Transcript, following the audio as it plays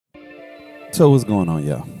So what's going on,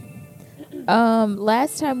 y'all?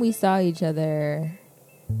 Last time we saw each other,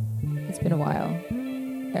 it's been a while.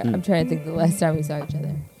 I'm trying to think the last time we saw each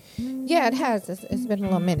other. Yeah, it has. It's been a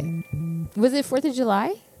little minute. Was it 4th of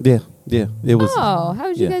July? Yeah, it was. Oh, how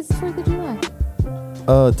was you yeah. guys' 4th of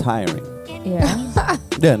July? Tiring. Yeah.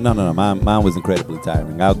 Yeah, no. Mine was incredibly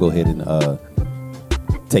tiring. I'll go ahead and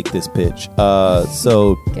take this pitch.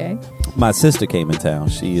 So Okay. my sister came in town.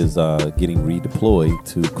 She is getting redeployed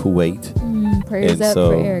to Kuwait. Prayers And up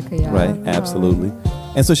so, for Erica, y'all. Right, absolutely.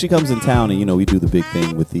 And so she comes in town, and we do the big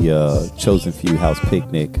thing with the Chosen Few House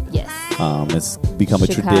Picnic. Yes. It's become a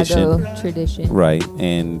Chicago tradition. Right,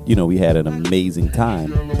 and we had an amazing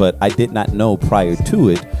time. But I did not know prior to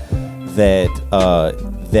it that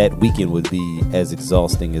that weekend would be as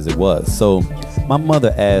exhausting as it was. So my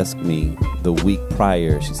mother asked me the week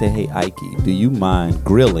prior. She said, "Hey, Ike, do you mind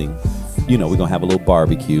grilling? We're gonna have a little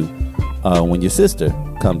barbecue when your sister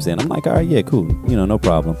comes in." I'm like, "All right, yeah, cool. No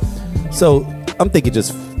problem." So I'm thinking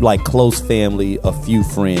just like close family, a few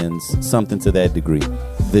friends, something to that degree.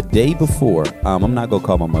 The day before, I'm not going to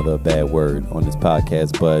call my mother a bad word on this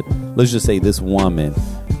podcast, but let's just say this woman,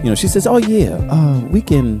 she says, "Oh, yeah, we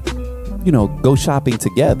can, go shopping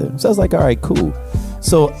together." So I was like, all right, cool.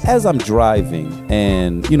 So as I'm driving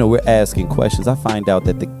and, we're asking questions, I find out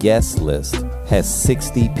that the guest list has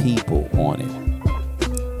 60 people on it.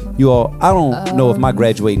 You all, I don't know if my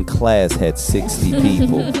graduating class had 60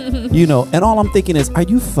 people, and all I'm thinking is, are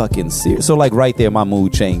you fucking serious? So like right there, my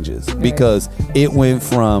mood changes because it went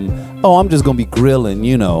from, oh, I'm just going to be grilling,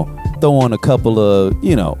 throw on a couple of,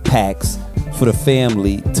 packs for the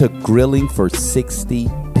family to grilling for 60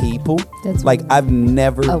 people. That's like I've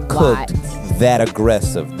never cooked lot. that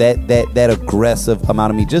aggressive, that aggressive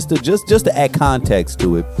amount of meat. Just to add context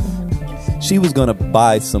to it. She was going to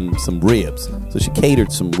buy some ribs. So she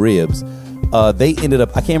catered some ribs. They ended up,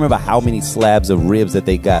 I can't remember how many slabs of ribs that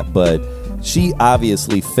they got, but she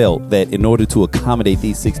obviously felt that in order to accommodate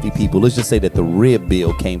these 60 people, let's just say that the rib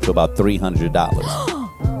bill came to about $300.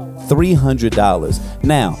 $300.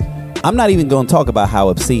 Now, I'm not even going to talk about how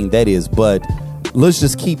obscene that is, but let's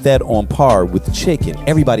just keep that on par with chicken.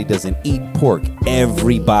 Everybody doesn't eat pork.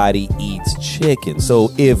 Everybody eats chicken. So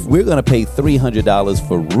if we're going to pay $300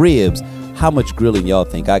 for ribs, how much grilling y'all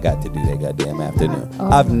think I got to do that goddamn afternoon?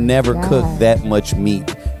 I've never cooked that much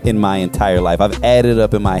meat in my entire life. I've added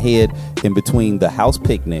up in my head in between the house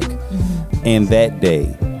picnic and that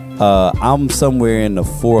day. I'm somewhere in the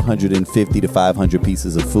 450 to 500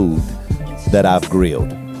 pieces of food that I've grilled.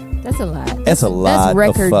 That's a lot. That's a lot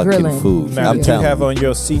of fucking grilling. food. Now, did you have on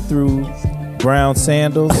your see-through brown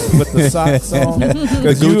sandals with the socks on?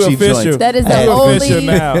 Because you Gucci official. joints. That is the Hey. only. Official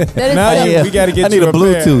now. That is Now the, we got to get I need you a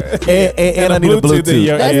Bluetooth. And I need a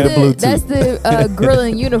Bluetooth. that's the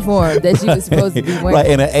grilling uniform that you were supposed to be wearing. Right,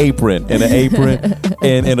 and an apron,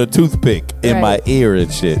 and a toothpick in my Right. ear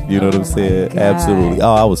and shit. You know what I'm saying? God. Absolutely.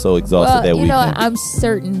 Oh, I was so exhausted that you weekend. I'm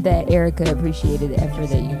certain that Erica appreciated the effort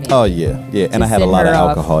that you made. Oh yeah. And To I had a send lot of her off.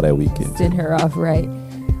 alcohol that weekend. Send her off right.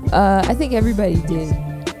 I think everybody did.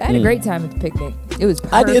 I had a great time at the picnic. It was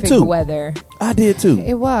perfect I did too. weather. I did too.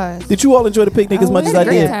 It was. Did you all enjoy the picnic as much as Had I a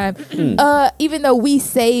great did? time. Even though we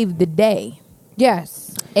saved the day,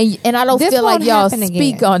 Yes. and I don't This feel like won't y'all happen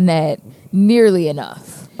speak again. on that nearly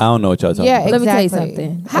enough. I don't know what y'all talking Yeah, about. Let me tell you exactly.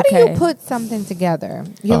 something. How do Okay. you put something together?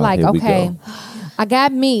 You're Oh, like, here we okay, go. I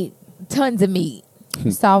got meat. Tons of meat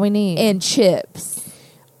That's all we need. and chips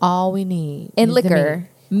all we need and is the liquor.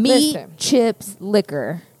 Meat, Listen. chips,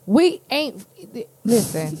 liquor. We ain't.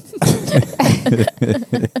 Listen.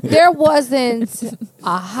 There wasn't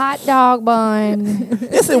a hot dog bun.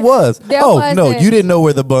 Yes, it was. There No, wasn't. you didn't know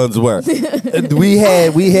where the buns were. we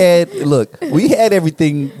had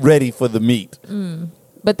everything ready for the meat.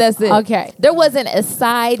 But that's it. Okay. There wasn't a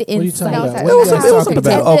side What are you inside. talking about? It What are you was- guys it was talking a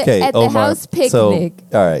about? Okay, at the Omar. house picnic. So,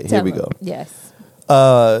 all right, here Tell we them. go. Yes.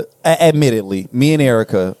 Admittedly, me and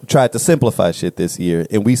Erica tried to simplify shit this year,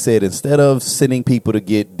 and we said instead of sending people to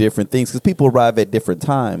get different things, because people arrive at different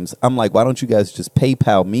times, I'm like, why don't you guys just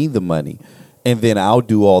PayPal me the money, and then I'll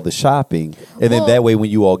do all the shopping, and then Well- that way when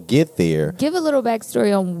you all get there. Give a little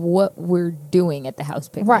backstory on what we're doing at the house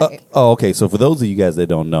picnic. Right. Okay. So for those of you guys that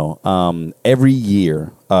don't know, every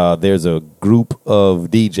year there's a group of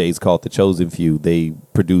DJs called the Chosen Few. They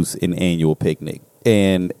produce an annual picnic.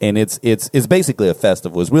 And it's basically a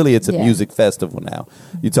festival. It's a Yeah. music festival now.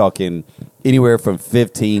 You're talking anywhere from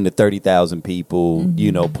 15 to 30,000 people,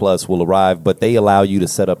 plus will arrive. But they allow you to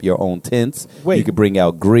set up your own tents. Wait. You can bring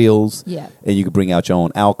out grills. Yeah. And you can bring out your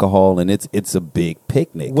own alcohol, and it's a big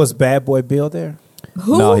picnic. Was Bad Boy Bill there?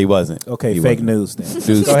 Who? No, he wasn't. Okay, He fake wasn't. news then.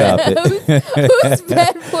 Dude, stop it. Who's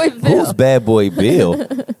Bad Boy Bill? Who's Bad Boy Bill?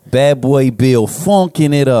 Bad Boy Bill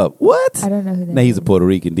funking it up. What? I don't know who that No, he's a is. Puerto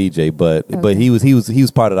Rican DJ, but Okay. he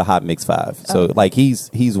was part of the Hot Mix 5. So Okay. like he's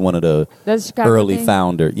one of the That's a Chicago early thing?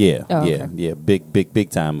 founder. Yeah, Oh, yeah, okay. yeah. Big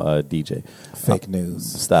time DJ. Fake news.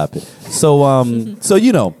 Stop it. So so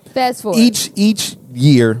you know, Fast forward. each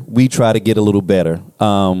year we try to get a little better.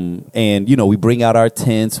 And you know, we bring out our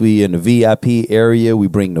tents, we in the VIP area, we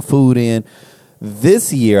bring the food in.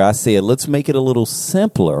 This year I said let's make it a little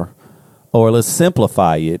simpler, or let's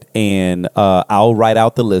simplify it, and I'll write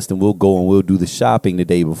out the list and we'll go and we'll do the shopping the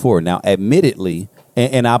day before. Now admittedly,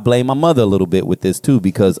 and I blame my mother a little bit with this too,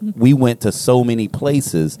 because we went to so many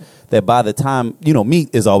places that by the time, you know, meat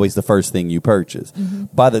is always the first thing you purchase.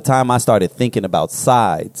 By the time I started thinking about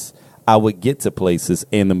sides, I would get to places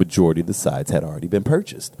and the majority of the sides had already been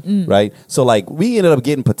purchased. Right. So like we ended up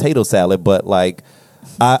getting potato salad, but like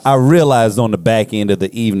I realized on the back end of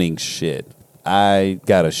the evening, shit, I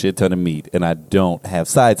got a shit ton of meat and I don't have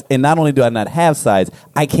sides. And not only do I not have sides,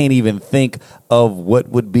 I can't even think of what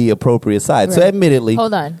would be appropriate sides. So Right. admittedly,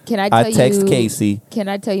 Hold on. Can I tell I text you? Casey. Can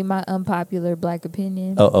I tell you my unpopular black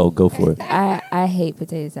opinion? Go for it. I hate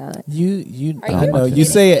potato salad. I know you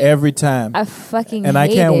say it every time, I fucking and I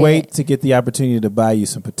hate can't it. wait to get the opportunity to buy you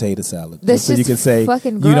some potato salad, That's so you just can say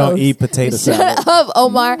fucking you don't gross. eat potato salad. Shut up,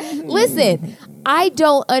 Omar. Listen, I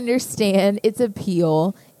don't understand its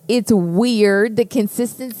appeal. It's weird. The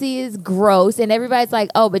consistency is gross, and everybody's like,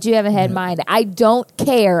 "Oh, but you haven't had mine." I don't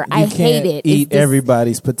care. I You hate can't it. Eat It's dis-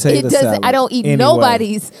 everybody's potato It doesn't. salad. I don't eat anyway.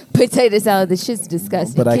 nobody's potato salad. This shit's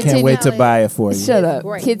disgusting. But I can't Continue- wait to buy it for you. Shut up.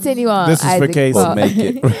 Great. Continue on. This is for Isaac. Casey. Well, Make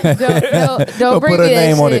it. don't bring Put me her that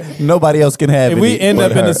name on shit. it. Nobody else can have If it. we end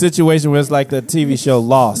but up in her. a situation where it's like the TV show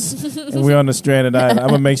Lost, and we're on the stranded island, I'm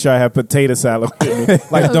gonna make sure I have potato salad with me.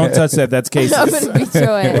 Like, don't touch that. That's I'm Casey's. gonna beat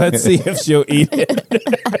your ass. Let's see if she'll eat it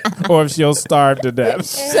or if she'll starve to death.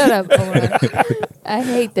 Shut up, Omar. I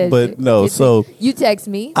hate that But shit. no, so you text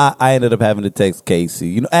me. I ended up having to text Casey.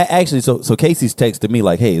 You know, actually, so Casey's texted me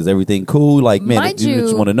like, "Hey, is everything cool? Like, man, Mind you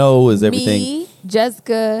just you, want to know is everything." Me,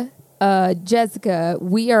 Jessica,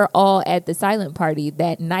 we are all at the silent party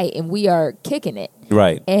that night, and we are kicking it.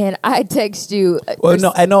 Right. And I text you. Well,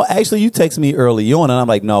 no, I know. Actually, you text me early on, and I'm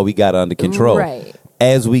like, "No, we got it under control." Right.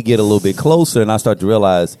 As we get a little bit closer, and I start to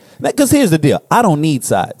realize, because here's the deal: I don't need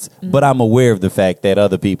sides, but I'm aware of the fact that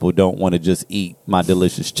other people don't want to just eat my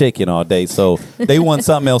delicious chicken all day, so they want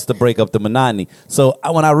something else to break up the monotony. So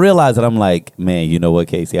when I realize it, I'm like, man, you know what,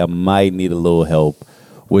 Casey? I might need a little help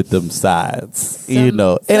with them sides, you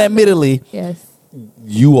know. And admittedly, Yes.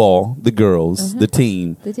 you all, the girls, the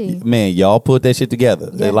team, man, y'all put that shit together.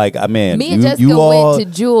 Yeah. Like, man, Me and Jessica went to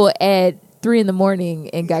Jewel at 3 a.m.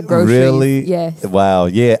 and got groceries. Really? Yes. Wow.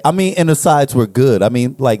 Yeah. I mean, and the sides were good. I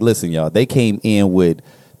mean, like, listen, y'all. They came in with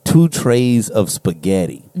 2 trays of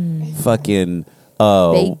spaghetti, fucking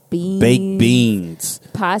baked beans,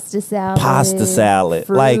 pasta salad,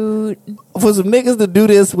 fruit. Like, for some niggas to do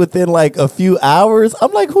this within like a few hours,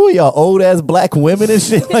 I'm like, who are y'all, old ass black women and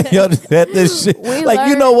shit? Like, y'all just had this shit. We Like,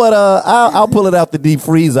 you learned- know what? I'll pull it out the deep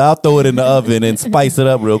freezer. I'll throw it in the oven and spice it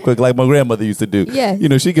up real quick, like my grandmother used to do. Yeah. You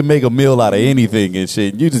know, she can make a meal out of anything and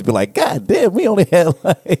shit. You just be like, God damn, we only had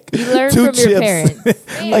like You learn 2 from chips. your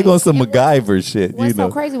parents. Like on some And what- MacGyver shit. What's You know.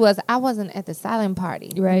 so crazy was I wasn't at the silent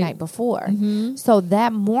party Right. the night before. So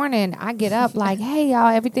that morning I get up like, hey y'all,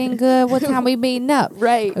 everything good? What time we meeting up?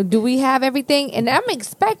 Right. Do we have everything? And I'm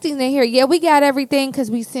expecting to hear, yeah, we got everything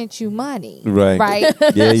because we sent you money. Right. Right?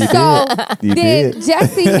 Yeah, you So did. You then did.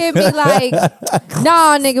 Jesse hit me like,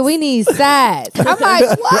 nah, nigga, we need sides. I'm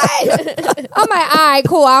like, what? I'm like, all right,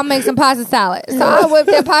 cool. I'll make some pasta salad. So I whipped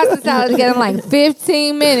that pasta salad together in like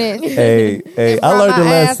 15 minutes. Hey, I brought learned the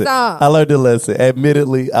my ass lesson. on. I learned the lesson.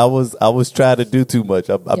 Admittedly, I was trying to do too much.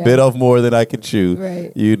 I Yeah. bit off more than I could chew.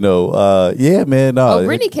 Right. You know. Yeah, man. No. Oh,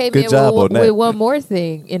 Brittany came good in job with, on that. with one more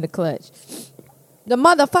thing in the clutch. The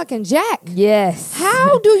motherfucking Jack. Yes.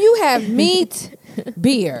 How do you have meat,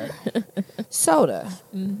 beer, soda?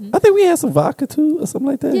 I think we had some vodka too, or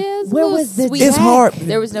something like that. Yes. Where was the It's Jack? hard.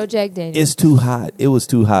 There was no Jack Daniels. It's too hot. It was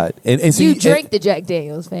too hot. And see, You drank the Jack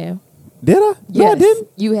Daniels, fam. Did I? No, I Yes. didn't.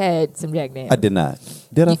 You had some Jack Daniels. I did not.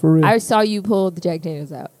 Did I for real? I saw you pull the Jack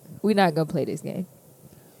Daniels out. We're not gonna play this game.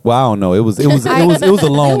 Well, I don't know. It was a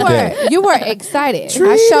long day. You were excited.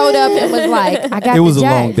 I showed up and was like, I got It was the a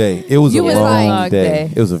Jack. long day. It was You a was long like-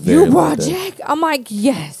 day. It was a very You long brought day. Jack? I'm like,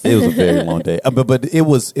 yes. It was a very long day. But it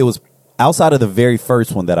was outside of the very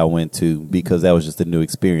first one that I went to, because that was just a new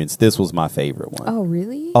experience. This was my favorite one. Oh,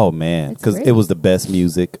 really? Oh man, That's because great. it was the best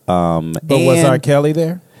music. But was R. Kelly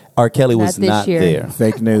there? R. Kelly was Not this not year. there.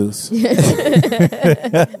 Fake news.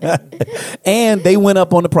 And they went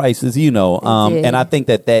up on the prices, did. and I think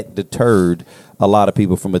that deterred a lot of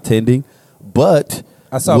people from attending. But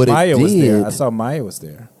I saw what it Maya was there. did- I saw Maya was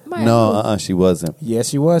there. No, she wasn't. Yes,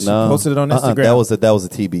 she was. She No, posted it on Instagram. That was a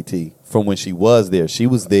TBT from when she was there. She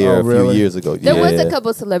was there Oh, a few really? years ago. There was Yeah. a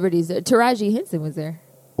couple celebrities there. Taraji Henson was there.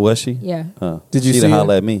 Was she? Yeah. Did you She see done her?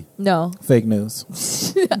 holler at me? No. Fake news.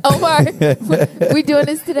 Omar, we doing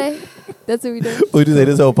this today? That's what we doing? Would you say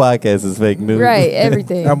this whole podcast is fake news? Right,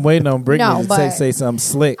 everything. I'm waiting on Brittany No, to but- say something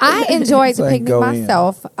slick. I enjoyed So the I can picnic go in.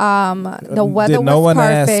 myself. The weather Did no was one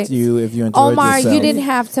perfect. asked you if you enjoyed Omar, yourself? you didn't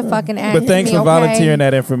have to fucking ask But thanks me, for okay? volunteering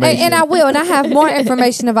that information. And I will, and I have more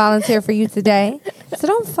information to volunteer for you today. So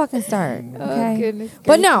don't fucking start, okay? goodness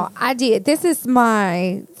But no, I did. This was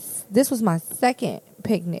my second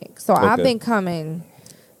picnic, so I've Okay. been coming.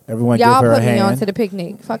 Everyone Y'all give her a put me hand. onto the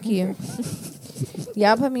picnic. Fuck you.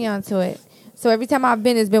 Y'all put me onto it. So every time I've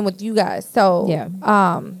been, it's been with you guys. So yeah,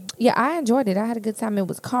 I enjoyed it. I had a good time. It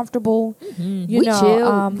was comfortable. You We know,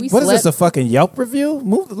 chilled. We What is this, slept. a fucking Yelp review?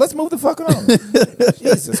 Let's move the fuck on.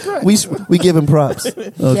 Jesus Christ. We give him props.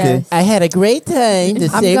 Okay. Yes. I had a great time. The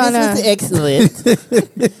I'm service gonna- was excellent.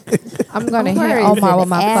 I'm gonna Omar hit is Omar an with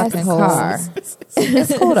my fucking asshole. car.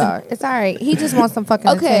 It's cool though. It's all right. He just wants some fucking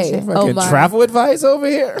Okay. attention. Fucking Omar. travel advice over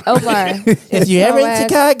here. Omar. If you're ever in Know what?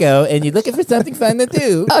 Chicago and you're looking for something fun to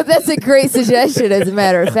do, Oh, that's a great suggestion, as a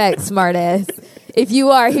matter of fact, smartass. If you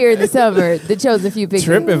are here in the summer, the Chosen Few Picnic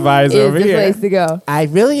Trip advice is over the here. place to go. I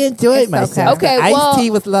really enjoyed It's myself. okay. The Okay, well, iced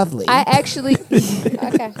tea was lovely. I actually,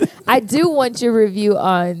 Okay. I do want your review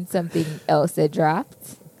on something else that dropped.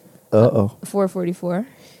 444.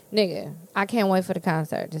 Nigga, I can't wait for the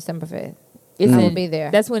concert, December 5th. It's I will in- be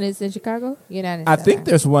there. That's when it's in Chicago. United I Center. think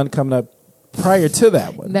there's one coming up prior to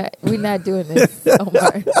that one. We're not doing this,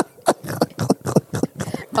 Omar.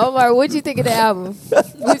 Omar, what'd you think of the album?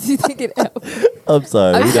 What'd you think of the album? I'm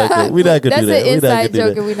sorry. We're not gonna That's do that. an We're not gonna inside do joke,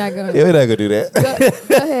 that. and we're not going Yeah, to. we're not gonna do that.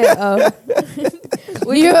 Go ahead.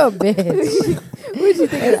 You're a bitch. What'd you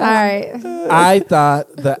think of the All album? right. I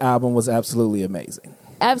thought the album was absolutely amazing.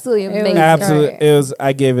 Absolutely was amazing. Absolutely. Right. It was.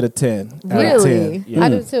 I gave it a 10. out of Really? 10. Yeah. I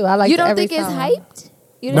do too. I like You don't every think it's song. hyped?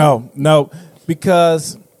 You don't- No,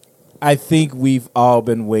 because I think we've all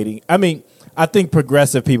been waiting. I mean, I think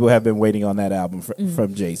progressive people have been waiting on that album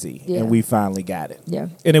from Jay-Z, Yeah. and we finally got it. Yeah.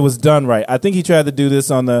 And it was done right. I think he tried to do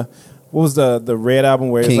this on the what was the Red album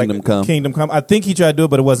where it's Kingdom like Come. Kingdom Come. I think he tried to do it,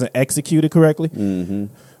 but it wasn't executed correctly. Mm-hmm.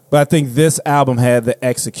 But I think this album had the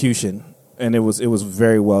execution, and it was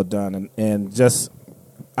very well done, and just.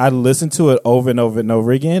 I listened to it over and over and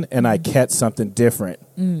over again, and I catch something different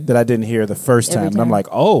that I didn't hear the first Every time. And I'm time. like,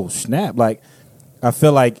 oh, snap. Like, I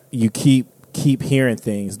feel like you keep hearing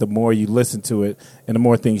things the more you listen to it and the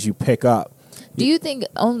more things you pick up. Do you think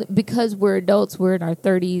only because we're adults, we're in our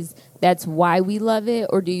 30s, that's why we love it?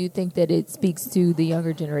 Or do you think that it speaks to the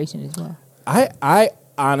younger generation as well? I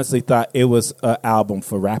honestly thought it was an album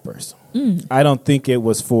for rappers. I don't think it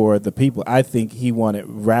was for the people. I think he wanted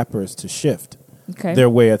rappers to shift Okay. their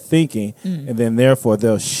way of thinking, and then therefore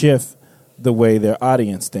they'll shift the way their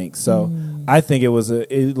audience thinks. So I think it was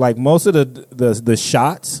like most of the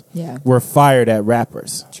shots Yeah. were fired at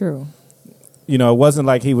rappers. True. You know, it wasn't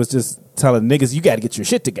like he was just telling niggas you got to get your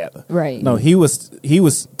shit together. Right. No, he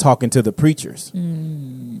was talking to the preachers.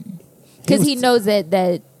 Because he knows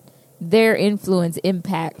that their influence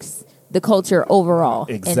impacts the culture overall.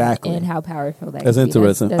 Exactly. And how powerful that That's can be.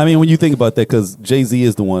 interesting. I mean, when you think about that, because Jay-Z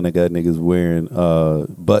is the one that got niggas wearing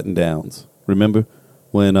button downs. Remember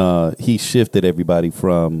when he shifted everybody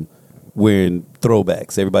from wearing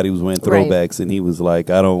throwbacks? Everybody was wearing Right. throwbacks, and he was like,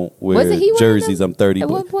 "I don't wear Wasn't he wearing jerseys. them I'm 30." at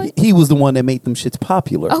But one point? he was the one that made them shits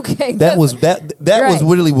popular. Okay, that was that was Right.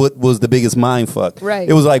 literally what was the biggest mind fuck. Right.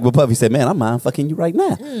 It was like when Puffy said, "Man, I'm mind fucking you right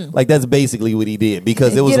now." Like that's basically what he did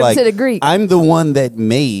because it was Get him like to the Greek. I'm the one that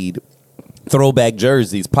made throwback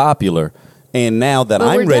jerseys popular. And now that But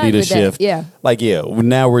we're I'm ready done to with that. shift, Yeah. like,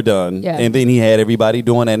 now we're done. Yeah. And then he had everybody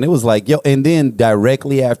doing that. And it was like, yo, and then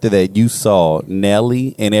directly after that, you saw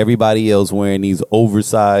Nelly and everybody else wearing these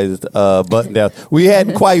oversized button downs. We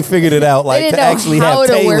hadn't quite figured it out, like, didn't to know actually how have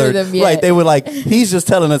to wear tailored. them yet. Right. They were like, he's just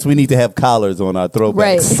telling us we need to have collars on our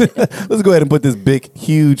throwbacks. Let's go ahead and put this big,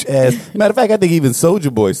 huge ass. Matter of fact, I think even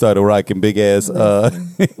Soulja Boy started rocking big ass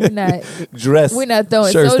We're not, dress. we're not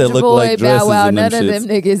throwing shirts that Soulja look Boy, like Bow dresses Wow, and none them of shits.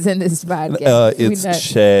 them niggas in this podcast. We It's not-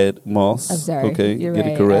 Chad Moss. I'm sorry. Okay, You're get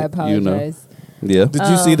right. it correct. I apologize. Yeah. Did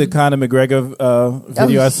you see the Conor McGregor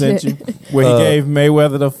video I sent shit. you where he gave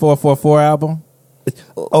Mayweather the 444 album?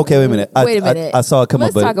 Okay, wait a minute. Wait a minute. I saw it come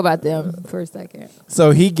Let's up, talk but about them for a second. So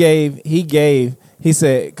he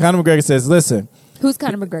said, Conor McGregor says, listen, Who's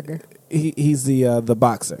Conor McGregor? He's the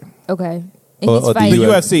boxer. Okay. And Or he's the fighting. The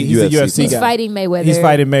UFC. He's a UFC. UFC He's guy. fighting Mayweather. He's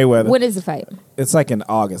fighting Mayweather. When is the fight? It's like in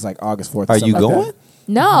August, like August 4th. or Are something you like going? that.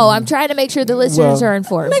 No, I'm trying to make sure the listeners Well, are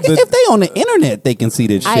informed. Nigga, if they on the internet, they can see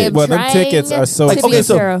this I shit. am Well, them trying tickets are so to Like, be okay,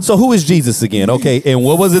 thorough. so who is Jesus again? Okay, and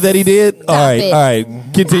what was it that he did? Stop All right, it. all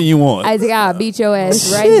right, continue on. Isaac, I'll beat your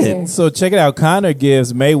ass right Shit. here. So check it out. Conor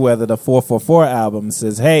gives Mayweather the 444 album and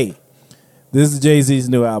says, hey, this is Jay-Z's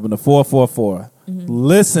new album, the 444.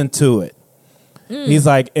 Listen to it. He's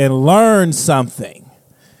like, and learn something.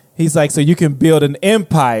 He's like, so you can build an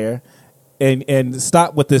empire and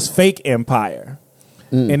stop with this fake empire.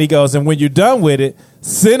 And he goes, and when you're done with it,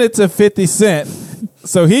 send it to 50 Cent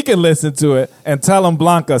so he can listen to it and tell him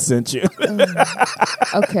Blanca sent you.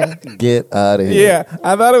 Okay. Get out of here. Yeah,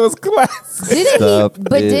 I thought it was classic. Stop it.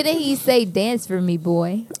 Didn't he say dance for me,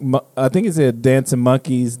 boy? I think he said dancing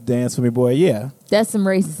monkeys, dance for me, boy. Yeah. That's some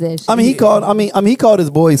racist ass shit. I mean, he called his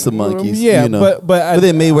boys some monkeys. Yeah, you know. but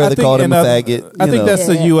then I Mayweather think called him in a other- faggot. I you think know. that's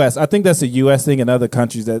a U.S. I think that's a U.S. thing. In other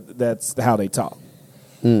countries, that's how they talk.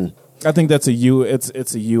 I think that's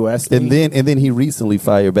it's a U.S. thing. And then he recently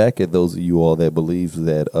fired back at those of you all that believe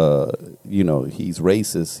that he's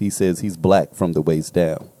racist. He says he's black from the waist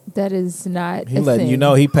down. that is not. He a letting thing. you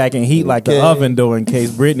know he packing heat like the Okay. oven door in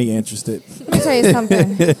case Brittany interested. Let me tell you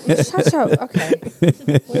something. Shut your. Okay,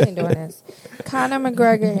 we ain't doing this. Conor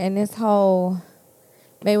McGregor and this whole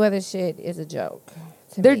Mayweather shit is a joke.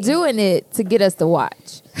 to They're me. doing it to get us to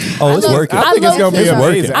watch. Oh, it's look- working. I think it's gonna be low-key-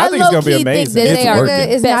 amazing. I think it's gonna be low-key think amazing. that It's they are working. Mayweather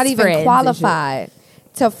is best not even friends and shit. qualified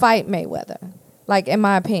to fight Mayweather. Like in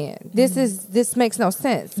my opinion, this makes no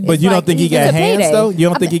sense. But It's you like don't think he it's got a hands payday. though? You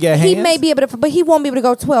don't think he got hands? He may be able to, but he won't be able to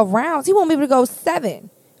go 12 rounds. He won't be able to go 7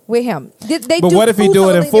 with him. They But do what if he two do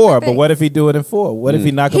it in totally 4? different But things. what if he do it in 4? What if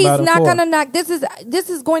he knock him He's out in not 4? gonna knock. This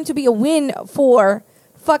is going to be a win for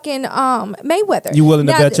fucking Mayweather. You willing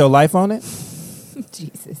to Now, bet your life on it?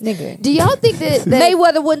 Jesus. nigga? Do y'all think that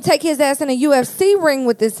Mayweather wouldn't take his ass in a UFC ring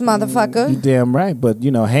with this motherfucker. You damn right, but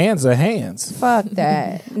hands are hands. Fuck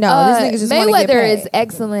that. No, this nigga just wanna get Mayweather paid. is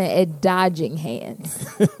excellent at dodging hands.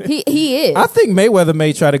 he is. I think Mayweather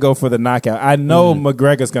may try to go for the knockout. I know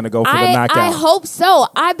McGregor's going to go for the I knockout hope so.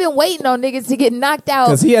 I've been waiting on niggas to get knocked out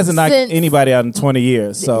because he hasn't knocked since- anybody out in 20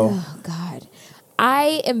 years. So Oh God.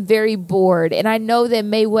 I am very bored, and I know that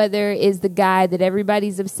Mayweather is the guy that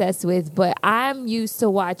everybody's obsessed with, but I'm used to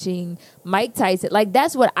watching Mike Tyson. Like,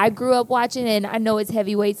 that's what I grew up watching, and I know it's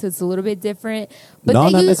heavyweight, so it's a little bit different. But No,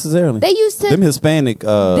 they not used- necessarily. They used to. Them Hispanic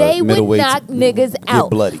They would middleweights knock niggas get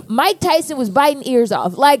out. bloody. Mike Tyson was biting ears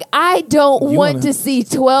off. Like, I don't You want wanna- to see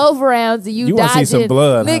 12 rounds of you You wanna dodging. see some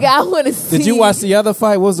blood, huh? Nigga, I want to see. did you watch the other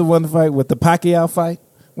fight? What was the one fight with the Pacquiao fight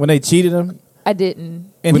when they cheated him? I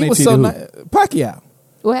didn't. And When he they was cheated so who? Pacquiao.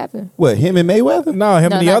 What happened? What, him and Mayweather? No,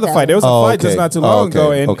 him No, and the not other that fight. There was a one. fight Oh, just okay. not too long Okay.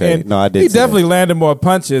 ago, and, Okay. and No, I did he see definitely that. landed more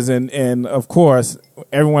punches, and of course,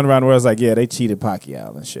 everyone around the world was like, "Yeah, they cheated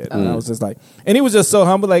Pacquiao and shit." And I was just like, and he was just so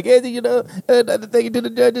humble, like, "Hey, thank you to the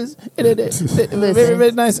judges, very,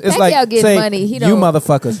 very nice." It's Pacquiao like, getting say, money. He you don't-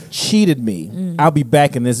 motherfuckers cheated me. I'll be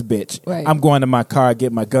back in this bitch. Right. I'm going to my car,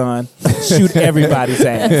 get my gun, shoot everybody's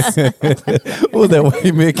ass. What was that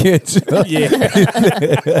way, man? Can't you?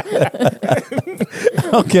 Yeah,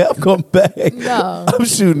 Okay, I'm going back. No. I'm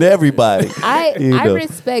shooting everybody. I You know.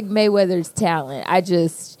 respect Mayweather's talent.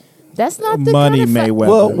 that's not the Money kind of fight.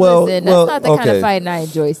 Mayweather. Listen, that's not the kind okay. of fight I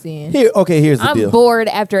enjoy seeing. Here's the I'm deal. bored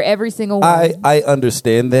after every single one. I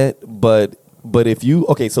understand that, but if you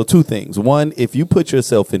so two things. One, if you put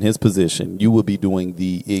yourself in his position, you will be doing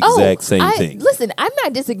the exact same thing. Listen, I'm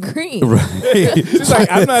not disagreeing. she's like,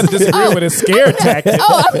 I'm not disagreeing with his scare tactic.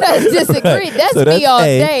 Oh, I'm not disagreeing. That's So me that's all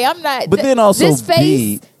A. day. I'm not. But then also this face,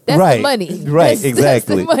 B, that's right, the money. right, That's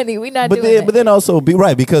exactly. the money. We're not but doing that. then also be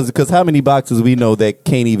right because how many boxers we know that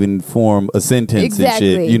can't even form a sentence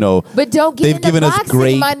exactly. and shit. You know, but don't get they've into given us boxing,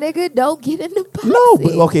 great. my nigga. Don't get into boxing. No,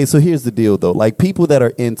 but okay. So here's the deal, though. Like people that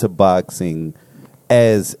are into boxing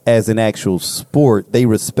as an actual sport, they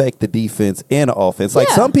respect the defense and offense. Like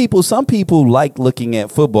Yeah. some people like looking at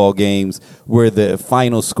football games where the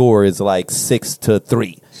final score is like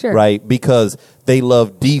 6-3, Sure. right? Because they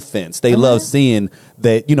love defense. They love seeing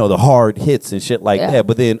that the hard hits and shit like Yeah. that.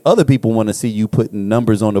 But then other people want to see you putting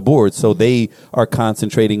numbers on the board, so they are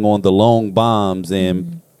concentrating on the long bombs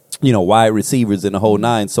and wide receivers and the whole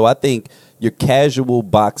nine. So I think your casual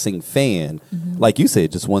boxing fan, like you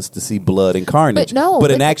said, just wants to see blood and carnage. But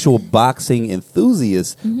an actual boxing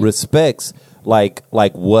enthusiast respects like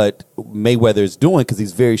what Mayweather's doing because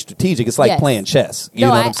he's very strategic. It's like Yes. playing chess. You No,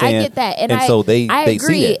 know what I'm saying? I get that, and so they agree,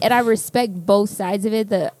 see it. and I respect both sides of it,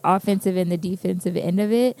 the offensive and the defensive end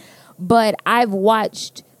of it. But I've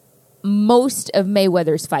watched most of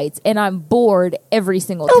Mayweather's fights, and I'm bored every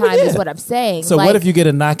single Oh, time. yeah. Is what I'm saying. So Like, what if you get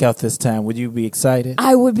a knockout this time? Would you be excited?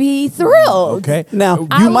 I would be thrilled. Okay. Now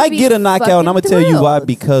I you would might be get a knockout, and I'm gonna fucking tell you why. thrilled.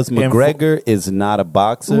 Because McGregor is not a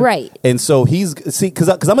boxer, Right. And so because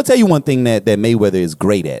I'm gonna tell you one thing that Mayweather is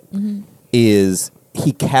great at is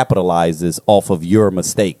he capitalizes off of your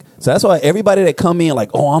mistake. So that's why everybody that come in like,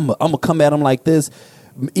 oh, I'm gonna come at him like this,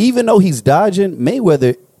 even though he's dodging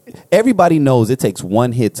Mayweather. Everybody knows it takes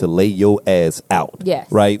one hit to lay your ass out.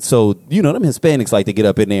 Yes. Right? So, them Hispanics like to get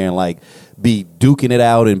up in there and like be duking it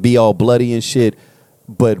out and be all bloody and shit.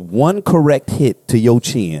 But one correct hit to your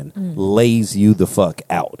chin lays you the fuck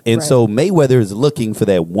out. And Right. so Mayweather is looking for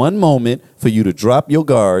that one moment for you to drop your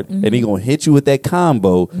guard and he's going to hit you with that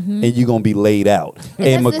combo and you're going to be laid out.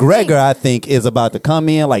 And That's the McGregor, thing. I think, is about to come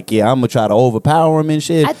in like, yeah, I'm going to try to overpower him and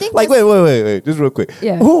shit. I think like, that's- wait, just real quick.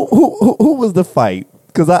 Yeah. Who was the fight?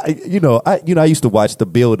 Because I used to watch the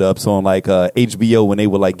build-ups on like HBO when they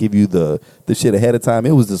would like give you the shit ahead of time.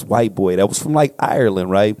 It was this white boy that was from like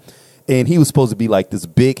Ireland, right? And he was supposed to be like this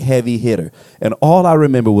big heavy hitter. And all I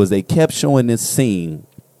remember was they kept showing this scene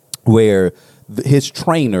where his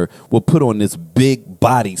trainer would put on this big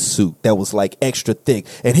body suit that was like extra thick,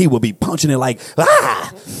 and he would be punching it like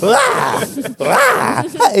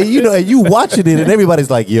and you watching it, and everybody's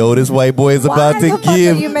like, "Yo, this white boy is about the to fuck are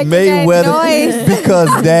give you making that Mayweather," noise?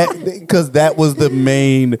 because that was the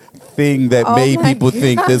main thing that Oh made my people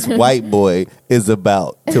think this white boy is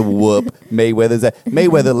about to whoop Mayweather's ass.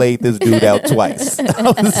 Mayweather laid this dude out twice. I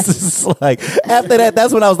was just like, after that,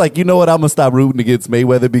 that's when I was like, you know what? I'm gonna stop rooting against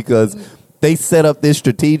Mayweather because they set up this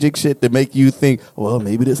strategic shit to make you think, well,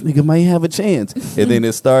 maybe this nigga might have a chance. And then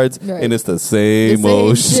it starts, Right. and it's the The same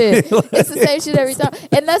old shit. It's the same shit every time.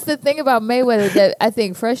 And that's the thing about Mayweather that I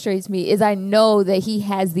think frustrates me is I know that he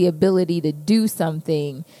has the ability to do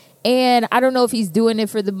something. And I don't know if he's doing it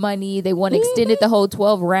for the money. They want to extend it the whole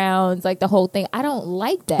 12 rounds, like the whole thing. I don't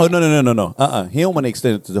like that. Oh, no. He don't want to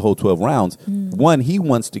extend it to the whole 12 rounds. One, he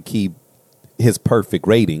wants to keep his perfect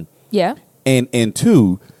rating. Yeah. And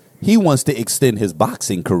two, he wants to extend his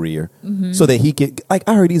boxing career so that he can, like,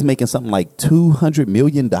 I heard he's making something like $200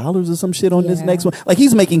 million or some shit on this Yeah. next one. Like,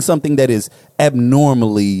 he's making something that is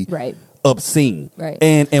abnormally Right. obscene. Right.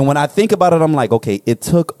 And when I think about it, I'm like, okay, it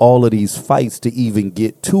took all of these fights to even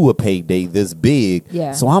get to a payday this big.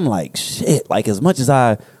 Yeah. So I'm like, shit, like, as much as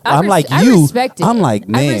I'm I like I you, respect it. I'm like,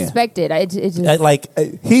 I man. respect it. It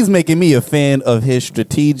just, He's making me a fan of his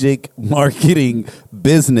strategic marketing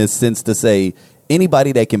business sense to say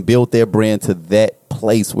anybody that can build their brand to that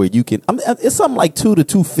place where you can. I mean, it's something like 2 to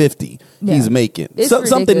 250 Yeah. he's making. It's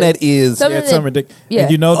Something ridiculous. that is. Something Yeah, it's something ridiculous. Yeah.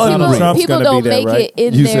 And you know Donald Unreal. Trump's people going to don't be there, make right?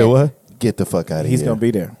 it in You there. said what? Get the fuck out of here. He's going to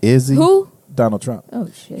be there. Is he? Who? Donald Trump. Oh,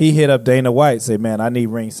 shit. He hit up Dana White, say, man, I need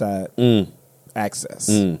ringside access.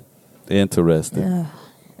 Interesting.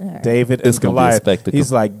 David It's is gonna be a Goliath. spectacle.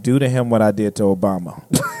 He's like, do to him what I did to Obama.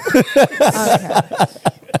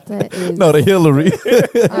 That is, No, the Hillary.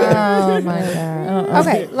 Oh my god.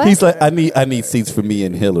 Okay, let's, He's like, I need seats for me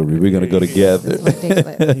and Hillary. We're gonna go together.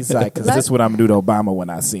 ridiculous. He's like, because this is what I'm going to do to Obama when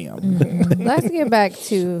I see him. Let's get back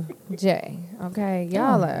to Jay. Okay,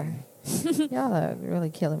 y'all are really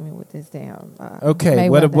killing me with this damn. Okay,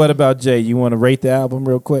 Mayweather. what about Jay? You want to rate the album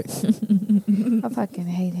real quick? I fucking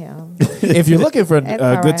hate him. If you're looking for a It's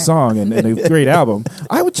all good right. song and a great album,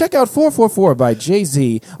 I would check out 444 by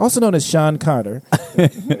Jay-Z, also known as Sean Carter.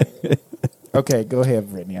 Okay, go ahead,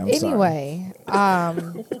 Brittany. I'm sorry. Anyway,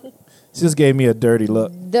 She just gave me a dirty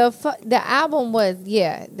look. the album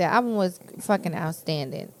was fucking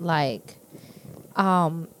outstanding. Like,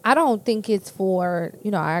 I don't think it's for,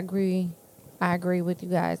 I agree with you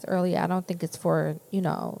guys earlier. I don't think it's for,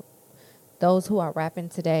 those who are rapping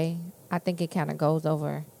today. I think it kind of goes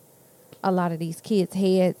over a lot of these kids'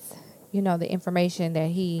 heads, the information that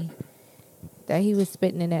he was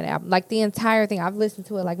spitting in that album. Like the entire thing, I've listened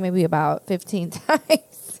to it like maybe about 15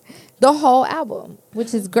 times. The whole album,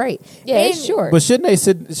 which is great. yeah, it's And- short. But shouldn't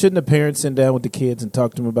the parents sit down with the kids and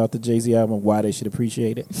talk to them about the Jay-Z album, why they should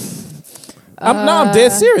appreciate it? I'm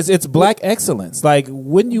dead serious. It's black excellence. Like,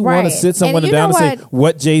 wouldn't you want Right. to sit someone And you down know and say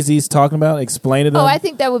what Jay-Z's talking about, explain to them? Oh, I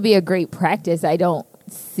think that would be a great practice. I don't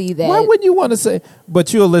see that. Why wouldn't you want to say?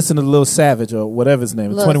 But you'll listen to Lil Savage or whatever his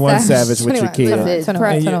name is, Lil 21 Savage with your 21, kids.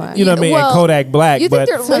 21. And you know what I mean? Well, and Kodak Black. You think but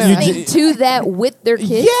they're listening you to that with their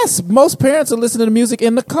kids? Yes, most parents are listening to music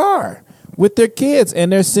in the car with their kids,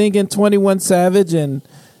 and they're singing 21 Savage and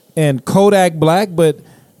Kodak Black. But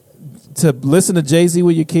to listen to Jay-Z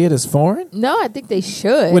with your kid is foreign. No, I think they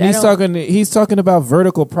should. When I he's don't- Mm-hmm. talking about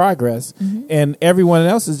vertical progress, and everyone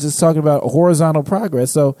else is just talking about horizontal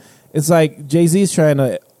progress. So it's like Jay-Z's trying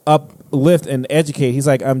to up uplift and educate. He's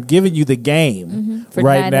like, I'm giving you the game For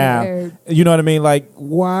right 9 now. or- You know what I mean? Like,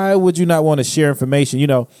 why would you not want to share information? You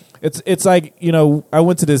know, it's like, you know, I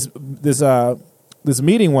went to this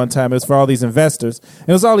meeting one time. It was for all these investors. And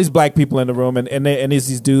it was all these black people in the room, and there's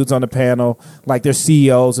these dudes on the panel, like they're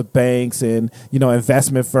CEOs of banks and, you know,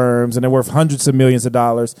 investment firms, and they're worth hundreds of millions of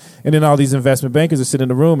dollars. And then all these investment bankers are sitting in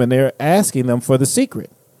the room, and they're asking them for the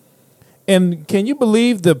secret. And can you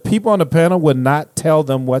believe the people on the panel would not tell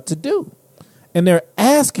them what to do? And they're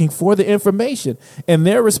asking for the information. And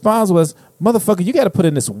their response was, motherfucker, you got to put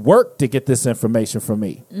in this work to get this information from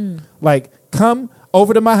me. Like, come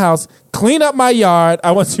over to my house, clean up my yard.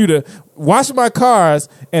 I want you to wash my cars,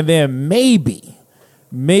 and then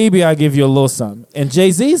maybe I'll give you a little something. And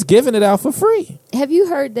Jay-Z's giving it out for free. Have you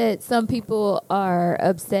heard that some people are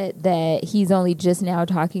upset that he's only just now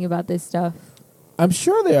talking about this stuff? I'm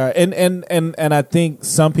sure they are. And I think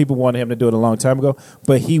some people wanted him to do it a long time ago,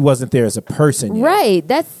 but he wasn't there as a person yet. Right.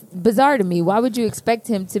 That's bizarre to me. Why would you expect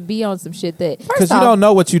him to be on some shit that... Because you don't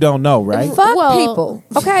know what you don't know, right? Fuck Well- people.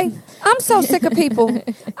 Okay. I'm so sick of people.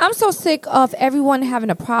 I'm so sick of everyone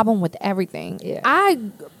having a problem with everything. Yeah. I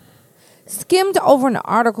skimmed over an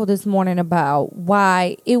article this morning about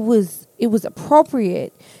why it was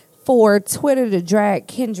appropriate for Twitter to drag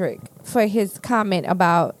Kendrick for his comment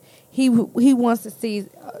about he wants to see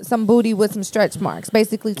some booty with some stretch marks,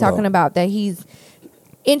 basically talking about that he's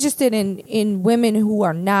interested in women who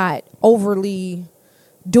are not overly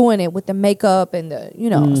doing it with the makeup and the, you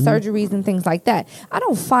know, surgeries and things like that. I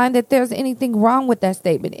don't find that there's anything wrong with that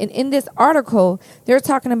statement. And in this article, they're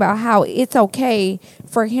talking about how it's okay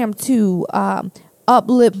for him to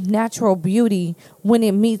uplift natural beauty when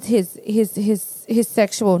it meets his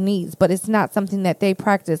sexual needs, but it's not something that they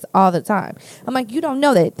practice all the time. I'm like, you don't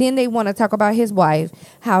know that. Then they want to talk about his wife,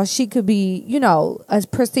 how she could be, you know, as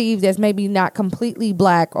perceived as maybe not completely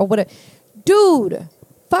black or whatever. Dude,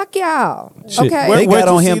 fuck y'all. Shit. Okay. They Where'd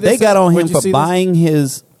got you on see him. this They got at? on him Where'd you for see this? buying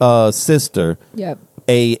his sister Yep.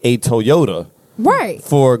 a Toyota Right.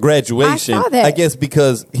 for graduation. I saw that. I guess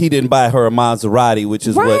because he didn't buy her a Maserati, which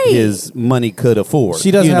is what Right. his money could afford. She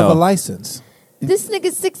doesn't you have know. a license. This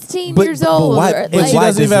nigga's 16 But- years but old. why- or, but And she why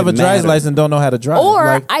doesn't even does have a it driver's matter? license, don't know how to drive. or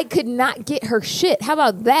Like, I could not get her shit. How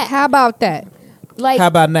about that? How about that? Like, how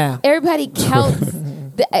about now? everybody counts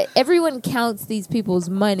everyone counts these people's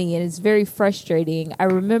money, and it's very frustrating. I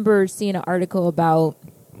remember seeing an article about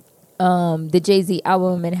the Jay-Z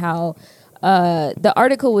album and how the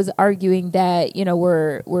article was arguing that, you know,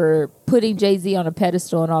 we're putting Jay-Z on a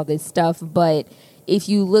pedestal and all this stuff, but if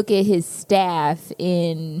you look at his staff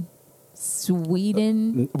in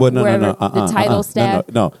Sweden, Well, no, wherever no. the title staff.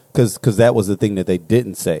 No, because that was the thing that they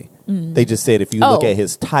didn't say. They just said if you look Oh. at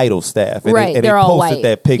his title staff, and Right, they, and they're they all posted white.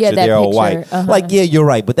 that picture, Yeah, that they're all picture, white. uh-huh. Like, yeah, you're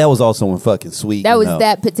right, but that was also in fucking Sweden. That was though.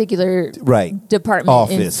 that particular Right. department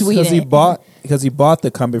in Office. Sweden. Because he bought the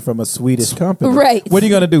company from a Swedish company. Right. What are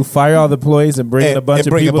you going to do? Fire all the employees and bring in a bunch and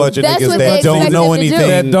of bring people? a bunch of That's niggas what that they don't expected know him to do. anything.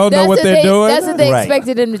 That don't know That's what they're doing? That's what they Right.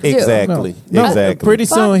 expected him to do. Exactly. No, Exactly. Pretty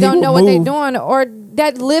soon Fuck he don't will know what they're move. doing or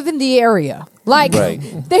that live in the area. Like, Right.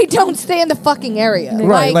 they don't stay in the fucking area.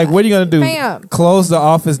 Right, like what are you going to do? Fam. Close the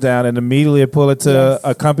office down and immediately pull it to Yes.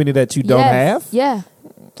 a company that you don't Yes. have? Yeah.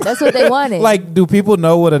 That's what they wanted. Like, do people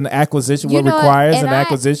know what an acquisition, what know, requires and an I-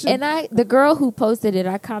 acquisition? And the girl who posted it,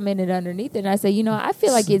 I commented underneath it and I said, you know, I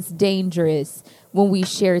feel like it's dangerous when we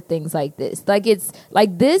share things like this. Like, it's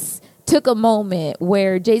like this took a moment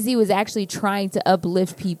where Jay-Z was actually trying to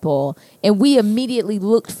uplift people and we immediately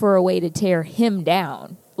looked for a way to tear him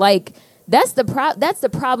down. Like, that's the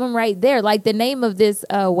problem right there. Like, the name of this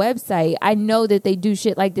website, I know that they do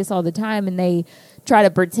shit like this all the time and they try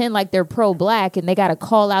to pretend like they're pro-black and they got to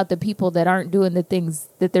call out the people that aren't doing the things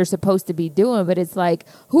that they're supposed to be doing. But it's like,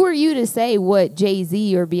 who are you to say what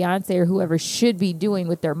Jay-Z or Beyonce or whoever should be doing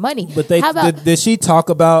with their money? But they How about, did she talk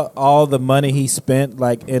about all the money he spent,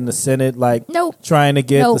 like in the Senate, like Nope. trying to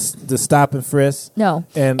get Nope. the stop and frisk, No.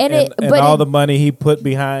 and And and but all it- the money he put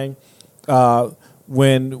behind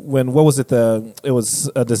when what was it? It was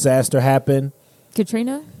a disaster happened.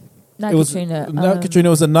 Katrina? Not It was Katrina. not Katrina. It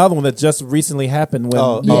was another one that just recently happened when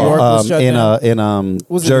New yeah. York was shut down. in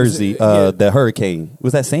Was it- Jersey, yeah. the hurricane,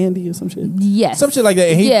 was that Sandy or some shit? Yes. Some shit like that.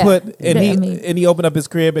 And he Yeah. put and I he mean- and he opened up his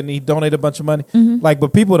crib and he donated a bunch of money. Like,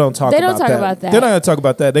 but people don't talk. They about don't talk that. about that. They're not going to talk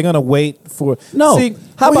about that. They're going to wait for No. See,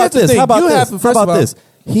 How well, about here's the this? thing. How about You this? have to- How first about of all- this?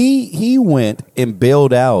 He went and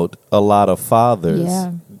bailed out a lot of fathers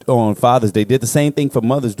Yeah. on Father's Day. Did the same thing for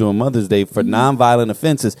mothers during Mother's Day for nonviolent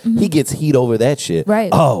offenses. He gets heat over that shit. Right.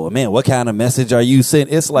 Oh man, what kind of message are you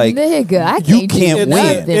sending? It's like Nigga, I you can't do can't nothing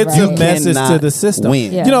win. right It's now. a message to cannot the system.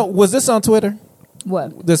 win. Yeah. You know, was this on Twitter?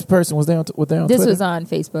 What? This person was there on This Twitter? was on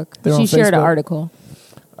Facebook. They're She on shared an Facebook? article.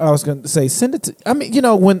 I was going to say, send it to. I mean,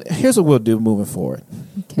 here's what we'll do moving forward.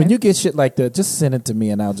 When you get shit like that, just send it to me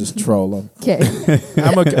and I'll just troll them. Okay.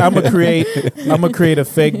 I'm gonna create a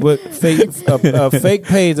fake fake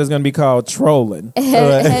page that's gonna be called Trolling.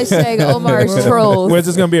 Hashtag Omar's Trolls. Where it's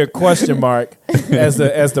just gonna be a question mark as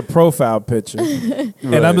the profile picture,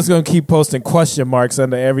 and I'm just gonna keep posting question marks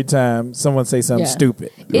under every time someone say something Yeah.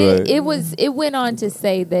 stupid. It went on to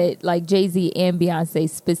say that like Jay-Z and Beyonce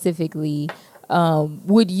specifically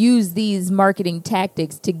would use these marketing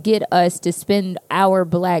tactics to get us to spend our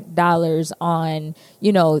black dollars on,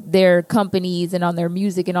 their companies and on their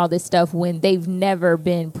music and all this stuff when they've never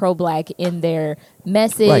been pro-black in their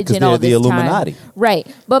message Right, 'cause and all they're this the time. Illuminati. Right.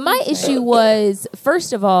 But my issue was,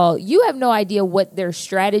 first of all, you have no idea what their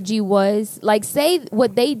strategy was. Like, say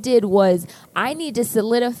what they did was, I need to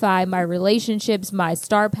solidify my relationships, my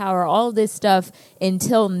star power, all this stuff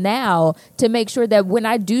until now to make sure that when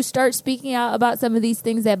I do start speaking out about some of these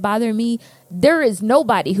things that bother me, there is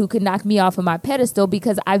nobody who can knock me off of my pedestal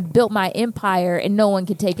because I've built my empire and no one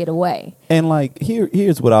can take it away. And like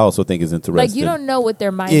here's what I also think is interesting. Like, you don't know what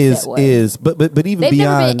their mindset was. But even They've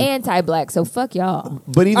never beyond been anti-black, so fuck y'all.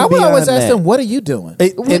 but even I would beyond always ask that, them, "What are you doing?"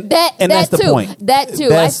 and That that's the too. point. That too.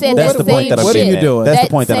 That's, I said that's that the point same that I'm What are getting you at. doing? That's That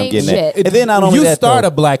the point that I'm same getting shit. at. And then not only you that, start though,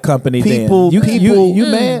 a black company, people- then you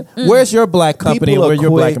man. Where's your black company? people Where are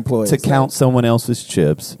your black quick employees? to count someone else's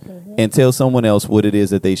chips and tell someone else what it is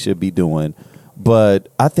that they should be doing. But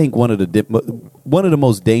I think one of the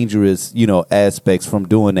most dangerous, aspects from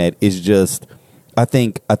doing that is just, I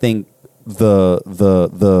think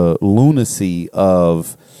the lunacy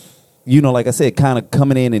of, like I said, kind of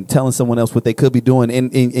coming in and telling someone else what they could be doing,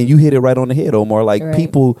 and you hit it right on the head, Omar. Like, Right.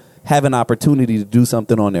 people have an opportunity to do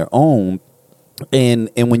something on their own, and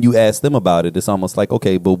when you ask them about it, it's almost like,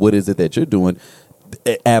 okay, but what is it that you're doing?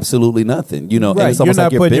 Absolutely nothing, And Right. it's You're almost not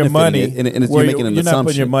like you're putting your benefiting money it, and it's, where you're making an you're not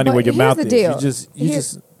putting your assumption. money But where your here's mouth the is. deal. You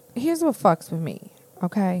just Here's what fucks with me,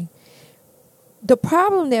 okay? The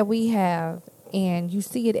problem that we have, and you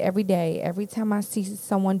see it every day, every time I see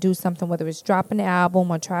someone do something, whether it's drop an album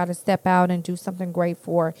or try to step out and do something great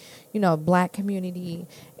for, black community,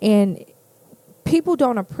 and people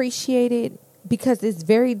don't appreciate it because it's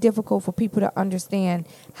very difficult for people to understand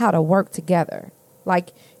how to work together.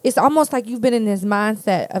 Like, it's almost like you've been in this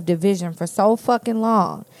mindset of division for so fucking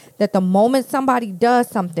long that the moment somebody does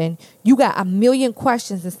something, you got a million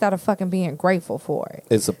questions instead of fucking being grateful for it.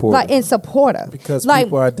 It's supportive. Like, and supportive. because like,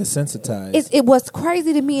 people are desensitized. it what's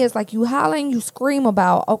crazy to me is like you holler and you scream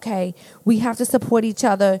about, okay, we have to support each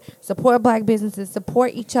other, support black businesses,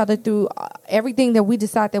 support each other through everything that we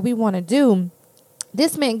decide that we want to do.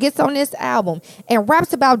 This man gets on this album and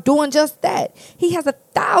raps about doing just that. He has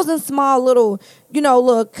 1,000 small little,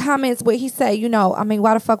 little comments where he say,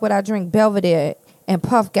 why the fuck would I drink Belvedere and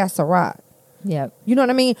puff Gassarat? Yep. You know what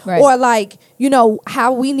I mean? Right. Or like,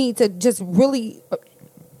 how we need to just really,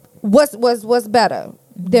 what's better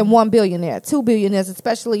than one billionaire, two billionaires,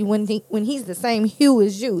 especially when he's the same hue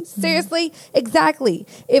as you. Seriously, exactly.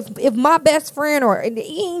 If my best friend, or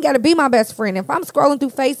he ain't got to be my best friend, if I'm scrolling through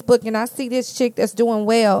Facebook and I see this chick that's doing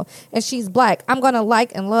well and she's black, I'm gonna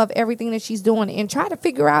like and love everything that she's doing and try to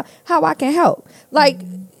figure out how I can help. Like.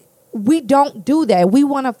 We don't do that. We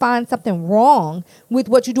want to find something wrong with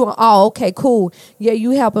what you're doing. Oh, okay, cool. Yeah,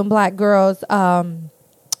 you helping black girls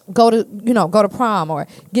go to prom or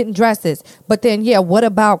getting dresses. But then, what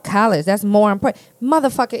about college? That's more important.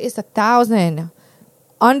 Motherfucker, it's 1,000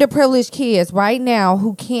 underprivileged kids right now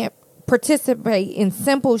who can't participate in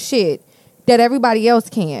simple shit that everybody else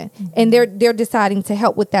can, and they're deciding to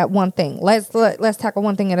help with that one thing. Let's tackle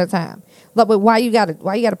one thing at a time. But why you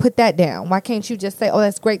gotta put that down? Why can't you just say, "Oh,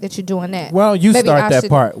 that's great that you're doing that"? Well, you Maybe start I that should-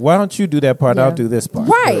 part. Why don't you do that part? Yeah. I'll do this part.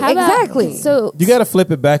 Right, How about- exactly. So You got to flip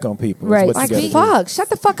it back on people. is Right. what you Like, gotta do. fuck, shut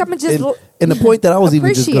the fuck up and just. And the point that I was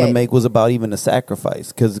even just going to appreciate. make was about even the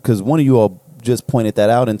sacrifice, because one of you all just pointed that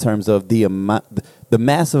out in terms of the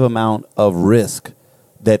massive amount of risk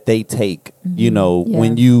that they take. Yeah.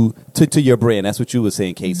 When you to your brand, that's what you were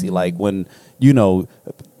saying, Casey. Like when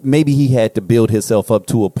maybe he had to build himself up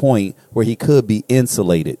to a point where he could be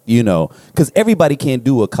insulated, because everybody can't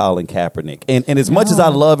do a Colin Kaepernick. And as much as I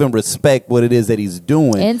love and respect what it is that he's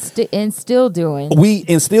doing, and still doing.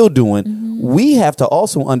 we have to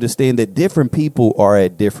also understand that different people are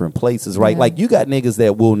at different places, right? Yeah. Like, you got niggas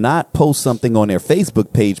that will not post something on their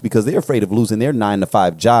Facebook page because they're afraid of losing their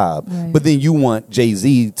 9-to-5 job. Right. But then you want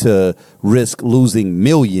Jay-Z to risk losing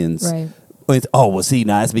millions. Right. oh, well, see,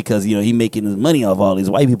 now it's because, he making his money off all these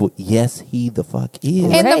white people. Yes, he the fuck is.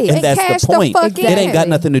 And, Right. And that's cash the point. fuck It ain't got in.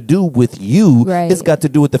 nothing to do with you. Right. It's got to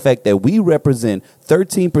do with the fact that we represent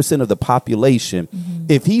 13% of the population.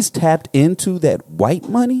 If he's tapped into that white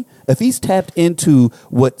money, if he's tapped into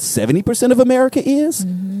what 70% of America is,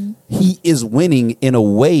 he is winning in a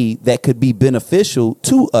way that could be beneficial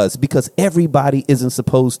to us, because everybody isn't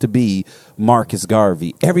supposed to be Marcus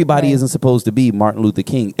Garvey. Everybody Right. isn't supposed to be Martin Luther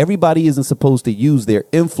King. Everybody isn't supposed to use their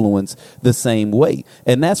influence the same way.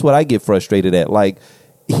 And that's what I get frustrated at. Like,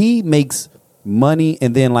 he makes money,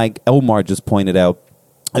 and then, like Omar just pointed out,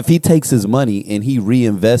 if he takes his money and he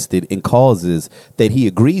reinvested in causes that he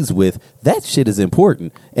agrees with, that shit is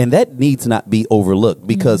important. And that needs not be overlooked,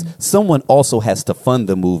 because someone also has to fund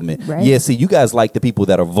the movement. Right. Yeah, see, you guys like the people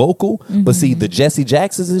that are vocal, but see, the Jesse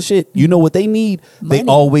Jacksons and shit, you know what they need? They Money.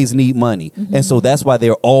 always need money. And so that's why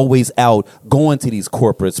they're always out going to these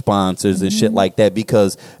corporate sponsors and shit like that,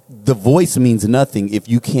 because the voice means nothing if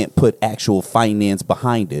you can't put actual finance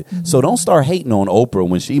behind it. So don't start hating on Oprah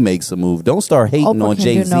when she makes a move. Don't start hating Oprah on can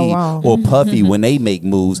do Jay-Z no wrong. or Puffy when they make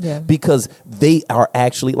moves, Yeah. because they are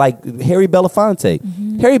actually like Harry Belafonte.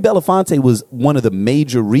 Harry Belafonte was one of the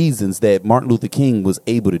major reasons that Martin Luther King was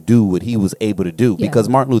able to do what he was able to do, Yeah. because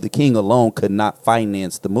Martin Luther King alone could not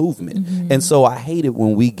finance the movement. And so I hate it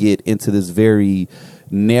when we get into this very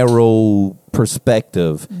narrow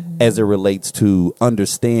perspective as it relates to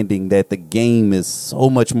understanding that the game is so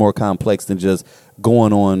much more complex than just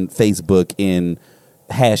going on Facebook and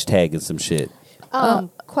hashtagging some shit.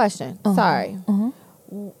 Question. Sorry.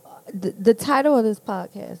 The title of this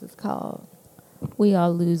podcast is called. We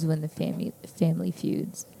all lose when the family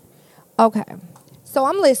feuds. Okay. So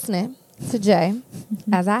I'm listening to Jay,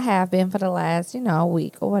 as I have been for the last,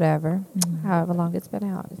 week or whatever, however long it's been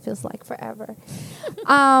out. It feels like forever.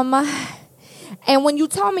 And when you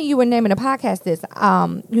told me you were naming the podcast this,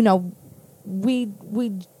 we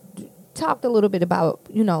talked a little bit about,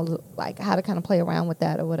 like how to kind of play around with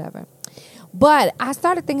that or whatever. But I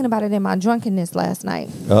started thinking about it in my drunkenness last night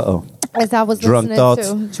Uh-oh. as I was Drunk listening thoughts.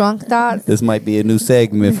 to Drunk Thoughts. This might be a new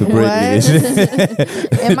segment for Brittany.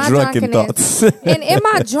 In my Drunken drunkenness. thoughts. And in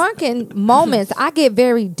my drunken moments, I get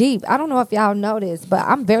very deep. I don't know if y'all know this, but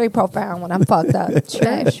I'm very profound when I'm fucked up.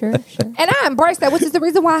 Okay? Sure. And I embrace that, which is the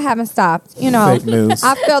reason why I haven't stopped. Fake news.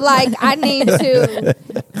 I feel like I need to,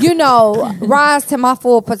 rise to my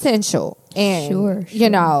full potential. And, Sure.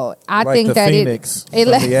 I Like think the that Phoenix it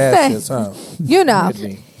from the ashes, huh?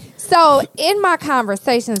 Brittany. So in my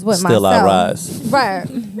conversations with Still myself, I rise. right,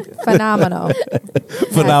 phenomenal,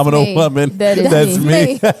 Phenomenal me. woman. That is That's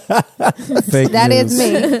me. me. Fake That news.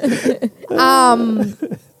 is me.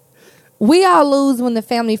 We all lose when the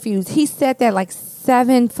family feuds. He said that like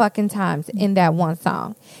 7 fucking times in that one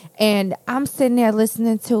song. And I'm sitting there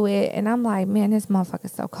listening to it, and I'm like, man, this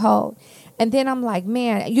motherfucker's so cold. And then I'm like,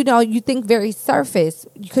 man, you think very surface,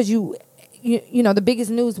 because the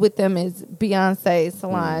biggest news with them is Beyonce,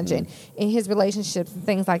 Solange, and his relationships and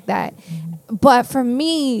things like that. But for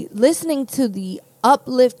me, listening to the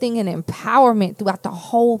uplifting and empowerment throughout the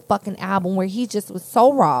whole fucking album, where he just was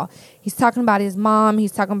so raw. He's talking about his mom.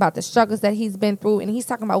 He's talking about the struggles that he's been through, and he's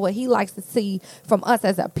talking about what he likes to see from us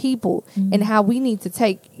as a people, and how we need to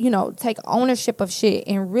take ownership of shit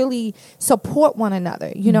and really support one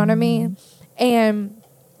another. You know what I mean? And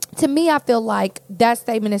to me, I feel like that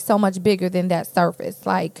statement is so much bigger than that surface.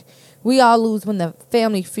 Like, we all lose when the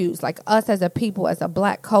family feuds. Like, us as a people, as a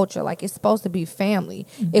black culture, like, it's supposed to be family.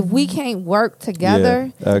 If we can't work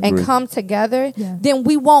together Yeah, I and agree. come together, Yeah. then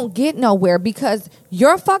we won't get nowhere, because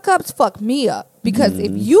your fuck ups fuck me up. Because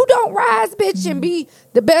if you don't rise, bitch, and be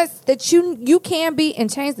the best that you can be,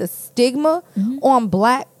 and change the stigma on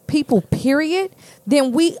black people, period,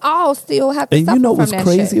 then we all still have to And suffer you know from what's that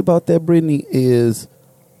crazy shit. about that, Brittany, is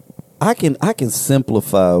I can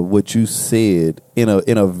simplify what you said in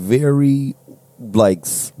a very like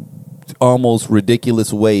almost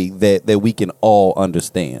ridiculous way that we can all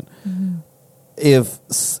understand. If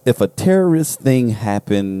a terrorist thing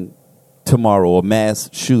happened tomorrow, a mass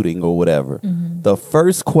shooting or whatever, the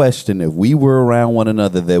first question, if we were around one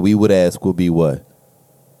another, that we would ask would be what?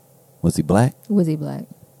 Was he black? Was he black?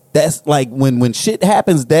 That's like when shit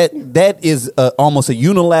happens. That is almost a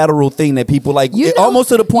unilateral thing that people like. Almost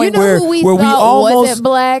to the point where who we thought almost wasn't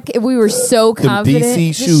black. We were so Them confident.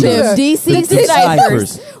 DC shooters. Them DC Them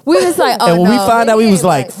snipers. We was like, oh and when no. we find out, we was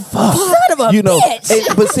like, "Fuck, Son of a bitch."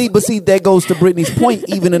 and- but see, that goes to Brittany's point.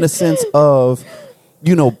 Even in a sense of,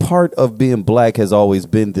 part of being black has always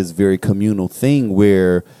been this very communal thing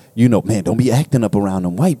where. Man, don't be acting up around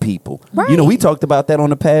them white people. Right. We talked about that on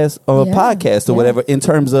the past podcast or whatever, in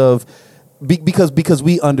terms of because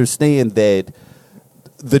we understand that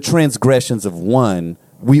the transgressions of one,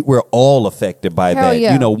 we're all affected by Hell that.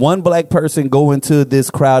 yeah. You know, one black person go into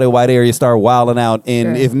this crowded white area, start wilding out,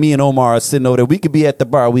 and Sure. if me and Omar are sitting over there, we could be at the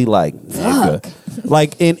bar. We like, nigga.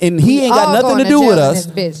 Like, and he ain't got all nothing going to to do jail with in us.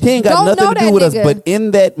 this bitch. He ain't got Don't nothing know to do that with us. nigga. But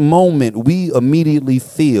in that moment, we immediately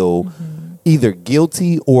feel either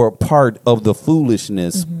guilty or part of the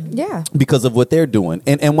foolishness Yeah. because of what they're doing.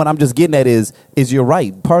 And what I'm just getting at is you're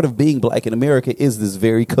right. Part of being black in America is this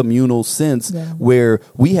very communal sense where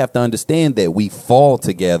we have to understand that we fall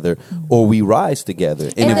together or we rise together.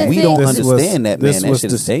 And And if the we thing- don't This was- understand that, man, this that was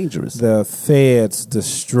shit is the- dangerous. The feds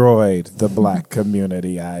destroyed the black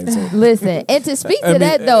community, Isaac. Listen, and to speak to I mean,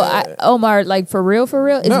 that though, Omar, like for real,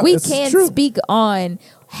 is No, we it's can true. speak on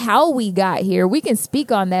how we got here. We can speak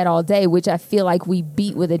on that all day, which I feel like we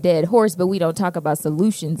beat with a dead horse, but we don't talk about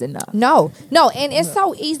solutions enough. No, and it's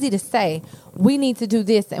so easy to say we need to do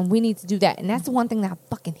this and we need to do that, and that's one thing that I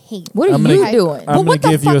fucking hate. What are I'm you gonna- doing? I'm But what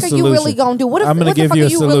gonna the give you a fuck are you really solution. gonna do? What if I'm gonna what the give fuck you are a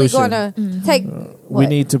you really solution. gonna take? We what?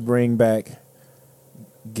 need to bring back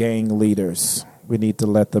gang leaders. We need to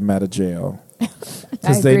let them out of jail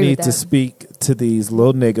because they agree with need to that. speak to these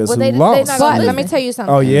little niggas Well, who they lost. not But gonna let me listen. tell you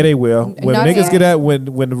something. Oh yeah, they will. When No, niggas they get out, when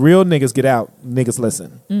the real niggas get out, niggas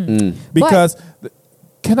listen. Because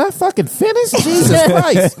can I fucking finish? Jesus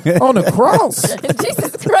Christ on the cross.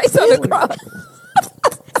 Jesus Christ on the cross.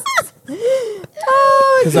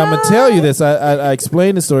 Because I'm gonna tell you this. I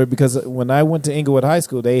explained the story because when I went to Inglewood High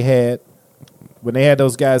School, when they had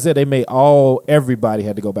those guys there, they made everybody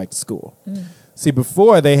had to go back to school. See,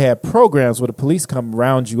 before they had programs where the police come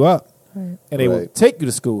round you up and they would Right. take you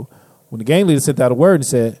to school. When the gang leader sent out a word and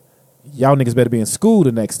said, "Y'all niggas better be in school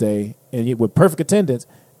the next day," and with perfect attendance,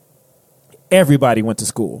 everybody went to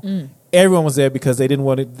school. Everyone was there because they didn't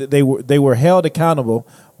want to. They were held accountable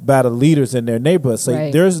by the leaders in their neighborhood. So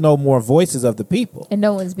Right. there's no more voices of the people. And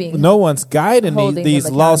no one's being No one's guiding Holding these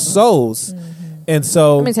them lost accountable. souls. And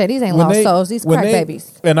so Let me tell you, these ain't when lost souls. These when crack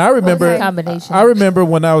babies. And I remember, Okay. Combination. I remember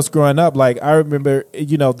when I was growing up. Like I remember,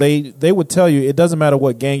 they would tell you it doesn't matter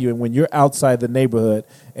what gang you're in. When you're outside the neighborhood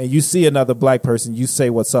and you see another black person, you say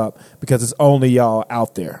what's up because it's only y'all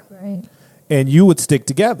out there, right. and you would stick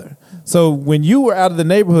together. So when you were out of the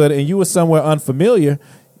neighborhood and you were somewhere unfamiliar,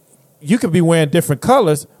 you could be wearing different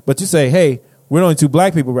colors, but you say, "Hey, we're only two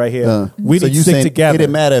black people right here. We so need you to stick saying together." It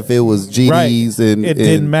didn't matter if it was GDs and it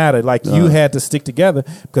didn't matter. Like you had to stick together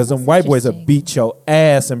because them white boys will interesting. beat your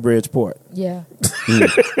ass in Bridgeport. Yeah.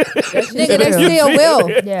 Nigga, they still will.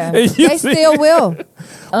 Yeah. You They see? still will.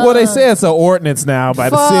 Well, they say it's an ordinance now by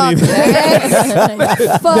the Fuck city.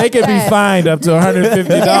 that. Fuck They can that. be fined up to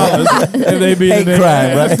 $150 if they be Hate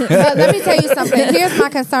crime, right? But let me tell you something. Here's my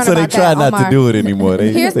concern So they about try that, not Omar. to do it anymore.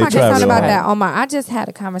 Here's they my try concern real about hard. that, Omar. I just had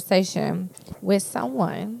a conversation with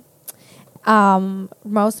someone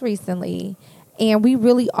most recently, and we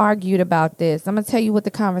really argued about this. I'm going to tell you what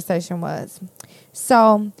the conversation was.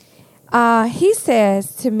 So he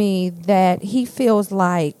says to me that he feels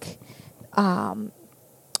like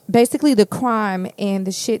basically the crime and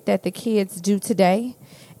the shit that the kids do today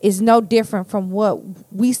is no different from what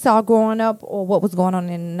we saw growing up or what was going on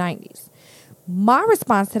in the 90s. My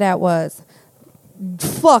response to that was,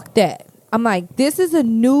 fuck that. I'm like, this is a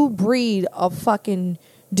new breed of fucking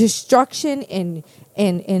destruction and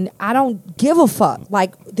I don't give a fuck.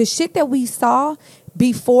 Like the shit that we saw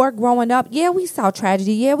before growing up, yeah, we saw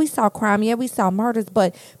tragedy, yeah, we saw crime, yeah, we saw murders,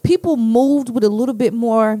 but people moved with a little bit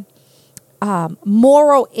more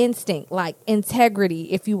moral instinct, like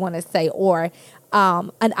integrity, if you want to say, or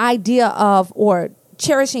an idea of or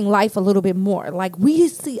cherishing life a little bit more. Like we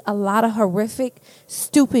see a lot of horrific,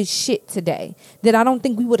 stupid shit today that I don't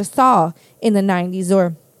think we would have saw in the 90s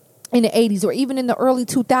or in the 80s or even in the early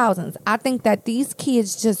 2000s. I think that these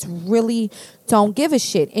kids just really don't give a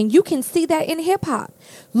shit. And you can see that in hip hop.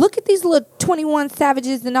 Look at these little 21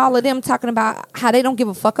 Savages and all of them talking about how they don't give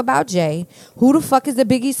a fuck about Jay. Who the fuck is the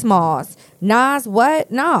Biggie Smalls? Nas, what?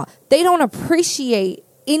 No, they don't appreciate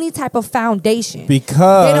any type of foundation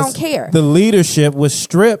because they don't care. The leadership was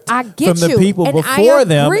stripped I get from the you, people and I before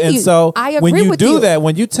them, agree. and so I when agree you with do you. that,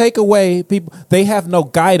 when you take away people, they have no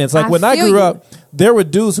guidance. Like I when I feel grew you. up, there were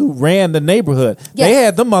dudes who ran the neighborhood. Yes. They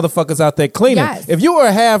had them motherfuckers out there cleaning. Yes. If you were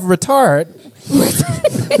half retard,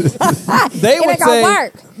 they It would ain't gonna say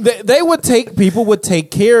work. they would take people would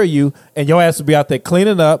take care of you, and your ass would be out there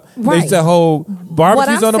cleaning up. They Right. used to hold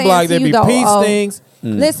barbecues I'm on the saying block. to There'd you, be though, peace oh, things.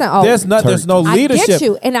 Listen, oh, There's no I get leadership.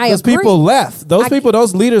 you, and I those agree. people left.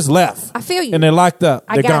 Those leaders left. I feel you. And they're locked up.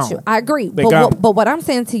 I They're got gone. you. I agree. They're gone. But what I'm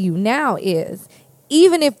saying to you now is,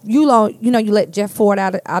 even if you let Jeff Ford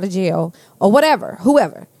out of jail or whatever,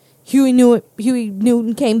 whoever, Huey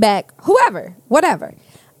Newton came back, whoever, whatever.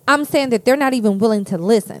 I'm saying that they're not even willing to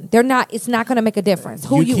listen. They're not. It's not going to make a difference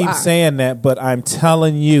who you keep are. saying that, but I'm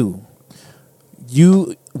telling you,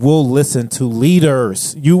 you will listen to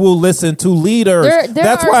leaders. You will listen to leaders.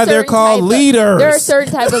 That's why they're called leaders. There are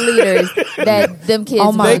certain type of leaders that them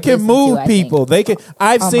kids. They can move people. They can.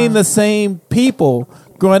 I've seen the same people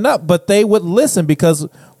growing up, but they would listen because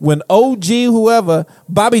when OG whoever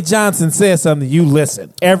Bobby Johnson says something, you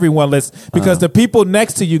listen. Everyone listens because the people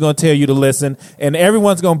next to you gonna tell you to listen, and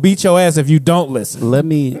everyone's gonna beat your ass if you don't listen. Let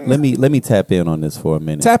me tap in on this for a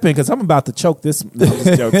minute. Tap in because I'm about to choke this.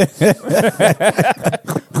 Joke.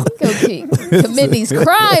 Commit these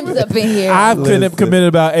crimes up in here. I've committed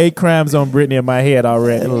about 8 crimes on Brittany in my head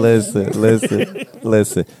already.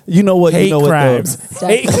 Listen. You know what? Hate you know crimes.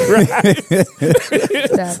 What, Hate crimes.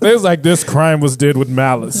 It's like this crime was did with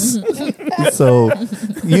malice. So,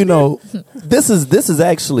 you know, this is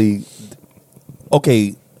actually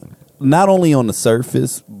okay. Not only on the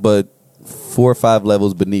surface, but 4 or 5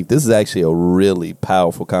 levels beneath. This is actually a really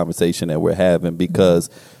powerful conversation that we're having because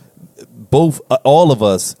all of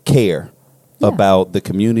us care about the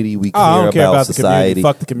community. We care, I don't care about society. The community.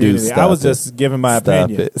 Fuck the community. Dude, I was just giving my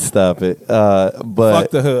opinion. Stop it.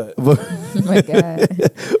 Fuck the hood. Oh my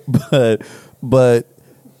God. But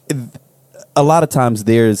a lot of times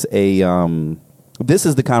there's a this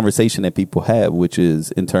is the conversation that people have, which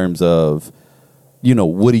is in terms of, you know,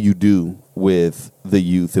 what do you do with the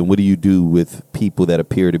youth and what do you do with people that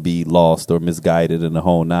appear to be lost or misguided in the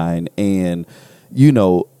whole nine? And, you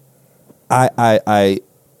know, I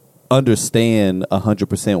understand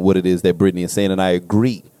 100% what it is that Brittany is saying, and I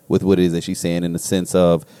agree with what it is that she's saying in the sense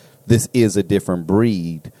of this is a different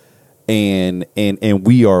breed, and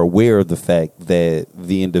we are aware of the fact that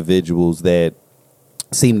the individuals that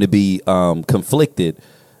seem to be conflicted,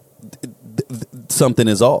 something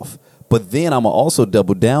is off. But then I'm also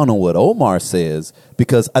double down on what Omar says,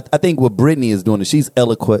 because I think what Brittany is doing is she's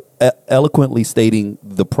eloquently stating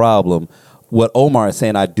the problem. What Omar is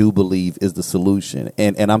saying, I do believe, is the solution.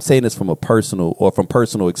 And I'm saying this from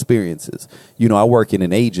personal experiences. You know, I work in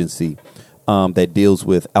an agency that deals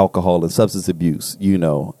with alcohol and substance abuse, you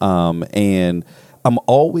know, and I'm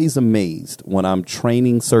always amazed when I'm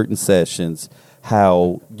training certain sessions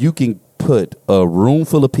how you can put a room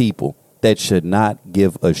full of people that should not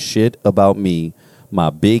give a shit about me, my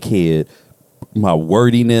big head, my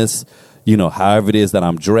wordiness, you know, however it is that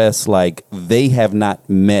I'm dressed, like they have not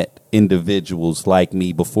met individuals like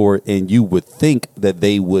me before, and you would think that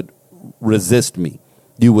they would resist me.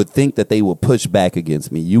 You would think that they would push back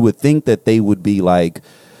against me. You would think that they would be like,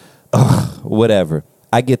 ugh, whatever.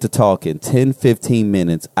 I get to talk in 10, 15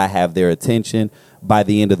 minutes. I have their attention. By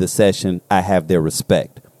the end of the session, I have their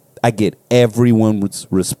respect. I get everyone's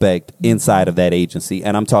respect inside of that agency.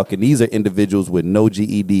 And I'm talking, these are individuals with no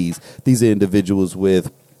GEDs. These are individuals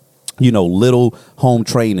with, you know, little home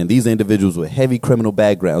training. These are individuals with heavy criminal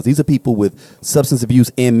backgrounds. These are people with substance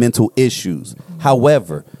abuse and mental issues.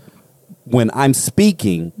 However, when I'm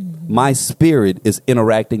speaking, my spirit is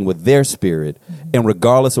interacting with their spirit. And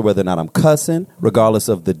regardless of whether or not I'm cussing, regardless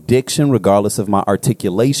of the diction, regardless of my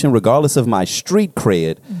articulation, regardless of my street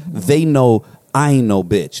cred, they know I ain't no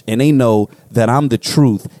bitch. And they know that I'm the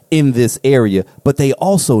truth in this area, but they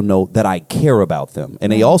also know that I care about them. And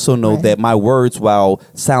they also know that my words, while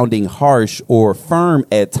sounding harsh or firm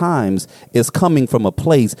at times, is coming from a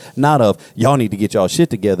place not of y'all need to get y'all shit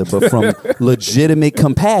together, but from legitimate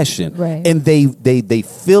compassion. Right. And they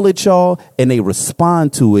feel it, y'all, and they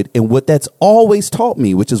respond to it. And what that's always taught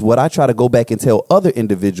me, which is what I try to go back and tell other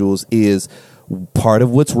individuals, is part of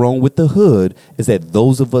what's wrong with the hood is that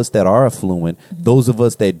those of us that are affluent, those of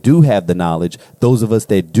us that do have the knowledge, those of us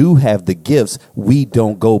that do have the gifts, we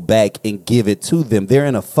don't go back and give it to them. They're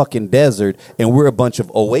in a fucking desert, and we're a bunch of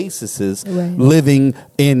oases living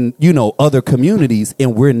in, you know, other communities,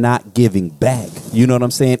 and we're not giving back. You know what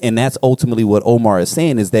I'm saying? And that's ultimately what Omar is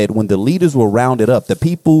saying, is that when the leaders were rounded up, the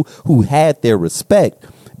people who had their respect,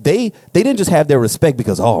 they didn't just have their respect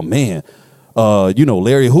because, oh man, you know,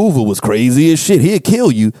 Larry Hoover was crazy as shit, he'd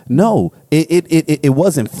kill you. No, it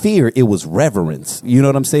wasn't fear, it was reverence. You know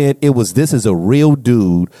what I'm saying? It was, this is a real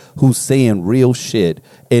dude who's saying real shit,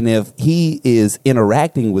 and if he is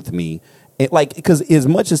interacting with me, like, because as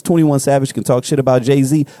much as 21 Savage can talk shit about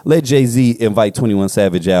Jay-Z, let Jay-Z invite 21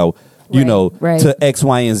 Savage out, you know, to X,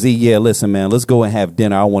 Y, and Z. Yeah, listen, man, let's go and have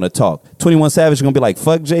dinner. I want to talk. 21 Savage is going to be like,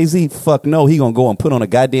 fuck Jay-Z? Fuck no. He going to go and put on a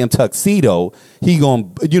goddamn tuxedo. He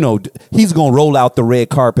going to, you know, he's going to roll out the red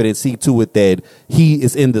carpet and see to it that he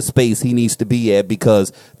is in the space he needs to be at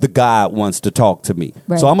because the God wants to talk to me.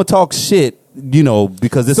 So I'm going to talk shit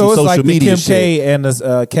because this So is it's social like the media Kim shit. K and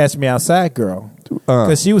the Catch Me Outside girl.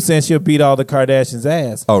 Because she was saying she'll beat all the Kardashians'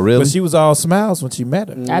 ass. Oh, really? But she was all smiles when she met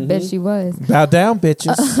her. I bet she was. Bow down,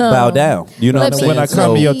 bitches. Bow down. You know what I'm Let saying? When I me- come to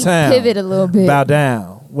let your me town, Pivot a little bit. bow down.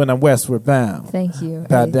 When I'm westward bound. Thank you.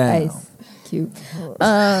 Bow down. Ice. Cute.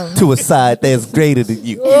 To a side that's greater than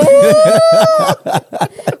you.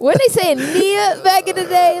 When they saying Nia back in the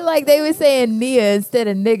day, like they were saying Nia instead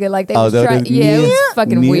of nigga, like they was that trying. was Yeah, it Nia? was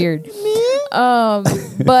fucking Nia? weird.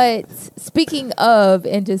 But speaking of,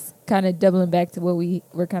 and just kind of doubling back to what we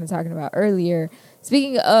were kind of talking about earlier.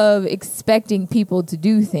 Speaking of expecting people to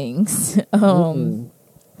do things,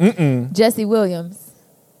 Jesse Williams.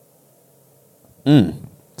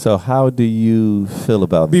 So how do you feel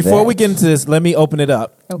about Before that? we get into this, let me open it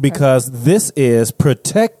up Okay. because this is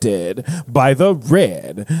protected by the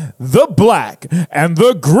red, the black, and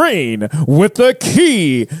the green with the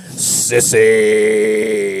key, sissy.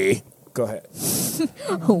 Go ahead.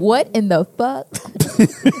 What in the fuck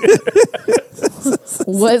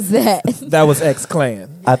was that? That was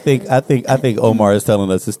X-Clan. I think Omar is telling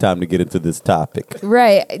us it's time to get into this topic.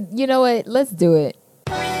 Right. You know what? Let's do it.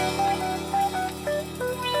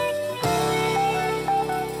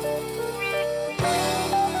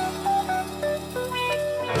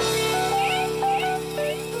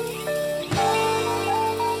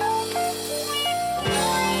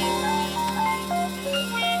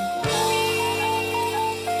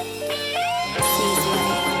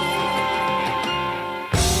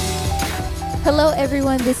 Hello,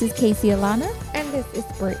 everyone. This is Casey Alana. And this is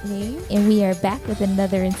Brittany. And we are back with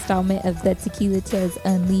another installment of the Tequila Tales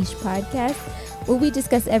Unleashed podcast, where we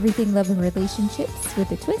discuss everything love and relationships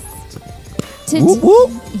with a twist. Whoop,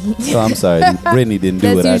 whoop. So I'm sorry, Brittany didn't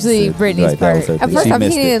do That's it. usually Brittany's that was part. her At thing. first She time, he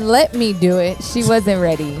missed it. didn't let me do it. She wasn't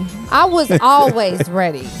ready. I was always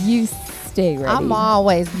ready. You stay ready. I'm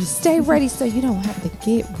always. You stay ready so you don't have to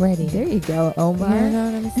get ready. There you go, You Omar. know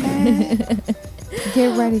what I'm saying?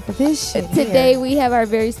 Get ready for this shit. Today here. we have our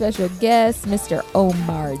very special guest, Mr.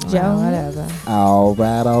 Omar Jones. Oh,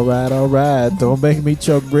 whatever. All right. Don't make me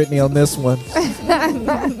choke Brittany on this one.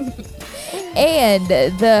 And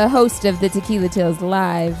the host of the Tequila Tales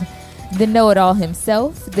Live, the know-it-all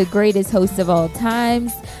himself, the greatest host of all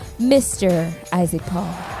times, Mr. Isaac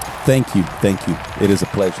Paul. Thank you. It is a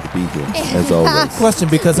pleasure to be here, as always. Question,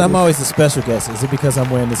 because I'm always a special guest. Is it because I'm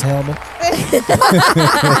wearing this helmet?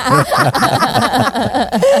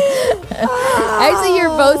 Actually, you're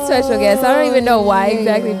both special guests. I don't even know why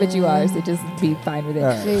exactly, but you are, so just be fine with it. All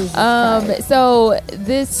right. Jesus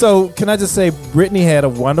Christ. So, can I just say, Brittany had a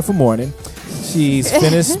wonderful morning. She's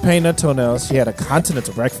finished painting her toenails. She had a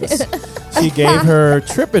continental breakfast. She gave her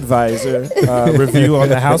TripAdvisor review on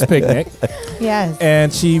the house picnic, Yes.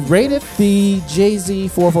 and she rated the Jay-Z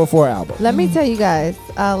 444 album. Let me tell you guys,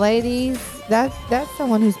 ladies, that's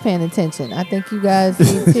someone who's paying attention. I think you guys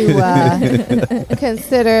need to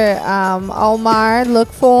consider Omar. Look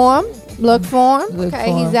for him. Look Okay, for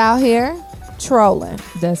he's him. out here trolling.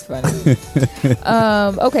 That's funny.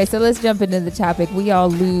 Okay, so let's jump into the topic. We all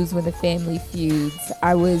lose when the family feuds.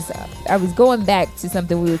 I was going back to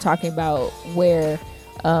something we were talking about where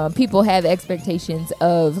people have expectations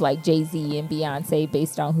of like Jay-Z and Beyonce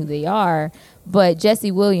based on who they are, but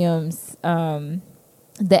Jesse Williams, the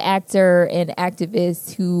actor and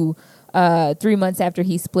activist who 3 months after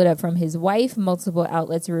he split up from his wife, multiple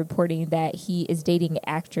outlets are reporting that he is dating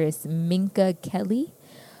actress Minka Kelly.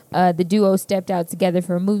 The duo stepped out together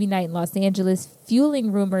for a movie night in Los Angeles,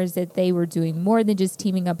 fueling rumors that they were doing more than just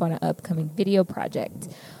teaming up on an upcoming video project.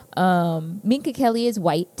 Minka Kelly is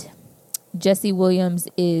white. Jesse Williams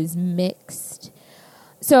is mixed.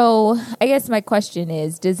 So I guess my question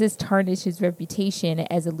is, does this tarnish his reputation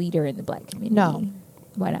as a leader in the black community? No.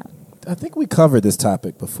 Why not? I think we covered this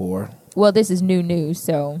topic before. Well, this is new news,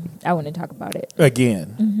 so I want to talk about it.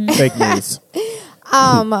 Again, fake news.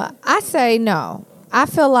 I say no. I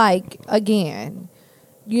feel like, again,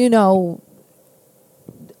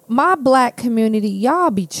 my black community, y'all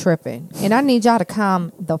be tripping, and I need y'all to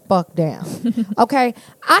calm the fuck down. Okay?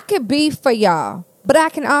 I could be for y'all, but I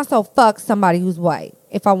can also fuck somebody who's white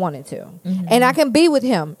if I wanted to. And I can be with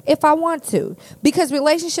him if I want to. Because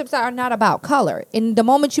relationships are not about color. And the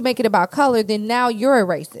moment you make it about color, then now you're a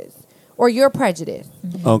racist or you're prejudiced.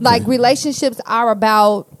 Okay. Like, relationships are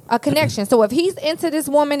about a connection. So if he's into this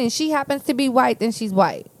woman and she happens to be white, then she's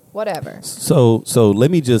white. whatever. So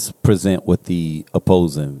let me just present what the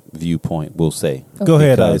opposing viewpoint will say. Go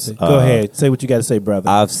ahead, Because, Isaac. Go ahead. Say what you got to say, brother.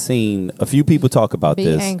 I've seen a few people talk about Be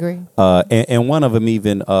this. angry. And one of them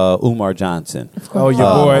even Umar Johnson. oh, your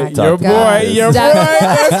Oh, boy. my Your boy. God. Your boy.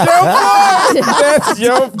 That's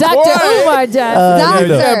your boy. Dr. Umar Johnson. Doctor.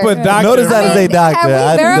 Yeah, but doctor. Notice how to say doctor. Have we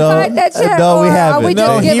I verified know- that yet? No, we or haven't. Are we No,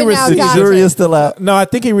 just he giving out received- The doctors? jury is still out. No, I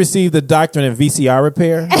think he received the doctorate in VCR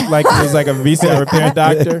repair. Like he was like a VCR repair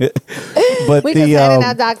doctor. But We the just handing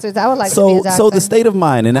out doctors. I would like to be a so doctor. so the state of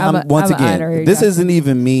mind, and I'm once an again, honorary this doctor. isn't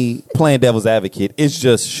even me playing devil's advocate. It's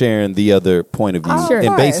just sharing the other point of view. Oh, Sure. of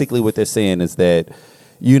And course. basically, what they're saying is that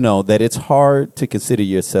that it's hard to consider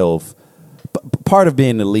yourself. Part of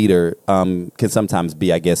being a leader can sometimes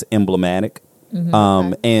be, I guess, emblematic.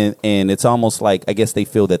 And it's almost like, I guess they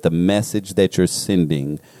feel that the message that you're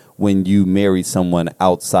sending when you marry someone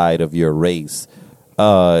outside of your race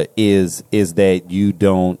is that you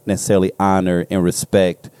don't necessarily honor and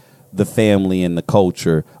respect the family and the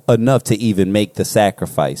culture enough to even make the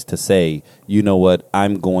sacrifice to say, you know what,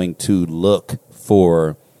 I'm going to look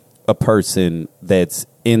for a person that's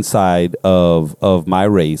inside of my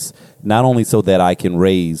race, not only so that I can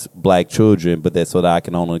raise black children, but that so that I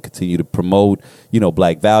can only continue to promote,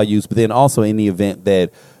 black values. But then also in the event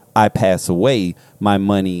that I pass away, my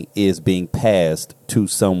money is being passed to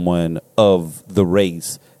someone of the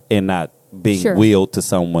race and not being Sure. willed to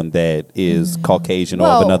someone that is Caucasian or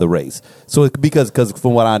Well- of another race. So because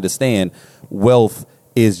from what I understand, wealth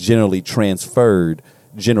is generally transferred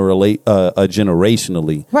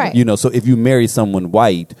generationally. Right. So if you marry someone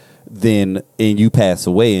white, then and you pass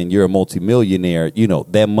away and you're a multimillionaire,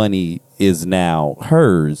 that money is now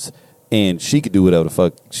hers and she could do whatever the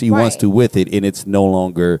fuck she wants Right. to with it, and it's no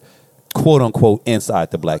longer quote unquote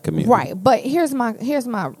inside the black community. Right, but here's my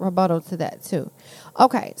rebuttal to that too.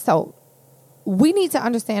 Okay, so we need to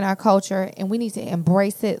understand our culture and we need to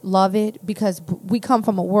embrace it, love it, because we come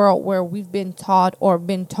from a world where we've been taught or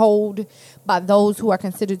been told by those who are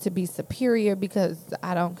considered to be superior, because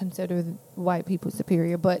I don't consider white people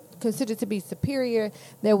superior, but considered to be superior,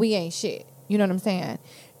 that we ain't shit. You know what I'm saying?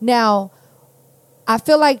 Now, I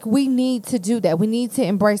feel like we need to do that. We need to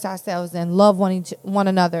embrace ourselves and love one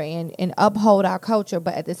another and uphold our culture.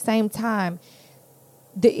 But at the same time,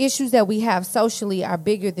 the issues that we have socially are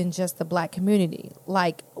bigger than just the black community.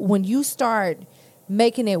 Like when you start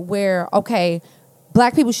making it where, okay,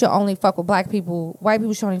 black people should only fuck with black people, white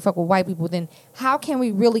people should only fuck with white people, then how can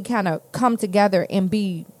we really kind of come together and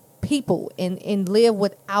be people and live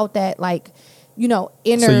without that, like, inner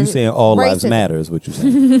So you saying all lives racism? matter is what you're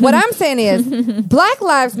saying. What I'm saying is black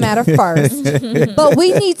lives matter first, but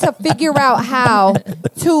we need to figure out how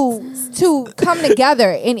to come together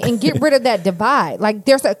and get rid of that divide. Like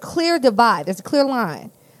there's a clear divide. There's a clear line.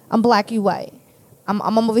 I'm black, you white. I'm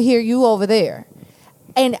over here, you over there.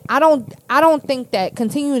 And I don't think that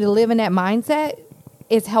continuing to live in that mindset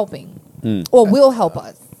is helping or will help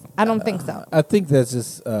us. I don't think so. I think that's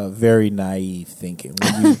just very naive thinking.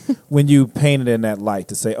 When you paint it in that light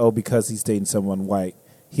to say, oh, because he's dating someone white,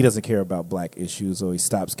 he doesn't care about black issues or he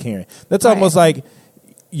stops caring. That's Right. almost like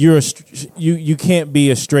you can't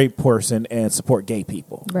be a straight person and support gay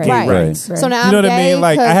people. Right. Gay Right. rights. Right. So now You know I'm what I gay mean?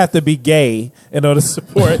 Like, 'cause- I have to be gay in order to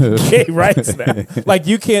support gay rights now. Like,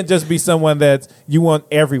 you can't just be someone that you want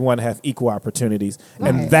everyone to have equal opportunities,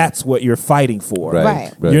 and Right. that's what you're fighting for.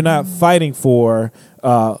 Right. You're not fighting for,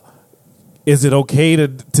 is it okay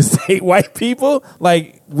to say white people?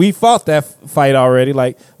 Like, we fought that fight already.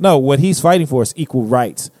 Like, no, what he's fighting for is equal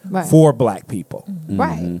rights Right. for black people.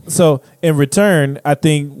 Right. So in return, I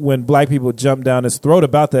think when black people jump down his throat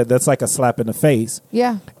about that, that's like a slap in the face.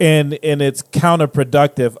 Yeah. And it's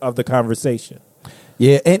counterproductive of the conversation.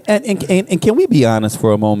 Yeah, and can we be honest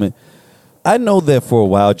for a moment? I know that for a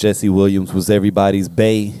while Jesse Williams was everybody's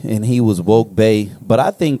bae and he was woke bae, but I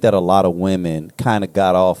think that a lot of women kind of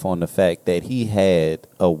got off on the fact that he had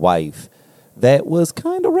a wife that was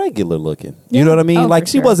kind of regular looking. You know what I mean? Oh, like for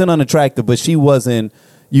she sure. wasn't unattractive, but she wasn't,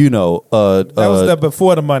 That was the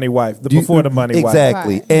before the money wife. The before the money wife.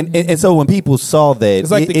 exactly. Right. And so when people saw that, It's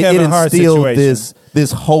like the it Kevin Hart instilled situation.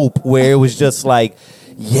 this hope where it was just like,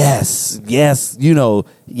 yes, yeah,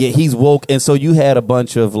 he's woke, and so you had a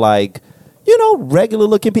bunch of like, regular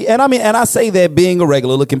looking people. And I mean, and I say that being a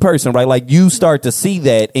regular looking person, right? Like you start to see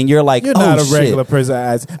that and you're like, You're oh, not a shit. regular person.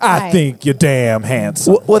 I Right. think you're damn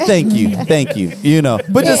handsome. Well, thank you.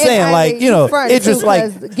 But just saying, And like, it's just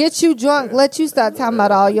like, get you drunk, let you start talking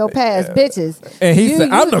about all your past bitches. And he said,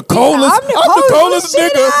 "I'm the coldest. I'm the coldest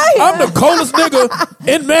shit nigga. out here." I'm the coldest nigga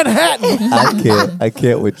in Manhattan." I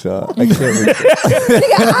can't with y'all. I can't with y'all.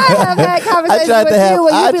 Nigga, I have had conversations tried to with have- you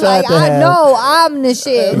where I you be tried like, to I have- know I'm the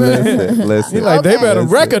shit. Listen. He's like, they Okay. better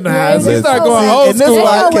recognize. He Listen. start going And old this school. is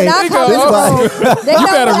why I When can't- I He come go, in the "Oh, room, they you know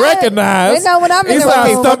better when recognize. They know when I'm in He the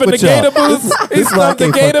starts room. stumping the with y'all. gator boots. He This is why I stumped the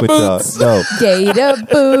can't gator fuck with y'all. boots. No, Gator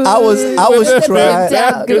boots. I was trying.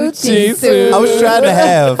 Down Gucci Gucci suit. I was trying to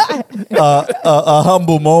have a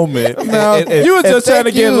humble moment. No, And- you were and just trying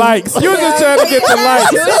to thank get you. likes. You were just trying to get the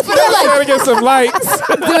likes. You were trying to get some likes.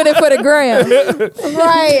 doing it for the gram.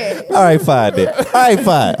 Right. All right, fine then.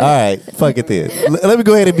 All right, fuck it then. Let me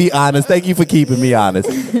go ahead and be honest. Thank you for keeping me honest.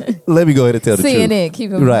 Let me go ahead and tell the truth. CNN,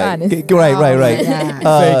 keep him Right, honest. right.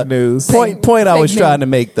 Fake news. Point I Fake was news. trying to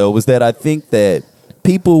make though was that I think that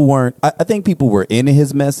people weren't. I think people were into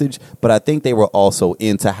his message, but I think they were also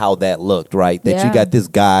into how that looked. Right, that you Yeah. got this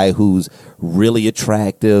guy who's really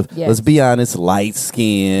attractive. Yes. Let's be honest, light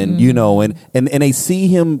skin. And they see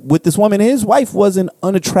him with this woman. His wife wasn't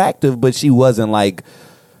unattractive, but she wasn't like.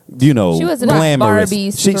 She wasn't a glamorous.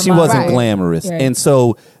 Barbie She supermodel. wasn't Right. glamorous, Right. and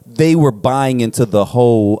so they were buying into the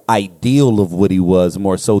whole ideal of what he was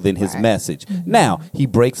more so than his message. Now he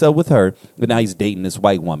breaks up with her, but now he's dating this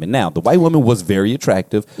white woman. Now the white woman was very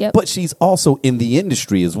attractive, Yep. but she's also in the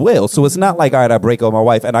industry as well. So it's not like, all right, I break up with my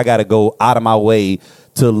wife and I got to go out of my way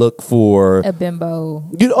to look for A bimbo.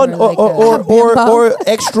 or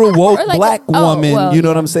extra woke Or like black a- oh, woman. well, You know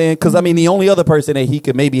what yeah. I'm saying? Because I mean, the only other person that he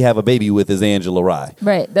could maybe have a baby with is Angela Rye.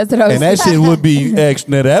 Right. That's what I was And that shit would be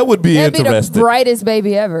extra. That would be That'd be the interesting. brightest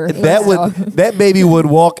baby ever. That would that baby would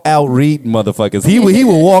walk out reading motherfuckers. He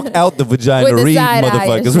would walk out the vagina With the reading side eye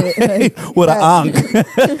and motherfuckers shit. with an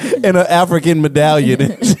ankh and an African medallion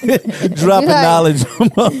and shit, dropping Right. knowledge on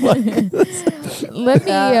motherfuckers.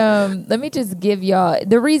 let me just give y'all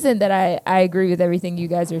the reason that I agree with everything you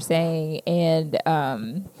guys are saying, and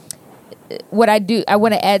what I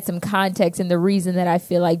want to add some context, and the reason that I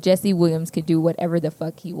feel like Jesse Williams could do whatever the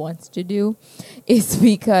fuck he wants to do is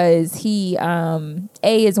because he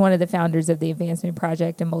is one of the founders of the Advancement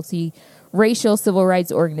Project, a multi-racial civil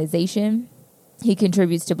rights organization. He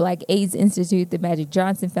contributes to Black AIDS Institute, the Magic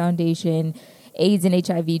Johnson Foundation, AIDS and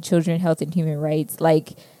HIV, Children, Health and Human Rights.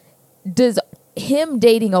 Like, does him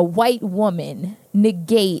dating a white woman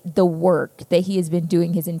negate the work that he has been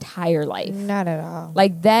doing his entire life? Not at all.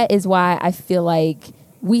 Like, that is why I feel like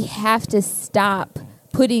we have to stop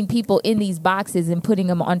putting people in these boxes and putting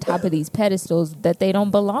them on top of these pedestals that they don't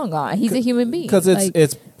belong on. He's a human being. Because Like,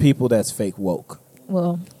 it's people that's fake woke.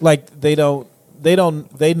 well, Like they know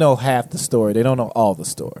half the story. They don't know all the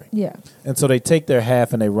story. yeah. And so they take their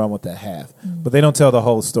half and they run with that half. But they don't tell the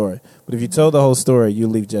whole story. But if you tell the whole story, you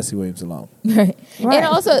leave Jesse Williams alone. Right. Right. And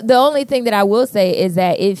also, the only thing that I will say is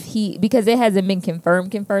that because it hasn't been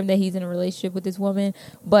confirmed that he's in a relationship with this woman,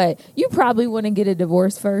 but you probably want to get a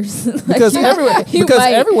divorce first. Like, Because you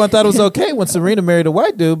might- everyone thought it was okay when Serena married a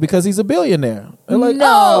white dude because he's a billionaire. They're like,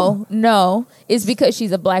 oh. no, it's because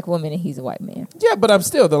she's a black woman and he's a white man. Yeah, but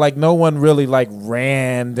they're like, no one really like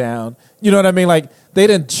ran down. You know what I mean? Like they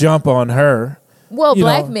didn't jump on her. Well, You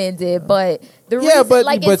black know. men did, but the Yeah, reason, but-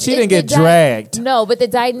 like, but it's- she it's didn't get the dragged. No, but the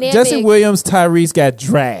dynamic. Jesse Williams, Tyrese got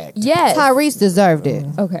dragged. Yes. Tyrese deserved it.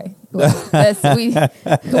 Okay. Well,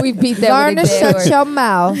 we beat that Learn with to a dead shut horse. your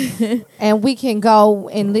mouth, and we can go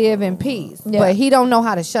and live in peace. Yeah. But he don't know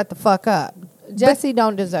how to shut the fuck up. Jesse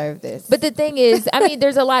don't deserve this. But the thing is, I mean,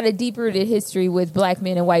 there's a lot of deep-rooted history with black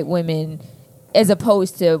men and white women as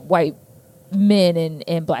opposed to white men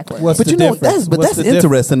and black women. What's But the you know difference? that's What's the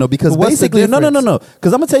interesting though, because But what's the basically no. difference?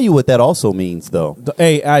 Because I'm gonna tell you what that also means though.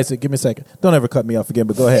 Hey, Isaac, give me a second. Don't ever cut me off again,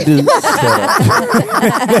 but go ahead. Dude,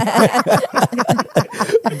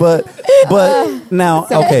 but now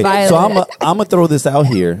okay, so violent. I'm gonna throw this out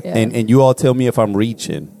here, Yeah. and you all tell me if I'm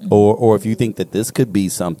reaching, or if you think that this could be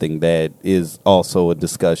something that is also a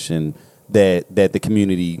discussion that the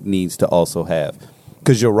community needs to also have,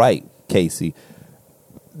 because you're right, Casey.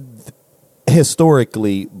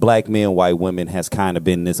 Historically, black men, white women has kind of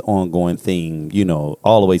been this ongoing thing, you know,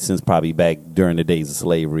 all the way since probably back during the days of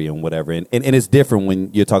slavery and whatever. And it's different when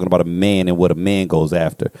you're talking about a man and what a man goes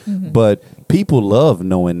after. But people love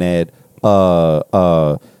knowing that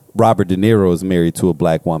Robert De Niro is married to a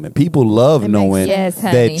black woman. People love knowing Yes,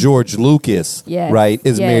 that honey. George Lucas, Yes, right,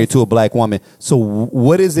 is yes. married to a black woman. So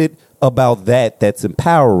what is it about that that's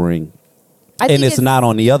empowering I and think it's not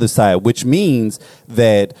on the other side, which means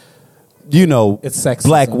that It's sexism.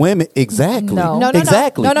 black women exactly No. No, no, no.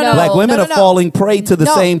 exactly No, no, no. black women No, no, are no. falling prey to the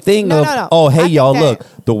No. same thing No, of no, no. oh I hey think y'all that- look,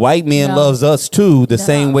 the white man No. loves us too the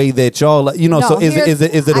same way that y'all so No, is it here's- a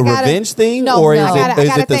I gotta- revenge thing no, or no. is I gotta- I is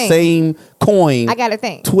gotta it the think. same coin I got to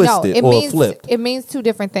think. twisted it or means, flipped? It means two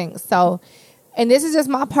different things. So, and this is just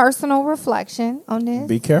my personal reflection on this.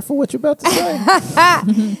 Be careful what you're about to say. Let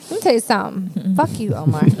me tell you something. Fuck you,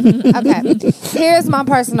 Omar. Okay. Here's my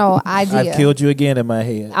personal idea. I've killed you again in my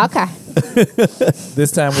head. Okay.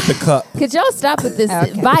 This time with the cup. Could y'all stop with this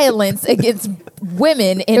Okay. violence against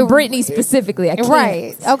women and Britney specifically? I can't.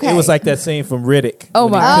 Right. Okay. It was like that scene from Riddick. Oh,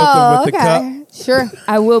 when he my- killed him Oh, with the okay. Sure.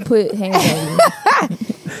 I will put hands on you.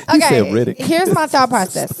 Okay. said Riddick. Here's my thought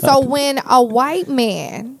process. So when a white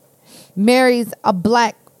man marries a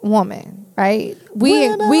black woman, right? We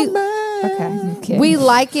Okay. we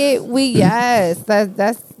like it.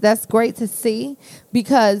 That's great to see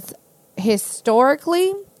because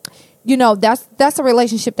historically, that's a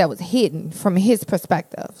relationship that was hidden from his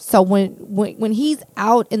perspective. So when he's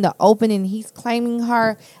out in the open and he's claiming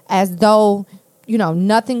her as though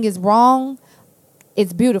nothing is wrong,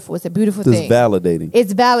 it's beautiful. It's a beautiful It's thing. validating.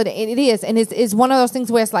 It's valid, and it is, and it's one of those things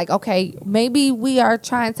where it's like, okay, maybe we are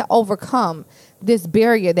trying to overcome this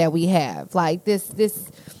barrier that we have, like this.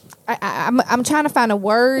 I'm trying to find a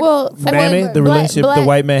word. Well, I Mammy, mean, the relationship black- the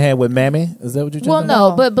white man had with Mammy. Is that what you're Well, talking no,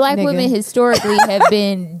 No, but black nigga. women historically have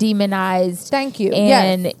been demonized. Thank you.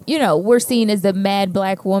 And Yes. we're seen as the mad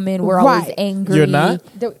black woman. We're always Right. angry. You're not?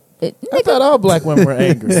 I thought all black women were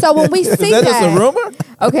angry. So when we see Is that just a rumor?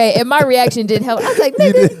 Okay, and my reaction didn't help. I was like,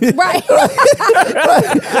 nigga, right?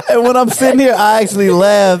 And when I'm sitting here, I actually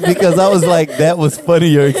laugh because I was like, that was funny.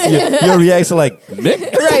 Your reaction, like, Nick?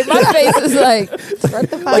 right. My face is like,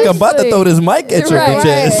 Like I'm about to throw this mic at your Right.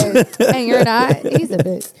 bitch ass. And you're not. He's a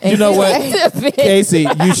bitch. You know what? Casey, Casey,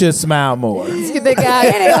 you should smile more. the guy.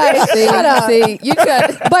 Anyway, see, shut up. see, you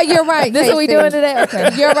got. But you're right. This is what we Casey. doing today? Okay.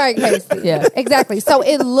 You're right, Casey. Yeah. Exactly. So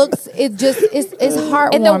it's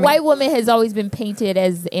heartwarming. And the white woman has always been painted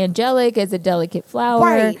as angelic, as a delicate flower,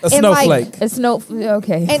 right. A And, like, snowflake. a snow.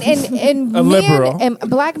 Okay. and A men liberal. and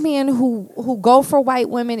black men who go for white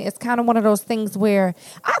women, it's kind of one of those things where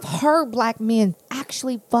I've heard black men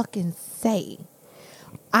actually fucking say,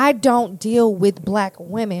 I don't deal with black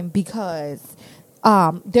women because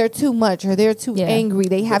they're too much or they're too Yeah. angry.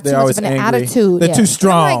 They have They're too much always of an angry. attitude. They're Yeah. too I'm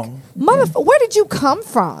strong. like, motherfucker, where did you come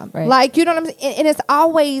from? Right. Like, you know what I'm saying? And it's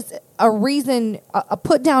always a reason, a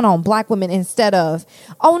put down on black women instead of,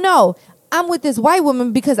 oh no, I'm with this white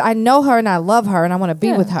woman because I know her and I love her and I want to be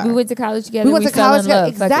Yeah. with her. We went to college together. We went to fell college in together.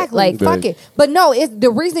 love. Fuck it. Exactly. Like, Fuck it. But no, it's the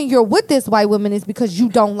reason you're with this white woman is because you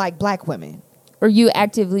don't like black women. or you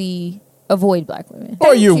actively avoid black women. Or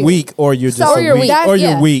Thank you're you. weak, or you're just So- a Or you're weak, weak. or you're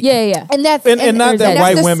Yeah. weak. Yeah, yeah. And that's And not that that's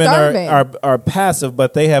white women disturbing. are passive,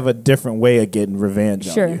 but they have a different way of getting revenge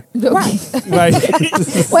on Sure. you. right. Like,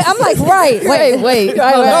 Wait, I'm like, right. Wait.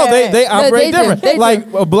 no, they operate do. different. They do. Like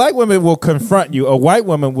a black woman will confront you. A white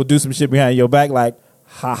woman will do some shit behind your back, like,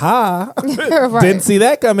 ha ha. Right. Didn't see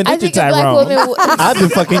that coming, I did you, think a black Tyrone? woman. I've been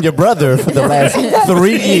fucking your brother for the last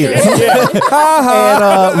 3 years.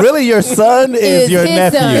 And really, your son is your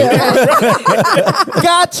his nephew. son.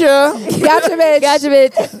 Gotcha. Gotcha, bitch. Gotcha,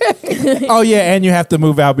 bitch. Oh yeah, and you have to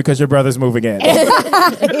move out because your brother's moving in.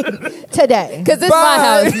 Today. Because this Bye. my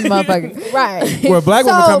house, motherfucker. Right. Where black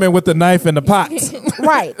women So- come in with the knife and the pots.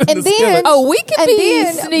 Right. And The skillet. then Oh, we can and be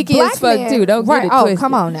then sneaky black as fuck men- too. Don't right. get it Oh, twisted.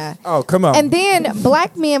 come on now. Oh, come on. And then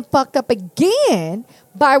black men fucked up again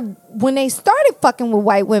by when they started fucking with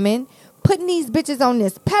white women, putting these bitches on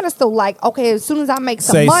this pedestal. Like, okay, as soon as I make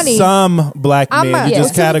some Say money, some black I'm men. a- You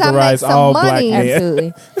just as soon as I make categorize some all black money- men.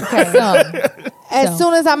 Absolutely. as So.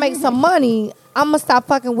 soon as I make some money, I'm gonna stop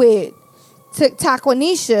fucking with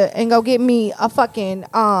Taquanisha and go get me a fucking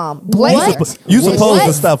blazer. What? You supposed What?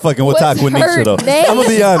 to stop fucking with What's Taquanisha her though. name? I'm gonna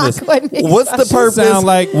be honest. Taquanisha. What's the purpose? sound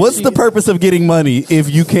like what's the purpose of getting money if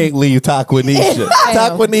you can't leave Taquanisha?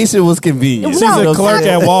 Taquanisha was convenient. She's No, a no, clerk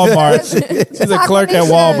at Walmart. She's a clerk at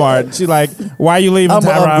Walmart. She's like, why are you leaving, I'm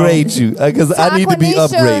gonna Tyrone? upgrade you because I need to be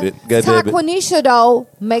upgraded. God damn it. Taquanisha though,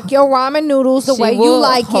 make your ramen noodles the She way you will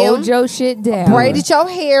like hold them. your shit down. Braided your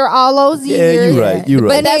hair all those Yeah, years. you're right. You're But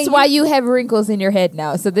right. that's why you have wrinkles in your head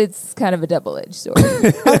now. So that's kind of a double-edged sword.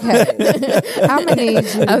 Okay. I'm gonna need you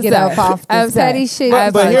to I'm get sorry. up off I'm this sorry. petty shit.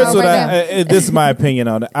 I'm But sorry. here's what Right now. this is my opinion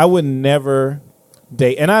on it. I would never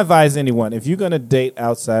date, and I advise anyone, if you're going to date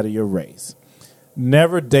outside of your race,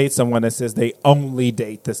 never date someone that says they only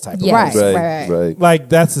date this type of Yes. person. Right. Like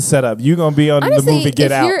that's the setup. You're gonna be on Honestly, the movie Get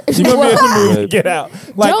if Out. you're- You're gonna be on the movie Right. Get Out.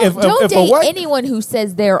 Like don't if date a white anyone who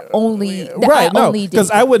says they're only right, no, only date.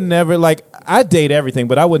 because I would never like I date everything,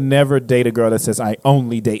 but I would never date a girl that says I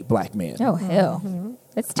only date black men. Oh hell,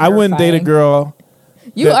 that's I wouldn't date a terrifying. girl.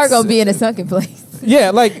 You that's- are gonna be in a sunken place.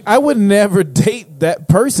 Yeah, like I would never date that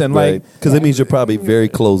person. Like, because it means you're probably very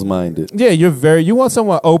close-minded. yeah, you want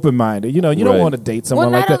someone open minded. You know, you don't Right. want to date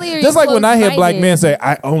someone Well, like not that. only are Just you like when I hear black close-minded- men say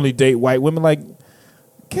I only date white women, like.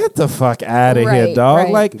 Get the fuck out of here, Right, dog! right.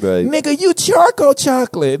 Like, Right. nigga, you charcoal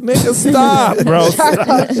chocolate, nigga. Stop, bro.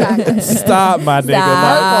 Stop, my nigga.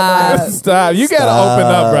 Stop. Like, stop. You gotta open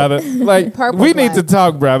up, brother. Like, Purple we need black. to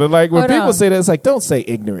talk, brother. Like, when Hold people on. say that, it's like, don't say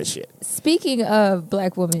ignorant shit. Speaking of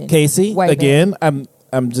black women, Casey, white again,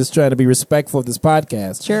 I'm just trying to be respectful of this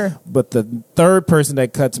podcast. Sure. But the third person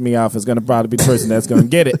that cuts me off is going to probably be the person that's going to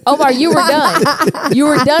get it. Omar, you were done. You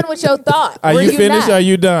were done with your thought. Are Were you finished? not? Or are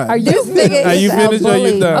you done? Are you Are you finished? Or are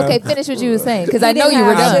you done? Okay, finish what you were saying because He I know didn't you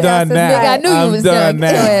were have done. I'm done Nigga, now. I knew you I'm was done done.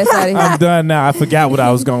 Get your ass outta here. I'm done now. I forgot what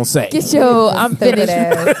I was going to say. Get your I'm Stupid finished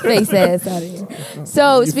ass. face ass out of here.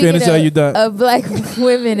 So You speaking finished or you done? of black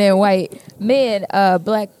women and white men,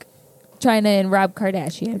 Black China and Rob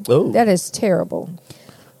Kardashian. Oh, That is terrible.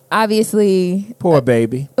 Obviously, Poor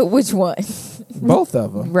baby. which one? Both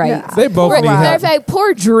of them. Right. Yeah. They both Right. need Matter help. of fact,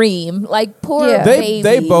 poor Dream. Like poor Yeah. baby.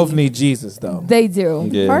 They both need Jesus, though. They do.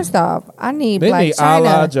 yeah. First off, I need They Black need China.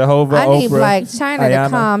 Allah, Jehovah, I need Oprah, Black China Ayana. to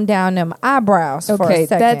calm down them eyebrows for Okay, a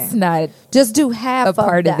second. that's not. Just do half a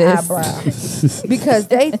part of of the this. eyebrows because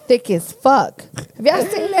they thick as fuck. Have y'all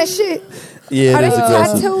seen that shit? Yeah, Are it they is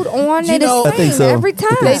aggressive. tattooed on? You They know- the I think same so. every I time.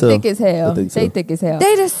 think They so. thick as hell. I think They so. thick as hell.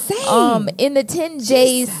 They the same. In the 10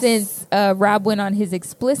 days since Rob went on his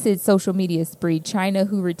explicit social media spree, China,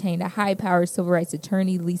 who retained a high-powered civil rights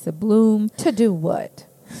attorney, Lisa Bloom, To do what?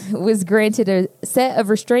 was granted a set of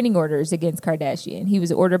restraining orders against Kardashian. He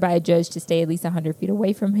was ordered by a judge to stay at least 100 feet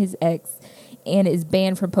away from his ex and is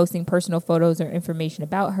banned from posting personal photos or information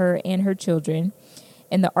about her and her children.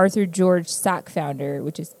 And the Arthur George sock founder,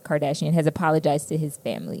 which is Kardashian, has apologized to his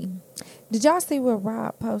family. Did y'all see what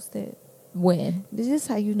Rob posted? When? This is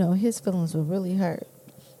how you know his feelings were really hurt.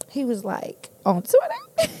 He was like on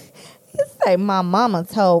Twitter. He said, "My mama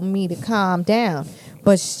told me to calm down,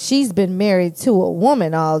 but she's been married to a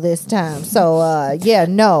woman all this time. So yeah,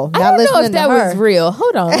 no, I not don't know listening if to that her." was real.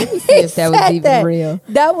 Hold on. Let me see if that was Said even that. real.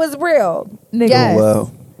 That was real. Nigga. Yes.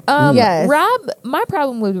 Oh, wow. Yes. Rob, my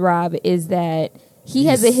problem with Rob is that he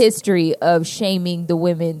has a history of shaming the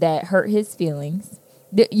women that hurt his feelings.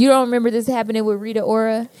 You don't remember this happening with Rita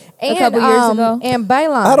Ora a couple years ago? And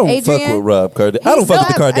Balaam. I don't Adrian, fuck with Rob Kardashian. I don't fuck with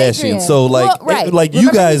the slapped Kardashians. Adrian. So like, Well, right. like you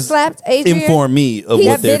Remember he guys slapped Adrian? inform me of He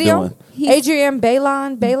what had they're video? doing. Adrian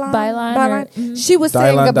Balon. Dylan, or- She was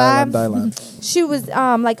saying goodbye. Dylan. She was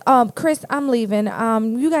Chris, I'm leaving.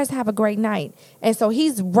 You guys have a great night. And so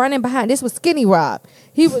he's running behind. This was Skinny Rob.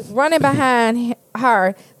 He was running behind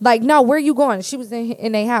her, like, no, where you going? She was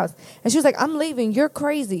in their house, and she was like, I'm leaving. You're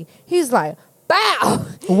crazy. He's like, bow.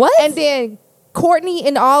 What? And then Courtney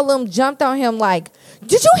and all of them jumped on him like,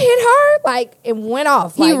 did you hit her? Like, it went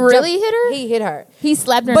off. He Like, really hit her? He hit her. He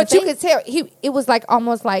slapped her But in you the could tell it was like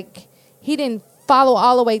almost like he didn't follow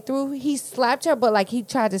all the way through. He slapped her, but like he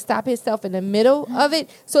tried to stop himself in the middle of it.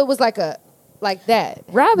 So it was like that.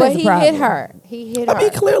 Rob but has a he problem. hit her. He hit her. I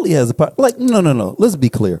mean, clearly has a problem. Like, no. Let's be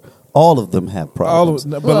clear. All of them have problems.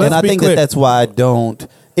 All of- but let's and I be think clear. that's why I don't.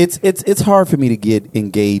 It's hard for me to get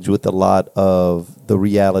engaged with a lot of the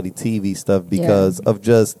reality TV stuff because of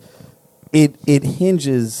just it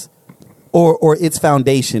hinges or its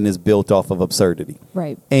foundation is built off of absurdity.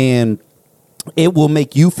 Right. And it will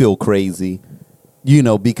make you feel crazy,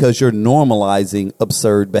 because you're normalizing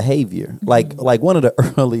absurd behavior. Like one of the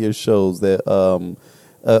earlier shows that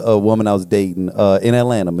a woman I was dating in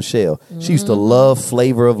Atlanta, Michelle, she used to love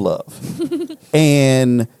Flavor of Love.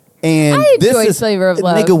 and I this enjoyed is Flavor of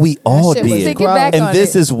Love. Nigga, we all shit was did. Thinking back And on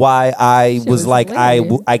this it. is why I was was like,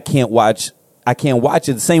 hilarious. I can't watch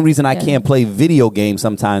it. The same reason I Yeah. can't play video games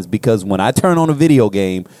sometimes, because when I turn on a video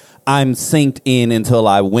game, I'm synced in until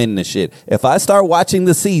I win the shit. If I start watching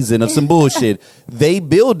the season of some bullshit, they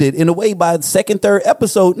build it in a way by the second, third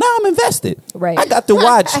episode. Now I'm invested. Right. I got to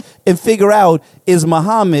watch and figure out, is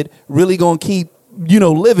Muhammad really going to keep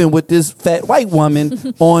living with this fat white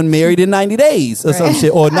woman on Married in 90 Days or some Right.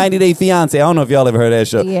 shit, or 90 Day Fiance. I don't know if y'all ever heard that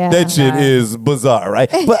show. Yeah. That shit is bizarre, right?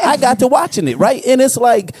 But I got to watching it, right? And it's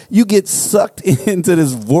like you get sucked into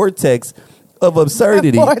this vortex of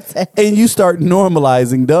absurdity Vortex. and you start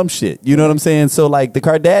normalizing dumb shit. You know what I'm saying? So like the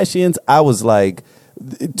Kardashians, I was like,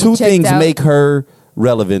 two checked things out. make her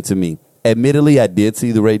relevant to me. admittedly, I did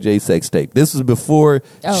see the Ray J sex tape. This was before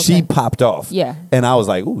she popped off. Yeah. And I was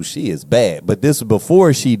like, ooh, she is bad. But this was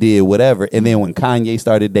before she did whatever. And then when Kanye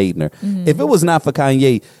started dating her, if it was not for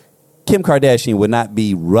Kanye, Kim Kardashian would not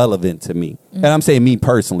be relevant to me. And I'm saying me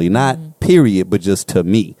personally, not period, but just to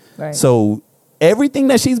me. Right. So everything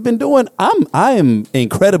that she's been doing, I am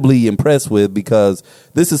incredibly impressed with, because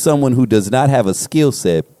this is someone who does not have a skill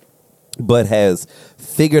set, but has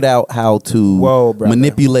figured out how to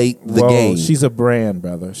manipulate the game. She's a brand,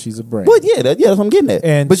 brother. She's a brand. But yeah, that's what I'm getting at.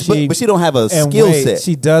 And but she don't have a skill set.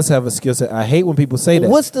 She does have a skill set. I hate when people say that.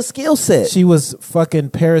 What's the skill set? She was fucking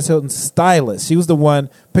Paris Hilton's stylist. She was the one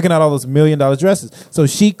picking out all those $1 million dresses. So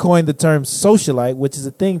she coined the term socialite, which is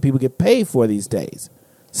a thing people get paid for these days.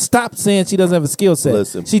 Stop saying she doesn't have a skill set.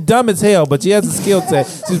 Listen. She dumb as hell, but she has a skill set.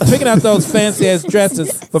 She's picking out those fancy ass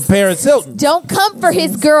dresses for Paris Hilton. Don't come for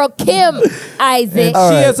his girl Kim, Isaac. And All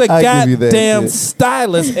she right, is a I'll give you that, goddamn yeah.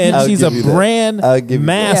 stylist, and I'll she's give a you that. brand I'll give you that.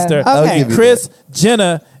 master. Yeah. I'll give you Kris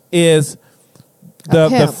Jenner is the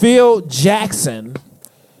pimp. Phil Jackson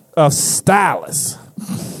of stylists.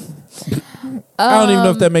 I don't even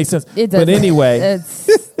know if that makes sense. It But doesn't. anyway,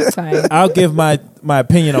 It's fine. I'll give my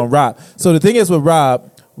opinion on Rob. So the thing is with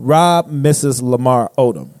Rob misses Lamar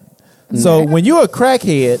Odom. So when you're a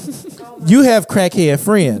crackhead, you have crackhead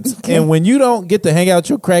friends. And when you don't get to hang out with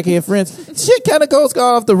your crackhead friends, shit kind of goes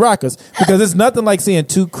off the rockers, because it's nothing like seeing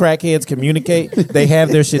two crackheads communicate. They have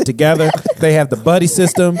their shit together. They have the buddy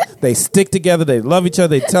system. They stick together. They love each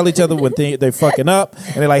other. They tell each other when they're fucking up.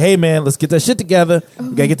 And they're like, hey, man, let's get that shit together. We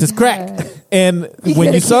got to get this crack. And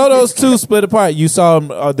when you saw those two split apart, you saw them,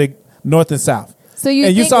 the North and South. So you and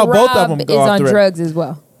think you saw Rob both of them go is off on the rip. drugs as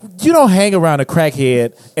well? You don't hang around a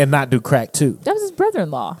crackhead and not do crack too. That was his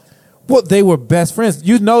brother-in-law. Well, they were best friends.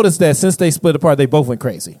 You noticed that since they split apart, they both went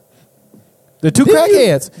crazy. The two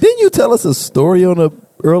crackheads. Didn't you tell us a story on a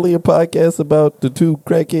earlier podcast about the two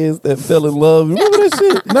crackheads that fell in love? Remember that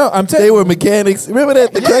shit? No, I'm telling They you. were mechanics. Remember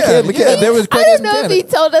that? The crackhead mechanic. there was I crackheads don't know if he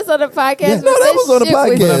mechanics. told us on the podcast. Yeah. but No, that this was on the shit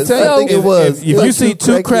podcast. so I think it was. If you Like see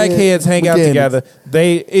two crackheads hang out together,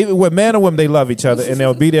 with man or woman, they love each other, and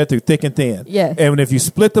they'll be there through thick and thin. Yes. And if you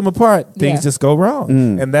split them apart, things Yeah. just go wrong.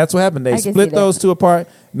 And that's what happened. They I can split see that. those two apart.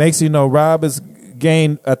 Next thing you know, Rob has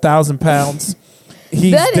gained 1,000 pounds.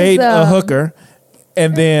 He's That is, dating a hooker.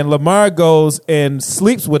 And then Lamar goes and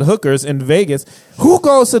sleeps with hookers in Vegas. Who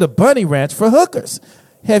goes to the Bunny Ranch for hookers?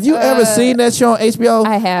 Have you ever seen that show on HBO?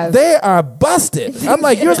 I have. They are busted. I'm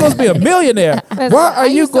like, you're supposed to be a millionaire. Why are I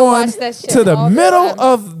you used to going watch that shit to the all the middle time.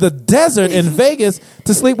 of the desert in Vegas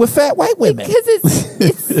to sleep with fat white women? Because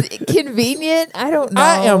it's convenient. I don't know.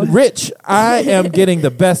 I am rich. I am getting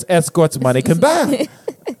the best escorts money can buy.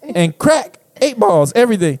 And crack, 8 balls,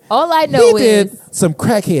 everything. All I know He is did some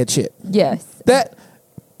crackhead shit. yes. That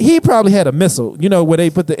he probably had a missile, where they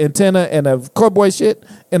put the antenna and a cowboy shit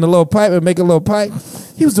in a little pipe and make a little pipe.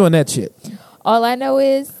 He was doing that shit. All I know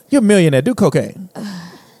is You're a millionaire. Do cocaine.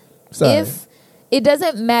 Sorry. if it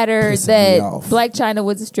doesn't matter Pissing me that off. Black China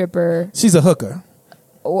was a stripper, She's a hooker.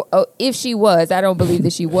 or if she was, I don't believe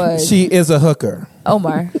that she was. She is a hooker.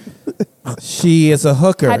 Omar, She is a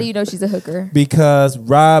hooker. how do you know she's a hooker? Because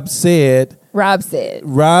Rob said Rob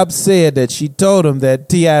said. that she told him that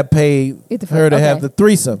T.I. paid Get the fuck- her to have okay. the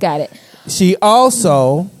threesome. Got it. She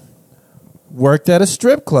also worked at a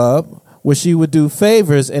strip club where she would do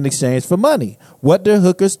favors in exchange for money. What do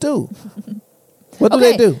hookers do? What do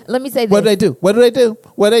Okay, they do? let me say What do this. they do? What do they do?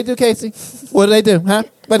 What do they do, Casey? What do they do? Huh?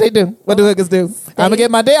 What do they do? What do hookers do? I'm gonna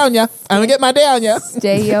get my day on ya. I'm gonna get my day on ya.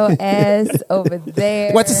 Stay your ass over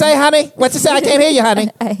there. What you say, honey? What you say? I can't hear you, honey.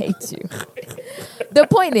 I hate you. The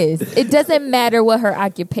point is, it doesn't matter what her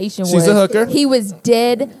occupation was. She's a hooker. He was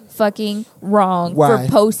dead fucking wrong Why?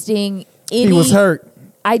 for posting any. He was hurt.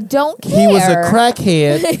 I don't care. He was a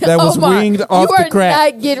crackhead that was Omar, weaned off you the crack.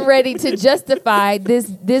 are not getting ready to justify this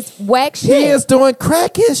whack shit. He is doing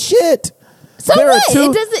crackhead shit. So There what? are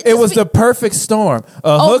two. It doesn't. It was the perfect storm. A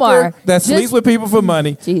Omar, hooker that just- sleeps with people for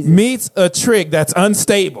money Jesus. meets a trick that's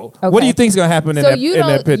unstable. What Okay. do you think's gonna happen in so that you in that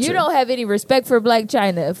don't picture? you don't have any respect for Black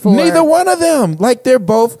China for Neither one of them. Like they're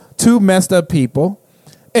both two messed up people,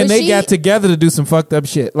 and But they she- got together to do some fucked up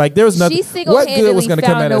shit. Like there was nothing. She What single-handedly good was going to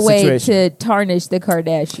come out found of a that way situation? to tarnish the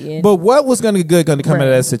Kardashian. But what was going to come out of Right.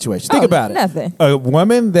 that situation? Think Oh, about it. nothing. A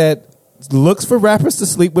woman that looks for rappers to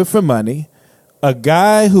sleep with for money, a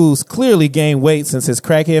guy who's clearly gained weight since his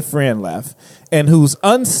crackhead friend left, and who's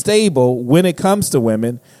unstable when it comes to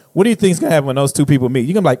women. What do you think is going to happen when those two people meet?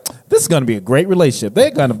 You're going to be like, this is going to be a great relationship.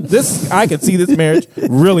 I can see this marriage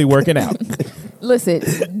really working out. Listen,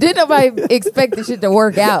 didn't nobody expect this shit to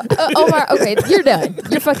work out. Omar, okay, you're done.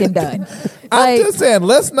 You're fucking done. I'm just saying,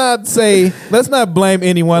 let's not blame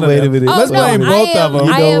any one of Wait a them. minute. Let's Oh, no, blame I both am- of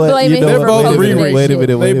them. I am blaming They're her both for posting rerun. that Wait a shit.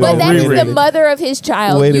 minute. Wait a They But minute. both that is rerun. the mother of his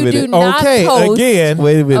child. Wait a You do minute. not Okay, post. again,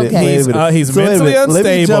 Wait a minute. Okay. Wait a minute. he's So wait a mentally minute. Let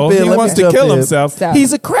me unstable. jump in. He Let me wants to jump kill in. himself. Stop.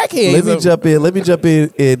 He's a crackhead. Let me jump in. Let me jump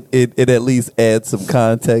in and at least add some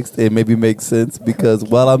context and maybe make sense, because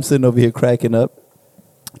while I'm sitting over here cracking up,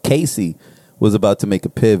 Casey was about to make a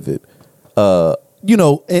pivot. An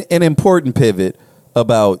important pivot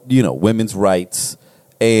about, women's rights,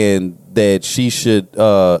 and that she should,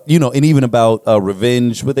 and even about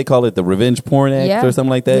revenge, what they call it, the Revenge Porn Act Yeah. or something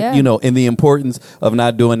like that, Yeah. and the importance of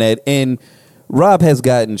not doing that. And Rob has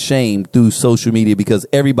gotten shamed through social media because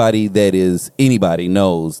everybody that is anybody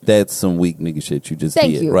knows that's some weak nigga shit you just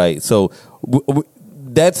Thank did, you. right? So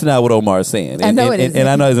that's not what Omar is saying. I know and, it and, and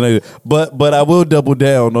I know it's not, but I will double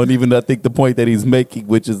down on even I think the point that he's making,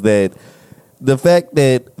 which is that the fact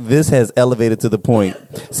that this has elevated to the point.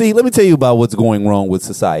 See, let me tell you about what's going wrong with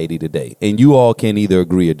society today, and you all can either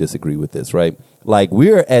agree or disagree with this, right? Like,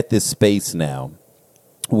 we're at this space now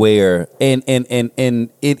where, and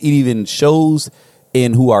it even shows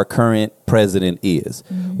in who our current president is,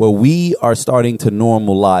 where we are starting to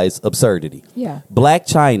normalize absurdity. Yeah. Black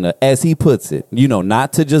China, as he puts it,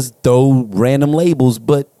 not to just throw random labels,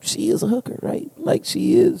 but she is a hooker, right? Like,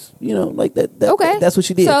 she is, like that. Okay. That's what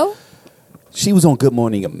she did. So, She was on Good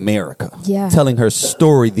Morning America, Yeah. telling her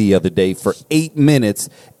story the other day for 8 minutes,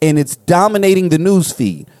 and it's dominating the news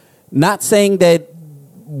feed. Not saying that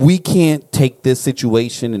we can't take this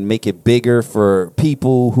situation and make it bigger for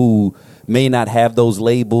people who may not have those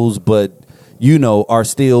labels, but, are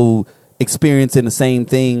still experiencing the same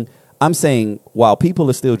thing. I'm saying while people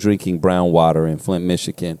are still drinking brown water in Flint,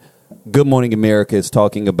 Michigan, Good Morning America is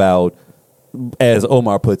talking about, as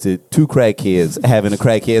Omar puts it, two crackheads having a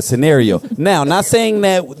crackhead scenario. Now, not saying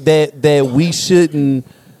that we shouldn't,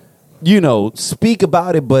 speak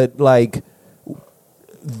about it, but like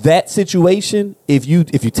that situation, if you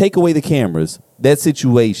take away the cameras, that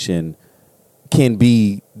situation can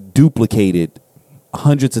be duplicated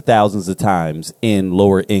hundreds of thousands of times in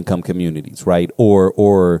lower income communities, right?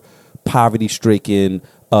 Or poverty stricken,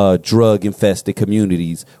 drug infested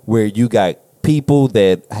communities where you got people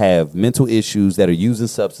that have mental issues, that are using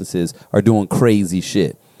substances, are doing crazy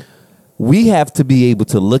shit. We have to be able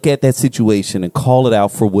to look at that situation and call it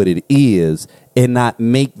out for what it is and not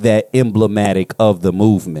make that emblematic of the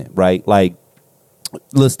movement, right? Like,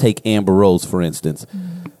 let's take Amber Rose, for instance.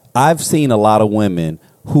 I've seen a lot of women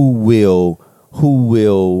who will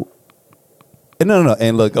no.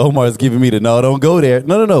 And look, Omar's giving me the no, don't go there.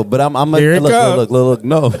 No. But I'm Here it look, comes.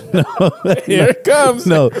 no. Here it comes.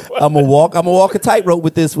 No, I'm gonna walk a tightrope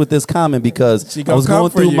with this comment, because She I gonna was going come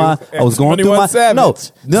for through you. my I was going through 21 my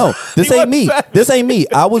Savage. no. This He ain't me. was savage. This ain't me.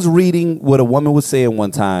 I was reading what a woman was saying one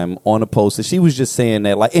time on a post, and she was just saying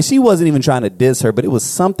that, like, and she wasn't even trying to diss her, but it was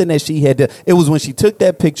something that she had to. It was when she took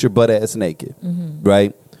that picture butt ass naked,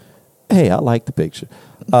 right? Hey, I like the picture.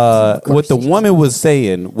 What the woman was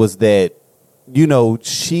saying was that,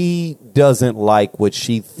 she doesn't like what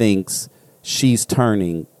she thinks she's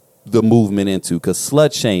turning the movement into, because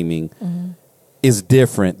slut shaming is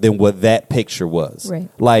different than what that picture was. Right.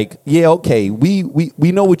 Like, yeah, okay, we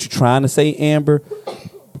know what you're trying to say, Amber,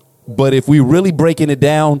 but if we really breaking it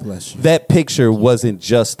down, Bless you. that picture wasn't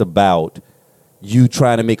just about you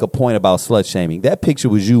trying to make a point about slut shaming. That picture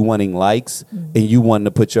was you wanting likes and you wanting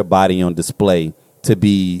to put your body on display to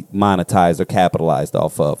be monetized or capitalized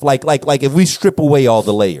off of. Like if we strip away all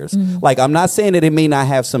the layers. Like, I'm not saying that it may not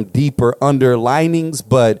have some deeper underlinings,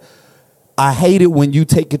 but I hate it when you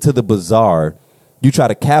take it to the bazaar, you try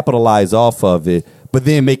to capitalize off of it, but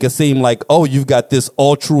then make it seem like, oh, you've got this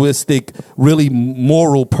altruistic, really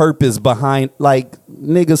moral purpose behind. Like,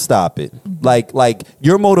 nigga, stop it. Like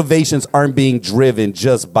your motivations aren't being driven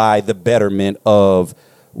just by the betterment of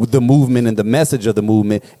the movement and the message of the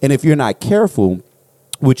movement. And if you're not careful,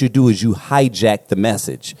 what you do is you hijack the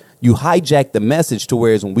message. You hijack the message to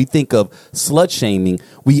whereas when we think of slut shaming,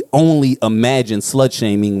 we only imagine slut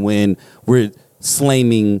shaming when we're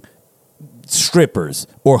slamming strippers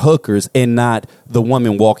or hookers, and not the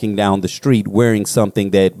woman walking down the street wearing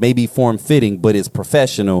something that may be form-fitting but is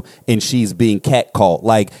professional, and she's being catcalled.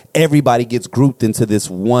 Like, everybody gets grouped into this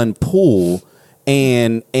one pool,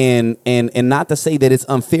 and not to say that it's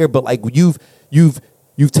unfair, but like you've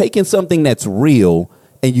taken something that's real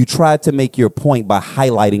and you tried to make your point by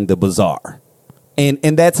highlighting the bizarre. And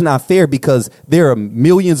that's not fair, because there are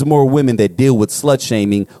millions more women that deal with slut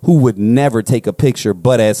shaming who would never take a picture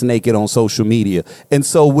butt ass naked on social media. And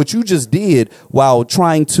so what you just did, while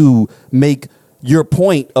trying to make your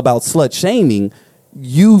point about slut shaming,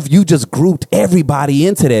 you just grouped everybody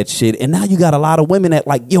into that shit, and now you got a lot of women that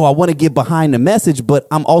like, yo, I want to get behind the message, but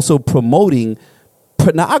I'm also promoting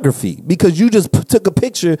pornography because you just took a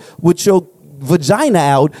picture with your vagina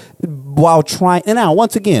out while trying. And now,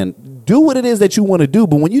 once again, do what it is that you want to do,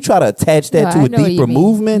 but when you try to attach that to a deeper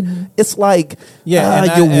movement, it's like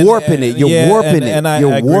you're warping it. You're warping it.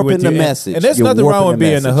 You're warping the message. And there's nothing wrong with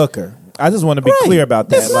being a hooker. I just want to be clear about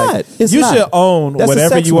that. It's not. It's you not. should own That's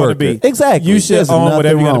whatever you want to be. Exactly. You should own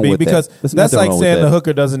whatever you want to be because There's that's nothing like wrong with saying that. the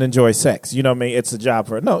hooker doesn't enjoy sex. You know what I mean? It's a job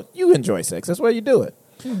for her. No, you enjoy sex. That's why you do it.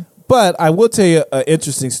 But I will tell you an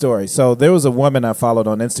interesting story. So there was a woman I followed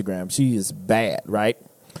on Instagram. She is bad, right?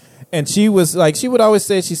 And she was like, she would always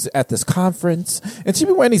say she's at this conference, and she'd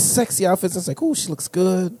be wearing these sexy outfits. I was like, oh, she looks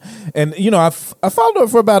good. And, you know, I followed her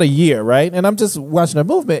for about a year, right? And I'm just watching her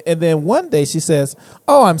movement. And then one day she says,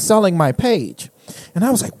 oh, I'm selling my page. And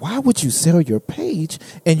I was like, why would you sell your page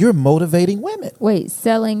and you're motivating women? Wait,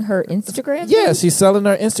 selling her Instagram? Yeah, page? she's selling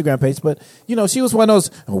her Instagram page. But, you know, she was one of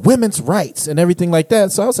those women's rights and everything like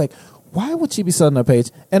that. So I was like, why would she be selling her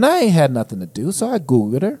page? And I ain't had nothing to do. So I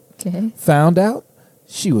Googled her, found out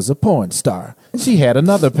she was a porn star. She had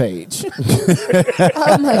another page.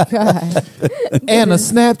 Oh my God. And a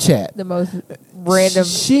Snapchat. The most random.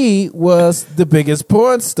 She was the biggest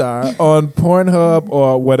porn star on Pornhub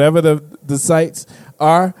or whatever the sites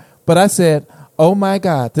are. But I said, oh my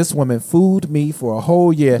God, this woman fooled me for a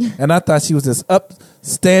whole year. And I thought she was this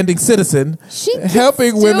upstanding citizen She can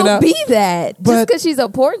helping still women out. be that. Just But- because she's a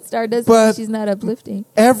porn star doesn't mean she's not uplifting.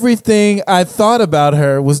 Everything I thought about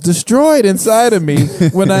her was destroyed inside of me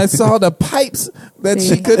when I saw the pipes that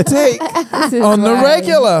she could take on the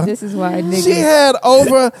regular. This is why niggas. She had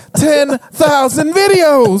over 10,000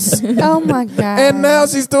 videos. Oh my God. And now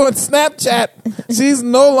she's doing Snapchat. She's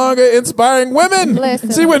no longer inspiring women.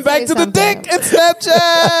 Listen, She went let me back to tell the you dick something. in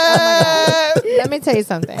Snapchat. Let me tell you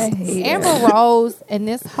something. hate Amber Rose and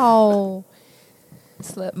this whole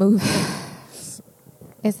slut movement.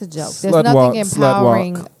 it's a joke. Slut There's nothing walk, slut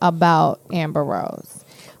empowering walk. about Amber Rose.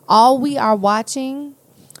 All we are watching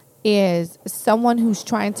is someone who's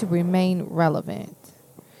trying to remain relevant.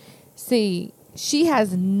 See, she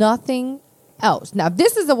has nothing else. Now,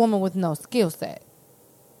 this is a woman with no skill set.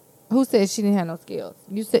 Who said she didn't have no skills?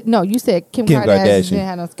 You said no. You said Kim Kardashian didn't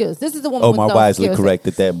have no skills. This is a woman. Oh, with my no wisely skill set.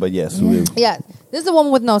 corrected that, but yes. Yeah, this is a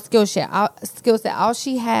woman with no skill set. All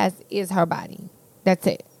she has is her body. That's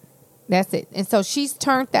it. That's it. And so she's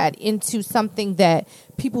turned that into something that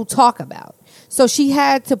people talk about. So she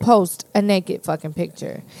had to post a naked fucking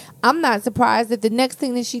picture. I'm not surprised that the next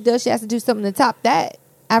thing that she does, she has to do something to top that.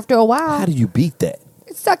 After a while, How do you beat that?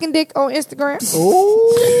 sucking dick on Instagram.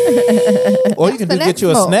 Or you can the get next you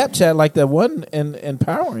a move. Snapchat like that one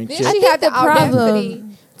empowering Then chick. she think had the the problem- audacity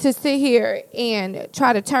to sit here and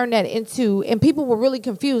try to turn that into, and people were really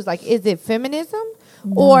confused. Like, is it feminism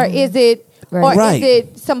or is it Right. or Right. is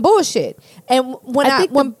it some bullshit? And when I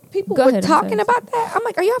think when people go were ahead, I'm talking sorry. about that, I'm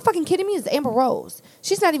like, are y'all fucking kidding me? It's Amber Rose.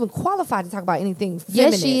 She's not even qualified to talk about anything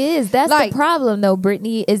feminine. Yes, she is. That's Like- the problem, though,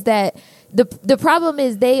 Brittany, is that the problem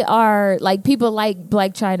is they are, like, people like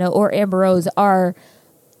Black China or Amber Rose are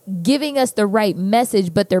giving us the right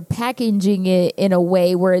message, but they're packaging it in a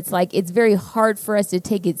way where it's like it's very hard for us to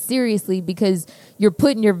take it seriously because you're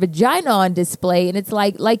putting your vagina on display, and it's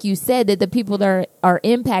like you said, that the people that are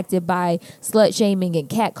impacted by slut shaming and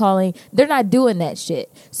catcalling, they're not doing that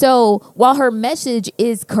shit. So while her message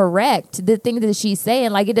is correct, the thing that she's saying,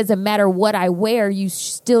 like, it doesn't matter what I wear, you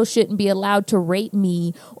still shouldn't be allowed to rape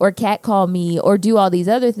me or catcall me or do all these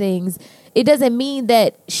other things. It doesn't mean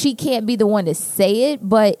that she can't be the one to say it,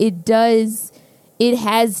 but it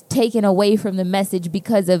has taken away from the message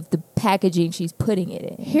because of the packaging she's putting it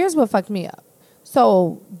in. Here's what fucked me up.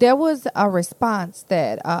 So there was a response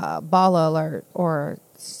that Baller Alert or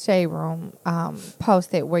Shade Room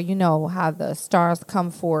posted, where you know how the stars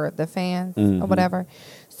come for the fans or whatever.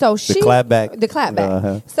 So she clapback. the clapback.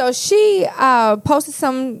 Uh-huh. So she posted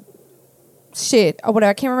some shit or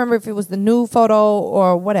whatever. I can't remember if it was the nude photo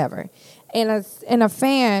or whatever. And a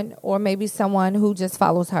fan or maybe someone who just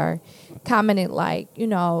follows her commented like, you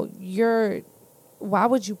know, why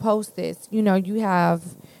would you post this? You know, you have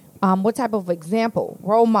what type of example,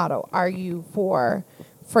 role model are you for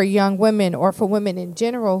young women or for women in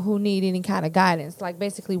general who need any kind of guidance? Like,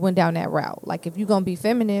 basically went down that route. Like, if you're gonna be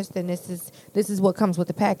feminist, then this is what comes with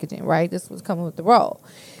the packaging, right? This was coming with the role.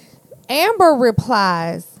 Amber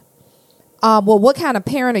replies, well, what kind of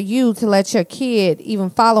parent are you to let your kid even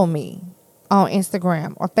follow me on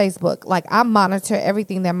Instagram or Facebook? Like, I monitor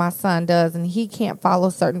everything that my son does, and he can't follow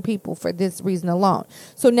certain people for this reason alone.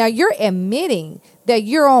 So now you're admitting that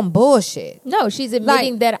you're on bullshit. No, she's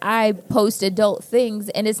admitting that I post adult things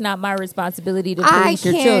and it's not my responsibility to police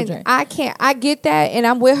your children. I get that, and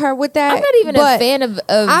I'm with her with that. I'm not even a fan of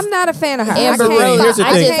I'm not a fan of her. Amber I can't Rose. Here's the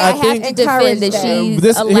I thing. just I have think- to defend that she's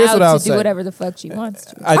Here's what allowed I'll to do say. whatever the fuck she wants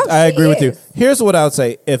to. I she agree with you. is. Here's what I would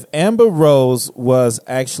say: if Amber Rose was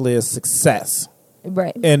actually a success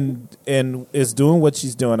Right. and is doing what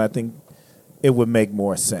she's doing, I think it would make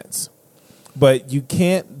more sense. But you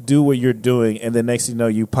can't do what you're doing, and the next thing you know,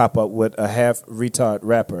 you pop up with a half retard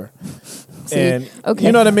rapper, and okay.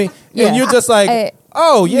 you know what I mean. Yeah. And you're just like, I-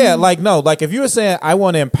 oh yeah, like no, like if you were saying I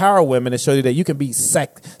want to empower women and show you that you can be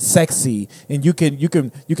sexy and you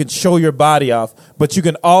can show your body off, but you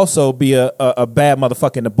can also be a bad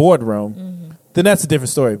motherfucker in the boardroom, then that's a different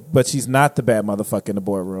story. But she's not the bad motherfucker in the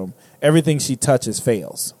boardroom. Everything she touches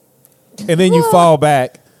fails, and then you fall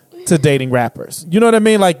back to dating rappers. You know what I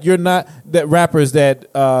mean? Like you're not that rappers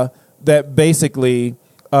that that basically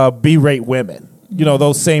berate women. You know,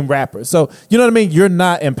 those same rappers. So, you know what I mean? You're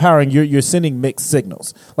not empowering. You're sending mixed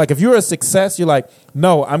signals. Like, if you're a success, you're like,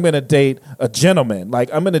 no, I'm going to date a gentleman. Like,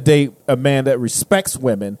 I'm going to date a man that respects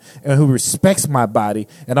women and who respects my body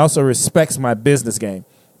and also respects my business game.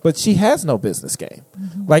 But she has no business game.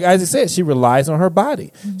 Like Isaac said, she relies on her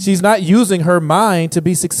body. She's not using her mind to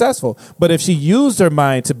be successful. But if she used her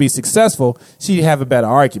mind to be successful, she'd have a better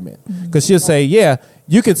argument. Because she'll say, yeah,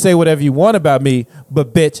 you can say whatever you want about me,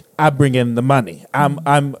 but bitch, I bring in the money. I'm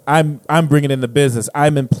bringing in the business.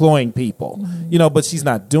 I'm employing people. You know, but she's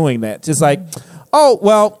not doing that. Just like, oh,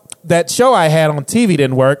 well, that show I had on TV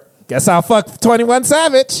didn't work. Guess I'll fuck 21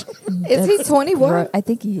 Savage. Is he 21? I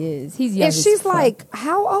think he is. He's young. If as she's fuck. like,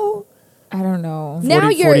 how old? I don't know. Now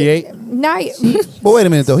 40, you're 48? now. But wait a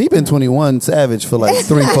minute though, he been 21 Savage for like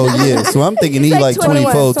 3-4 years, so I'm thinking he's like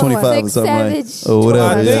 24, 25 or something, right? Savage. Or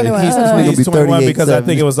whatever. I Yeah. think He'll he's be 21 38 because I think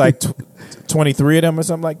Savage. it was like 23 of them or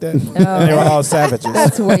something like that. And they were all savages.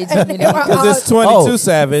 That's way too many. Because there's 22 Oh.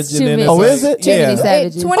 Savage. Too And then many. it's Oh, like, is it? Too many Yeah.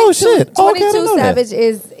 savages. 22, Oh, shit. Okay, I 22 didn't know that. Savage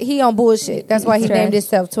is he on bullshit. That's why he Trash. named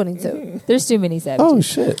himself 22. There's too many savages. Oh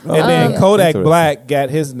shit! And then Kodak Interesting. Black got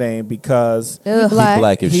his name because Ugh.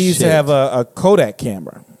 Black as he used shit. to have a Kodak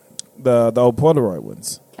camera, the old Polaroid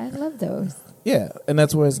ones. I love those. Yeah, and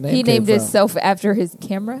that's where his name He came named from. himself after his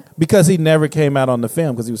camera. Because he never came out on the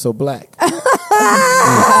film because he was so black.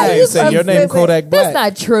 Ah, You say your name specific. Kodak Black. That's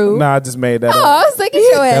not true. Nah, I just made that Oh, up. I was like, get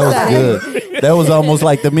your That ass was out of here. good. That was almost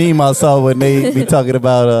like the meme I saw when they be talking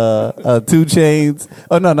about 2 Chainz.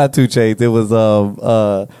 Oh no, not 2 Chainz. It was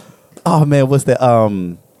oh man, what's that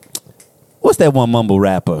one mumble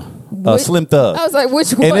rapper? Which- Slim Thug. I was like,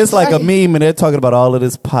 which one? And it's like a Right. meme, and they're talking about all of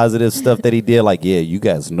this positive stuff that he did. Like, yeah, you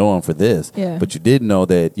guys know him for this, Yeah. but you did know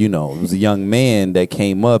that, you know, it was a young man that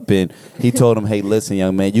came up and he told him, hey, listen,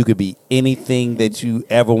 young man, you could be anything that you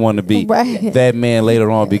ever want to be. Right. That man later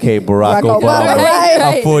on became Barack Barack Obama, Obama, right.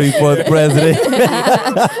 our 44th president.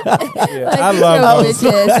 I Get love your those.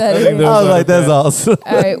 bitch ass out of here. I was like, that's awesome.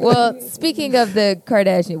 All right. Well, speaking of the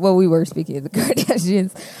Kardashians, well, we were speaking of the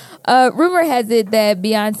Kardashians. Rumor has it that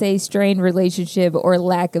Beyonce's strained relationship or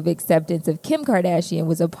lack of acceptance of Kim Kardashian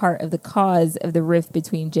was a part of the cause of the rift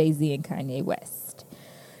between Jay-Z and Kanye West.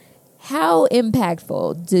 How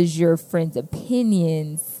impactful does your friend's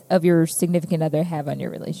opinions of your significant other have on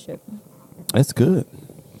your relationship? That's good.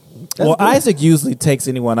 Well, Isaac usually takes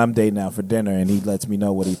anyone I'm dating out for dinner, and he lets me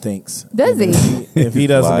know what he thinks. Does And he? If he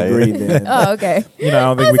doesn't Why? agree, then Oh, okay. you know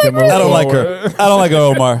I don't think we can move. I don't like forward. her. I don't like her,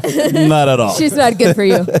 Omar. Not at all. She's not good for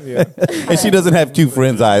you. And she doesn't have cute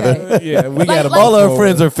friends either. Yeah, we got to. like- All her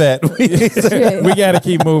friends are fat. We got to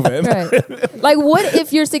keep moving. Right. Like, what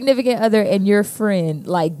if your significant other and your friend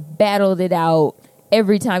like battled it out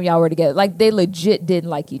every time y'all were together? Like, they legit didn't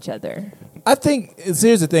like each other. I think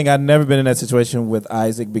here's the thing. I've never been in that situation with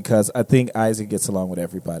Isaac because I think Isaac gets along with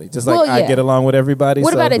everybody, just like Well, I yeah. get along with everybody.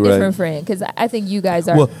 What so- about a different Right. friend? Because I think you guys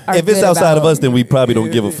are. Well, are if it's good outside of about- us, then we probably don't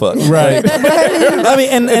give a fuck. Right. I mean,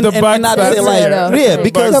 and The buck not to say stops like, here. yeah, The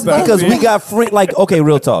because buck stops we here. got friends. Like, okay,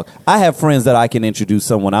 real talk. I have friends that I can introduce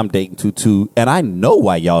someone I'm dating to, and I know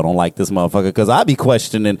why y'all don't like this motherfucker because I be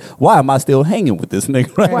questioning why am I still hanging with this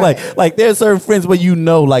nigga, right? Right. Like there's certain friends where you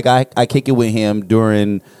know, like I kick it with him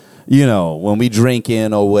during, you know, when we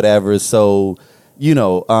drinking or whatever. So, you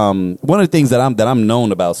know, one of the things that I'm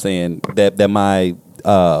known about saying that my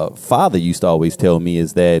father used to always tell me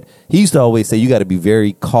is that he used to always say you got to be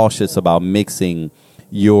very cautious about mixing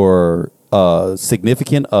your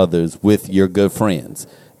significant others with your good friends.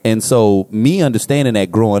 And so me understanding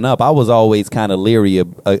that growing up, I was always kind of leery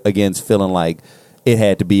against feeling like it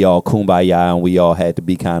had to be all kumbaya and we all had to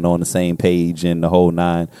be kind of on the same page and the whole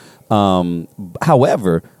nine.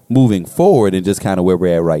 However, moving forward and just kind of where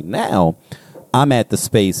we're at right now, I'm at the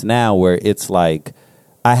space now where it's like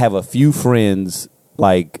I have a few friends,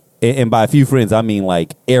 like, and by a few friends I mean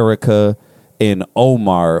like Erica and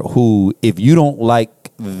Omar, who if you don't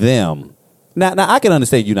like them, now I can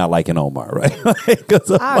understand you not liking Omar, right?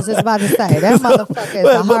 I was just about to say that motherfucker is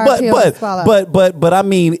a hard pill to swallow. But I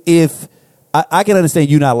mean, if I can understand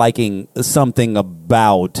you not liking something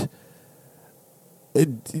about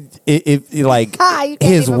if like You can't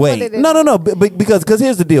his even way. put it in. No, because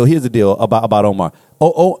here's the deal about Omar.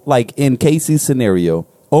 Like in Casey's scenario,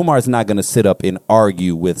 Omar's not going to sit up and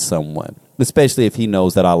argue with someone, especially if he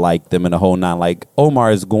knows that I like them and the whole nine. Like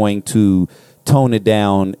Omar is going to tone it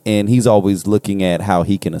down, and he's always looking at how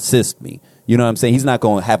he can assist me. You know what I'm saying? He's not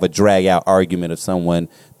going to have a drag out argument of someone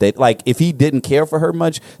that, like, if he didn't care for her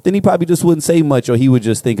much, then he probably just wouldn't say much, or he would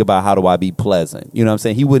just think about how do I be pleasant. You know what I'm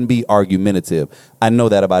saying? He wouldn't be argumentative. I know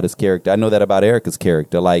that about his character. I know that about Erica's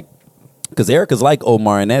character. Like, because Erica's like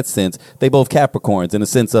Omar in that sense. They both Capricorns in the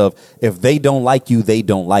sense of if they don't like you, they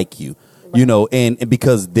don't like you. Right. You know, and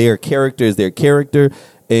because their character is their character.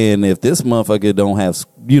 And if this motherfucker don't have,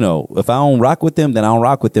 you know, if I don't rock with them, then I don't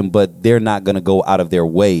rock with them. But they're not going to go out of their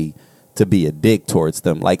way to be a dick towards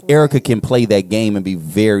them. Like Erica can play that game and be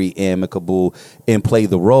very amicable and play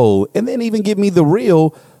the role, and then even give me the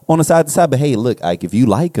real on the side to side. But hey, look, Ike, if you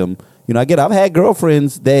like him, you know, I've had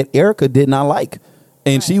girlfriends that Erica did not like,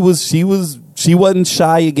 and she wasn't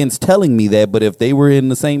shy against telling me that. But if they were in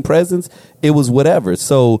the same presence, it was whatever.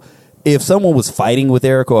 So if someone was fighting with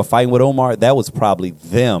Erica or fighting with Omar, that was probably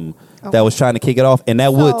them. Okay. That was trying to kick it off, and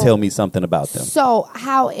that would tell me something about them. So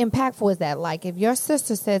how impactful is that? Like if your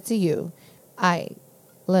sister said to you,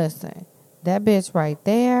 listen, that bitch right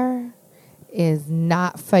there is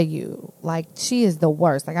not for you. Like she is the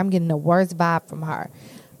worst. Like I'm getting the worst vibe from her.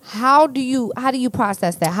 How do you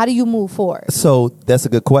process that? How do you move forward? So that's a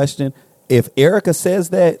good question. If Erica says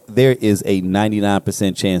that, there is a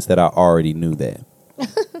 99% chance that I already knew that.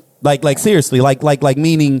 like seriously, like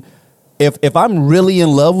meaning if I'm really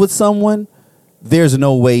in love with someone, there's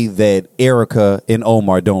no way that Erica and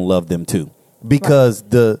Omar don't love them too. Because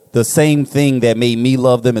right. the same thing that made me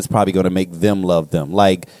love them is probably going to make them love them.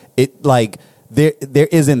 Like there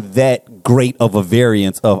isn't that great of a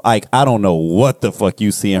variance of like I don't know what the fuck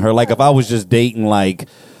you see in her. Like if I was just dating like,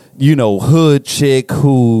 you know, hood chick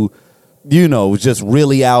who, you know, was just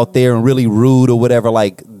really out there and really rude or whatever,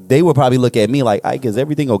 like they would probably look at me like, Ike, is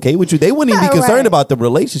everything okay with you? They wouldn't even be concerned about the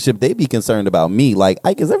relationship. They'd be concerned about me. Like,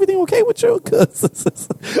 Ike, is everything okay with you? Cause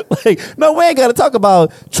like, no, we ain't got to talk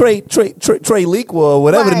about Trey Leakwa or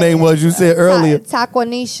whatever the name was you said earlier.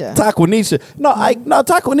 Taquanisha. No,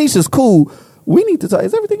 Taquanisha's cool. We need to talk.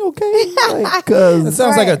 Is everything okay? Like, it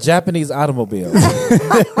sounds like a Japanese automobile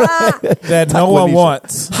that no one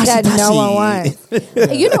wants. That no one wants.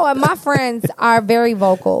 You know what? My friends are very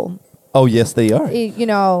vocal. Oh, yes, they are. You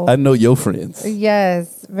know. I know your friends.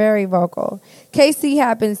 Yes, very vocal. Casey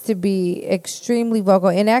happens to be extremely vocal.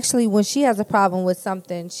 And actually, when she has a problem with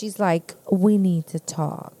something, she's like, we need to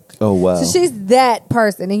talk. Oh, wow. So she's that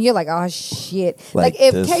person. And you're like, oh, shit. Like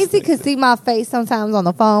if Casey could see my face sometimes on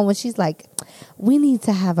the phone when she's like, we need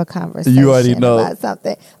to have a conversation you already know. about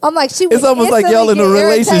something. I'm like, she would it's almost like y'all in a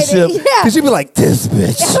relationship. Yeah. Because she'd be like, this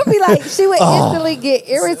bitch. It would be like, she would instantly get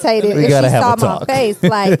irritated if she saw my face.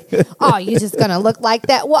 Like, oh, you're just going to look like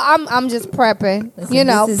that? Well, I'm just prepping. Listen,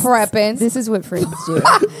 prepping. This is what friends do.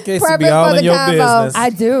 Prepping be all for in your convo. Business. I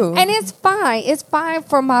do. And it's fine. It's fine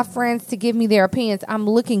for my friends to give me their opinions. I'm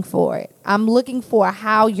looking for it. I'm looking for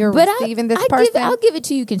how you're receiving this person. I'll give it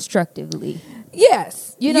to you constructively.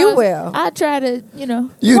 Yes, you will. I try to, you know.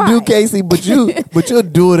 You do, Casey, but you'll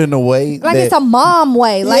do it in a way like it's a mom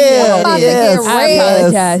way. Like I'm about to get red. I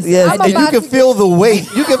apologize. Yes, and you can feel the weight.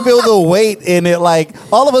 You can feel the weight in it. Like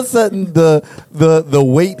all of a sudden, the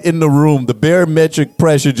weight in the room, the barometric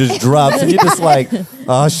pressure just drops, and you're just like,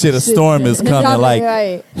 oh shit, a storm is coming. Like,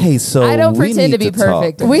 hey, so I don't pretend to be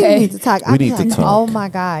perfect. Okay? We need to talk. We need to talk. Oh my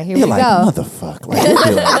God, here you're we like, go. Motherfucker.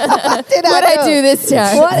 Like, what I do this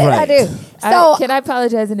time? What did I do? So can I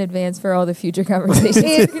apologize in advance for all the future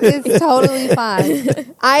conversations? It's totally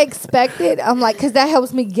fine. I expect it. I'm like, because that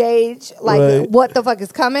helps me gauge like what the fuck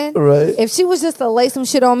is coming. Right. If she was just to lay some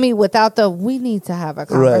shit on me without we need to have a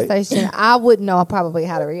conversation, I wouldn't know probably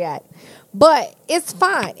how to react. But it's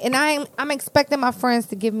fine, and I'm expecting my friends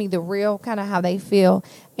to give me the real kind of how they feel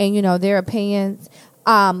and their opinions.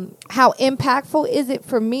 How impactful is it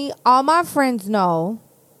for me? All my friends know,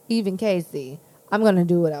 even Casey, I'm going to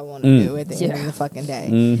do what I want to do at the end of the fucking day.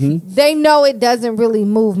 Mm-hmm. They know it doesn't really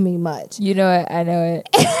move me much. You know it. I know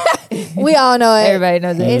it. We all know it. Everybody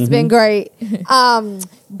knows it. It's been great.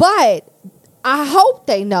 But I hope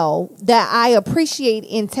they know that I appreciate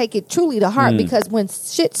and take it truly to heart, because when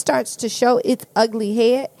shit starts to show its ugly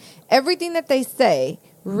head, everything that they say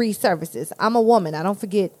resurfaces. I'm a woman. I don't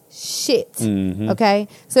forget shit. Okay?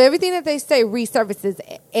 So everything that they say resurfaces.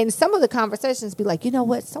 And some of the conversations be like, you know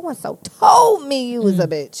what? So-and-so told me you was a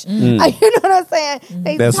bitch. You know what I'm saying?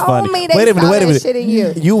 They That's told funny. me they Wait a minute, saw wait a that minute. shit in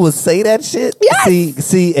you. You will say that shit? Yes.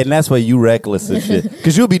 See, and that's why you reckless and shit.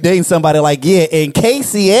 Because you'll be dating somebody like, yeah, and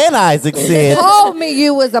Casey and Isaac said, Told me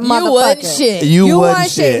you was a motherfucker. You wasn't shit. You wasn't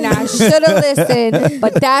wasn't shit. shit. And I should have listened,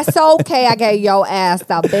 but that's okay. I gave your ass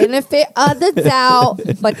the benefit of the doubt,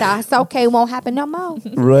 but that's okay. Won't happen no more.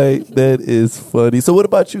 right? That is funny. So what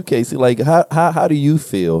about you, Casey? Like, how do you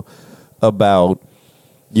feel about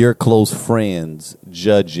your close friends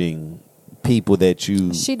judging people that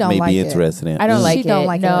you She don't may like be it. interested in? I don't like She it. don't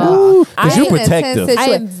like it at no. all. Because I you're am- protective. intense I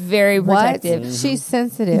am very What? protective. She's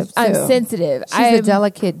sensitive. Too. I'm sensitive. She's I a am,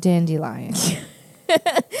 delicate dandelion.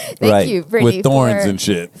 Thank right. you, Brittany, With thorns for, and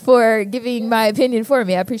shit. for giving my opinion for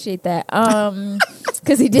me. I appreciate that.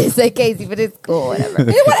 Because he did say Casey, but it's cool. Whatever.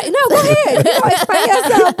 No, go ahead. You want to explain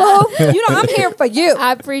yourself, boo. You know I'm here for you.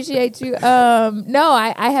 I appreciate you. No,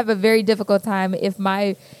 I have a very difficult time if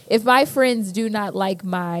my friends do not like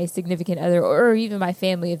my significant other, or even my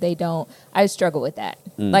family if they don't. I struggle with that.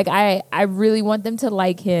 Like I really want them to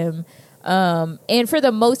like him. And for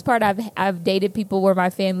the most part, I've dated people where my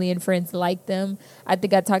family and friends like them. I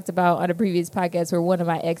think I talked about on a previous podcast where one of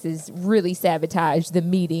my exes really sabotaged the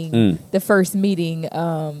meeting, the first meeting,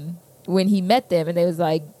 when he met them, and they was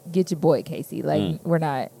like, "Get your boy, Casey." Like we're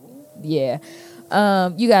not, yeah.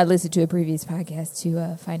 You gotta listen to a previous podcast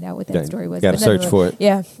to find out what that story was. Gotta But search for it.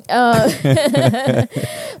 Yeah.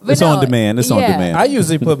 But It's on demand. It's on yeah. demand. I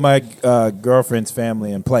usually put my girlfriend's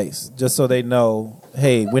family in place just so they know,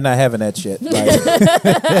 hey, we're not having that shit.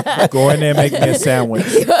 Like, go in there and make me a sandwich.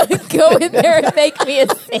 Go in there and make me a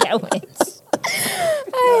sandwich.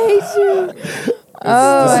 I hate you.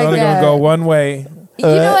 Oh It's my only God. gonna go one way. You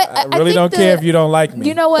know what? I really think don't care if you don't like me.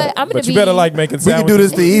 You know what? I'm gonna But be. you better like making we can sandwiches. do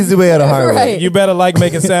this the easy way or the hard way. Right. You better like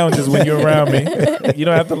making sandwiches when you're around me. You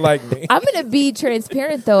don't have to like me. I'm gonna be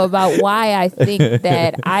transparent though about why I think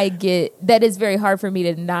that that is very hard for me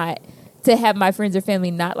to have my friends or family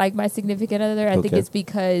not like my significant other. I think Okay. it's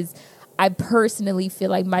because I personally feel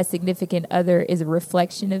like my significant other is a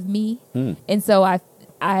reflection of me, and so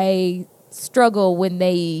I struggle when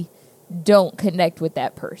they don't connect with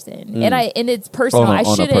that person, and it's personal. On a- I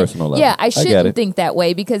on a shouldn't. personal level. Yeah, I I get shouldn't it. think that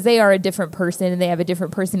way because they are a different person and they have a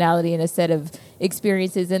different personality and a set of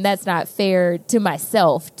experiences, and that's not fair to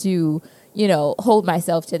myself to hold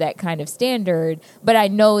myself to that kind of standard. But I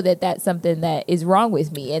know that that's something that is wrong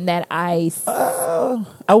with me, and that I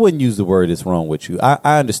wouldn't use the word "it's wrong with you."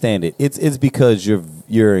 I understand it. It's because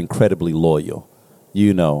you're incredibly loyal,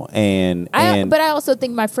 and but I also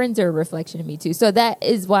think my friends are a reflection of me too. So that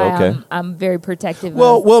is why Okay. I'm very protective.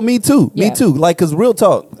 well, me too. Yeah. Me too. Like, cause real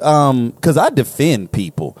talk, cause I defend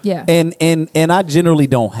people. Yeah. And I generally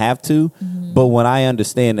don't have to, but when I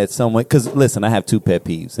understand that someone, cause listen, I have two pet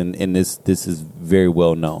peeves, and this is very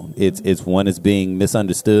well known. It's one is being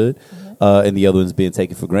misunderstood, and the other one is being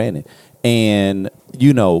taken for granted. And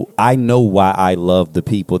I know why I love the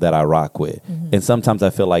people that I rock with, and sometimes I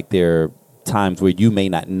feel like they're times where you may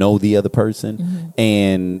not know the other person,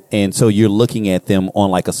 and so you're looking at them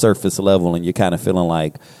on like a surface level, and you're kind of feeling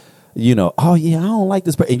like, oh yeah, I don't like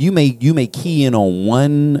this person. And you may key in on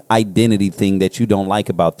one identity thing that you don't like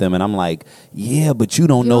about them, and I'm like, yeah, but you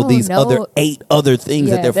don't know don't these know- other 8 other things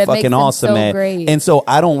Yeah, that they're that makes fucking them awesome so at. great. And so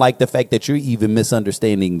I don't like the fact that you're even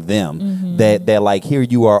misunderstanding them. That like here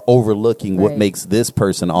you are overlooking what Right. makes this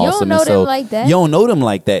person don't awesome. know and so them like that. You don't know them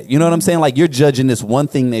like that. You know what I'm saying? Like you're judging this one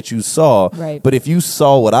thing that you saw, Right. but if you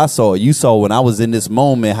saw what I saw, you saw when I was in this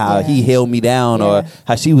moment how Yeah. he held me down, or Yeah.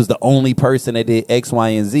 how she was the only person that did X, Y,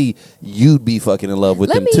 and Z, you'd be fucking in love with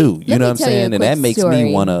Let them me- too. let You know me what I'm tell you a saying? And quick that makes story.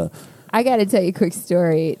 me want to. I got to tell you a quick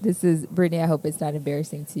story. This is Brittany. I hope it's not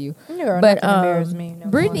embarrassing to you. You're not But gonna embarrass me, no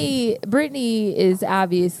Brittany is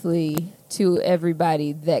obviously, to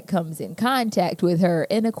everybody that comes in contact with her,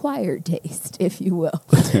 an acquired taste, if you will.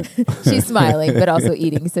 She's smiling, but also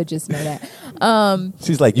eating, so just know that.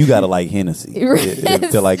 She's like, you gotta like Hennessy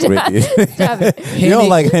to like Britney. Stop it. You don't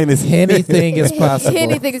like Hennessy. Anything is possible.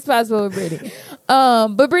 Anything is possible with Brittany.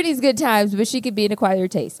 But Brittany's good times, but she could be an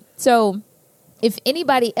acquired taste. So if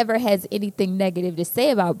anybody ever has anything negative to say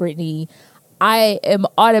about Brittany, I am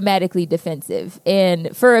automatically defensive,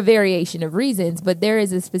 and for a variation of reasons. But there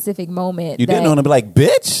is a specific moment You that, didn't want to be like,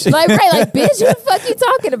 bitch. like, right, like, bitch, what the fuck you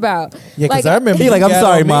talking about? Yeah, because Like, I remember He you like, I'm got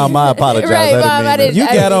sorry, on me. mom. I apologize. Right, Mom, I mean didn't- You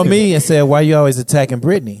I got on me and said, why you always attacking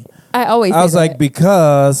Brittany? I always. I was say like, that.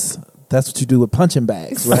 because That's what you do with punching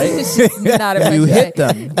bags, right? Not a You punch hit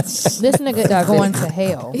bag. them. This nigga is going to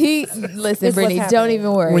hell. He listen, It's Brittany. what's Don't happening.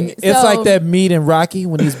 even worry. When, it's So, like that meat in Rocky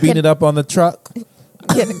when he's beating it up on the truck.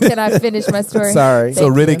 Can I finish my story? Sorry.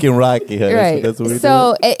 So Thank you. Riddick and Rocky. Huh? Right. That's what we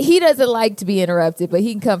So he doesn't like to be interrupted, but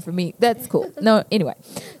he can come for me. That's cool. No, anyway.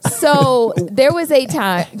 So there was a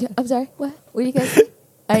time. I'm sorry. What? What you guys say?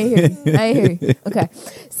 I ain't hear you. Okay.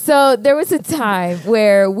 So there was a time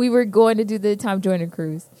where we were going to do the Tom Joyner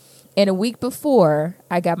cruise, and a week before,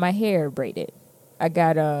 I got my hair braided. I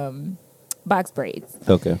got box braids.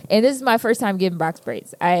 Okay. And this is my first time getting box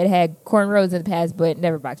braids. I had cornrows in the past, but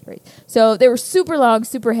never box braids. So they were super long,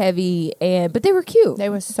 super heavy, but they were cute. They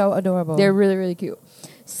were so adorable. They're really, really cute.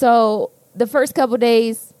 So the first couple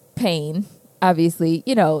days, pain, obviously.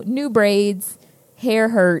 New braids, hair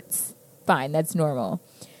hurts. Fine, that's normal.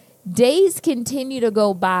 Days continue to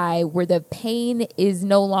go by where the pain is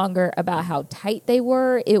no longer about how tight they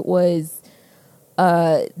were. It was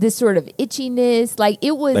this sort of itchiness. Like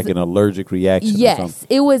it was. Like an allergic reaction. Or Yes, something.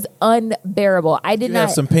 it was unbearable. I did You not.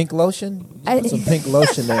 have some pink lotion? Put some pink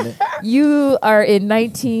lotion in it. You are in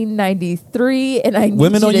 1993, and I need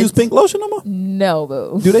Women you don't to use pink lotion no more. No,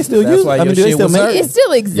 boo. Do they still That's use? why I mean, your do they shit still was make hurt. It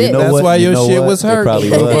still exists. You know That's what? why your You know shit what? was hurt. It probably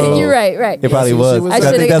was. You're right. It probably Your was. shit was I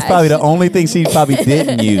hurt. think that's I probably the should- only thing she probably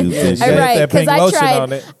didn't use. and All shit. Right, that because pink lotion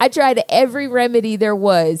on it. I tried every remedy there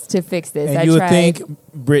was to fix this. And I you would tried. think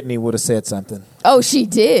Brittany would have said something. Oh, she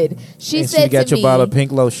did. She and said she got to your bottle of me,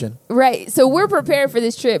 pink lotion. right. So we're preparing for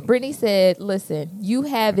this trip. Brittany said, "Listen, you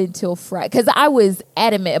have until Friday," because I was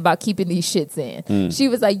adamant about keeping these shits in. She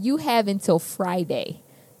was like, "You have until Friday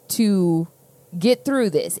to get through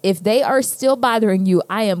this. If they are still bothering you,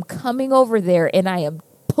 I am coming over there and I am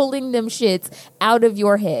pulling them shits out of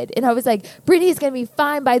your head." And I was like, "Brittany's gonna be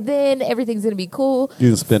fine by then. Everything's gonna be cool."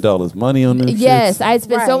 You spent all this money on them. Yes, shits. I had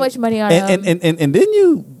spent so Right. much money on and them. and then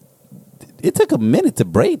you. It took a minute to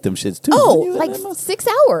braid them shits too. Oh, You- like 6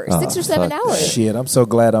 hours, Oh, 6 or 7 fuck. hours. Shit, I'm so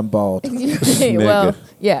glad I'm bald. Well,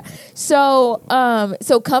 yeah. So,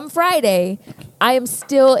 come Friday, I am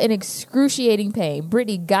still in excruciating pain.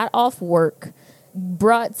 Brittany got off work,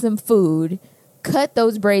 brought some food, cut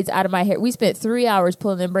those braids out of my hair. We spent 3 hours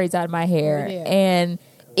pulling them braids out of my hair, Yeah. and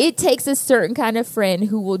it takes a certain kind of friend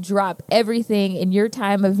who will drop everything in your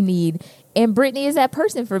time of need. And Brittany is that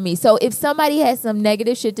person for me. So if somebody has some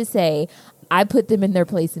negative shit to say, I put them in their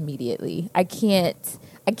place immediately. I can't.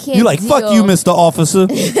 You like fuck deal- you, Mr. Officer.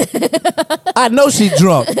 I know she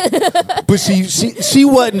drunk, but she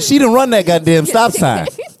wasn't. She didn't run that goddamn stop sign.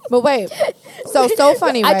 But wait, so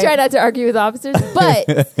funny, right? I try not to argue with officers, but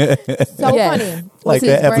So Yeah. funny. Like To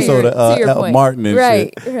that your- episode to your of point. Martin and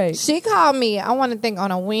right, shit. right. She called me. I want to think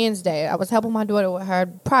on a Wednesday. I was helping my daughter with her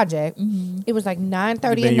project. It was like 9:30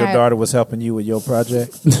 Then at your night. daughter was helping you with your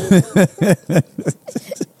project.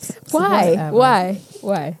 Why?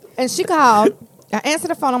 Why? And she called. I answered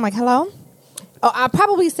the phone. I'm like, hello? Oh, I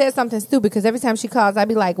probably said something stupid because every time she calls, I'd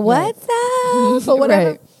be like, what's up? Or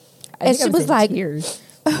whatever. Right. I And think she I was in like, tears.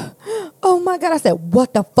 oh my God. I said,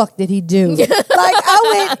 what the fuck did he do? Like,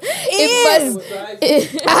 I went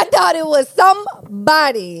in. I thought it was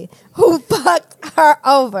somebody who fucked her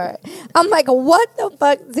over. I'm like, what the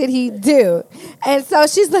fuck did he do? And so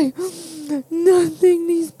she's like, nothing,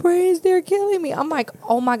 these braids, they're killing me. I'm like,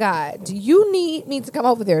 oh my God, do you need me to come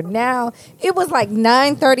over there now? It was like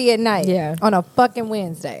 9:30 at night Yeah. on a fucking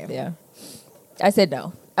Wednesday. Yeah. I said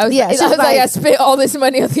no. I was, Yeah, I she was was like, like- I spent all this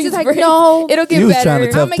money on these like, braids. no. It'll get You was better. trying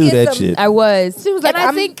to tough I'ma through get that some- shit. I was. She was like,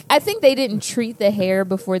 and I think they didn't treat the hair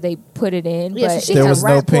before they put it in. Yeah, but she There had was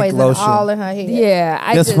no rat pink poison lotion. all in her head. yeah,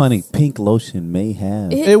 I That's just, funny. Pink lotion may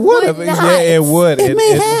have. It would have. not. Yeah, it would. It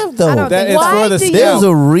may have though. I don't That think- is Why for the do you- There's scalp.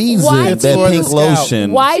 a reason Why that do you- pink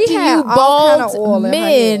lotion. Why She do had you all kind of bald oil in her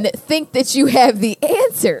men head. think that you have the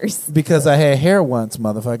answers? Because I had hair once,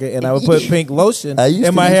 motherfucker, and I would put pink lotion I used in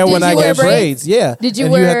to my use- hair Did when you I wear got braids. Yeah. Did you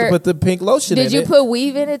and you have wear- to put the pink lotion in Did you it. put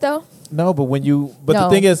weave in it though? No, but when you, but No, the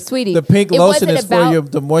thing is, sweetie, the pink it lotion wasn't is for about- your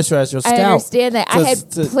to moisturize your scalp. I understand that. I To-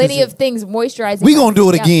 had to- plenty to- of things moisturizing. We my gonna do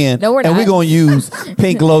it scalp. again. No, we're not. And we gonna use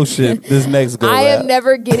pink lotion this next go. I am round.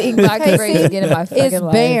 never getting box Hey, braids see, again in my fucking It's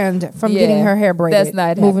life. banned from Yeah, getting her hair braided. That's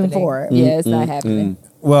not moving happening. forward. Yeah, it's not happening.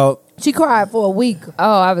 Well, She cried for a week.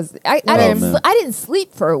 Oh, I man. didn't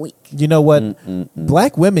sleep for a week. you know what?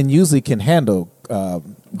 Black women usually can handle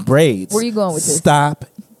braids. Where you going with this? Stop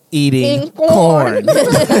eating Eating corn. corn.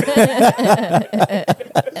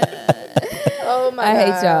 Oh my I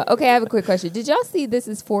God. hate y'all. Okay, I have a quick question. Did y'all see This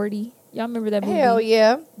Is 40? Y'all remember that movie? Hell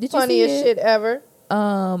yeah. Did you Funniest see it? shit ever.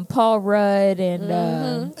 Paul Rudd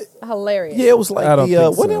and Hilarious. Yeah, it was like I don't think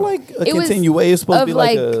wasn't it so. like a It was continuation? It was supposed to of be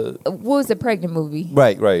like what was the pregnant movie?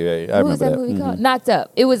 right. I What remember was that movie called? Knocked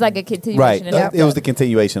Up. It was like a continuation Right, of Knocked it was Up. the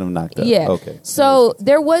continuation of Knocked Up. Yeah. Okay. So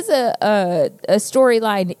there was a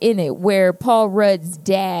storyline in it where Paul Rudd's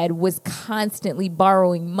dad was constantly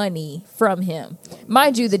borrowing money from him.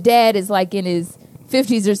 Mind you, the dad is like in his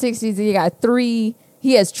 50s or 60s. He got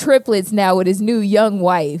he has triplets now with his new young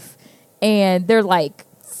wife, and they're like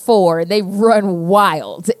 4. They run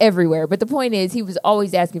wild everywhere. But the point is, he was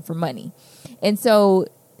always asking for money. And so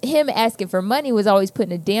him asking for money was always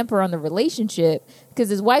putting a damper on the relationship because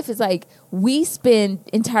his wife is like, we spend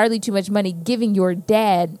entirely too much money giving your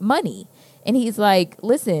dad money. And he's like,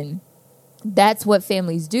 listen, that's what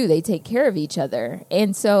families do. They take care of each other.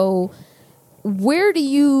 And so where do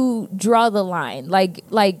you draw the line? Like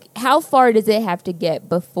how far does it have to get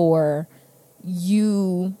before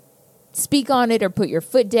you speak on it or put your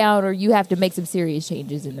foot down, or you have to make some serious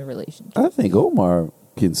changes in the relationship? I think Omar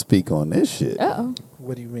can speak on this shit. Uh-oh.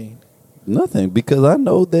 What do you mean? Nothing, because I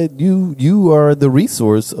know that you are the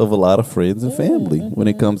resource of a lot of friends and family when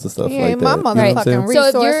it comes to stuff He like ain't that. my You know what I'm motherfucking saying? So if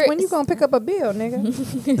resource. you're- When you gonna pick up a bill,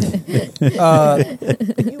 nigga?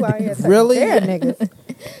 You out here Really? there, niggas.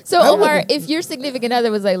 So Omar, if your significant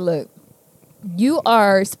other was like, look, you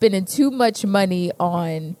are spending too much money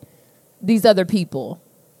on these other people,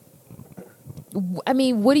 I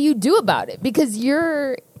mean, what do you do about it? Because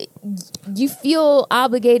you feel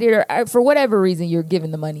obligated, or for whatever reason you're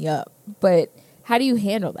giving the money up. But how do you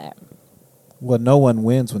handle that? Well, no one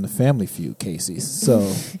wins when the family feud, Casey.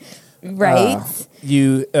 So, Right?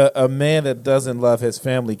 a man that doesn't love his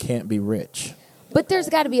family can't be rich. But there's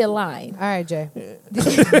got to be a line. All right, Jay.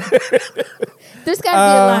 There's got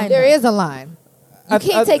to be a line. There is a line. You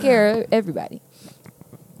can't take care of everybody.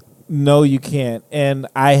 No, you can't. And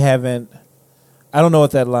I don't know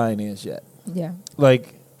what that line is yet. Yeah.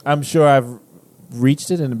 Like, I'm sure I've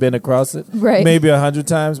reached it and been across it Right. maybe 100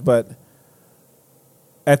 times, but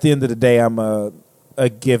at the end of the day, I'm a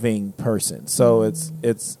giving person. So it's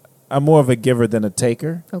I'm more of a giver than a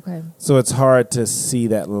taker. Okay. So it's hard to see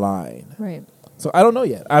that line. Right. So I don't know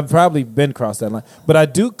yet. I've probably been across that line, but I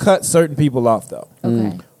do cut certain people off though.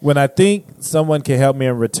 Okay. When I think someone can help me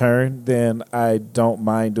in return, then I don't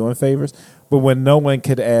mind doing favors. But when no one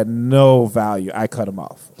could add no value, I cut them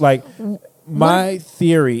off. Like, my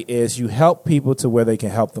theory is you help people to where they can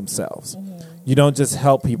help themselves. You don't just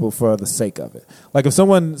help people for the sake of it. Like, if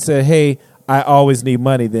someone said, hey, I always need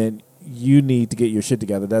money, then you need to get your shit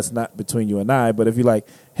together. That's not between you and I. But if you're like,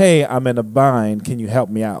 hey, I'm in a bind, can you help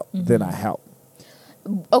me out? Then I help.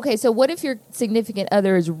 Okay, so what if your significant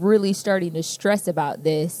other is really starting to stress about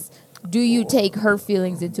this? Do you take her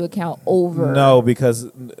feelings into account over? No, because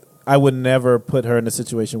I would never put her in a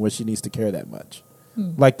situation where she needs to care that much.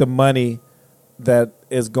 Like, the money that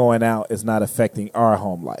is going out is not affecting our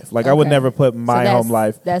home life. Like, I would Okay. never put my that's- home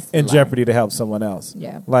life that's the in line. jeopardy to help someone else.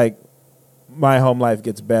 Yeah. Like, my home life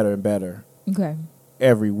gets better and better Okay.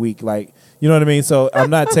 every week. Like, you know what I mean? So I'm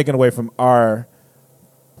not taking away from our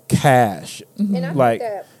cash, And I like,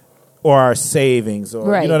 think that or our savings, or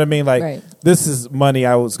Right. you know what I mean? Like, Right. this is money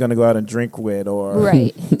I was going to go out and drink with, or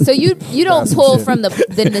Right. So you don't some pull shit. from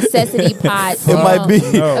the necessity pot. It might be.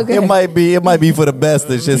 No. Okay. It might be for the best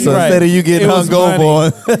and shit. So Right. instead of you getting It was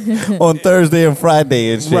hungover on Thursday and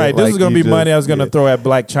Friday and shit, right. This like, is going to you be just- money I was going to yeah. throw at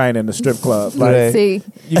Black China in the strip club. Like, Right. See,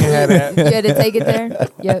 you can have that. you had to take it there.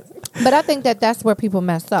 Yep. But I think that that's where people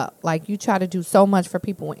mess up. Like, you try to do so much for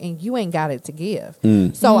people and you ain't got it to give.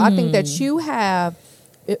 So I think that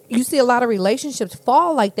you see a lot of relationships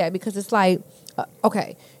fall like that because it's like,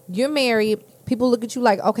 okay, you're married. People look at you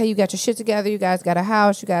like, okay, you got your shit together. You guys got a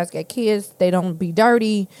house. You guys got kids. They don't be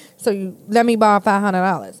dirty. So you let me borrow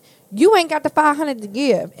 $500. You ain't got the $500 to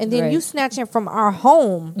give, and then Right. you snatching from our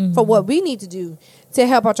home for what we need to do to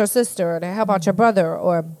help out your sister or to help out your brother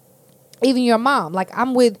or even your mom. Like,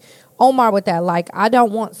 I'm with Omar with that. Like, I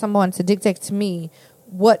don't want someone to dictate to me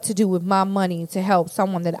what to do with my money to help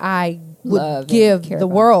someone that I would Love and give care the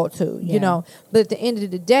about. world to, Yeah. you know. But at the end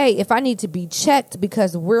of the day, if I need to be checked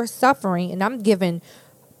because we're suffering and I'm giving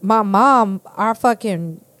my mom our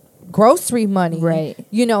fucking grocery money, Right.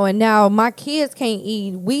 you know, and now my kids can't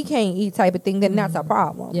eat, we can't eat type of thing, then that's a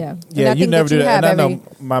problem. Yeah. And Yeah, I you think never do that. have And I know every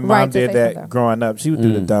my mom right to did say that something. growing up. She would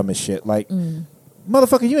do the dumbest shit. Like,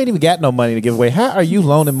 motherfucker, you ain't even got no money to give away. How are you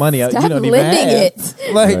loaning money out? Stop You don't even lending have. it.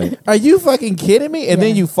 Like, Right. are you fucking kidding me? And then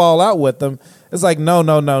Yeah. you fall out with them, It's like,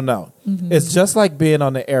 no. It's just like being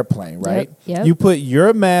on the airplane, right? Yep. You put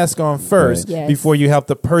your mask on first Right. Yes. before you help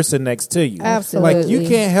the person next to you. Absolutely. Like, you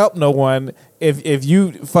can't help no one if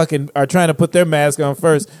you fucking are trying to put their mask on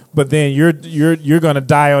first, but then you're gonna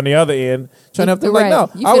die on the other end trying to help them. Like, no,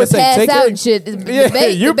 You I would say pass take out care. and shit. The Yeah,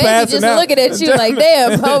 you're baby passing just out. looking at you like,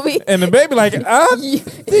 damn, homie. And the baby like,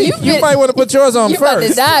 you might want to put yours on You about to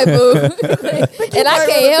first. die, boo. And I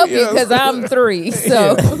can't help you because I'm 3.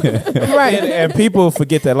 So Right. And people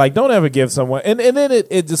forget that. Like, don't ever give someone, and then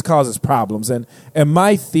it just causes problems. And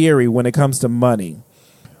my theory when it comes to money,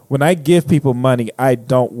 when I give people money, I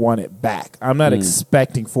don't want it back. I'm not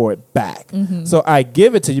expecting for it back. So I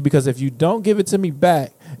give it to you because if you don't give it to me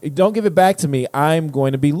back, don't give it back to me, I'm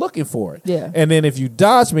going to be looking for it. Yeah. And then if you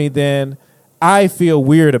dodge me, then I feel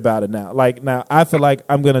weird about it now. Like, now I feel like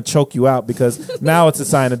I'm going to choke you out because now it's a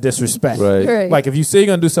sign of disrespect. Right. Right. Like, if you say you're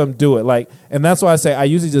going to do something, do it. Like, and that's why I say I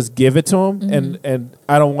usually just give it to him and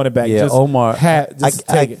I don't want it back. Yeah, just Omar. just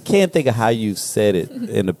I take it. can't think of how you've said it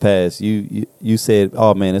in the past. You said,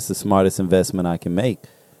 "Oh man, it's the smartest investment I can make."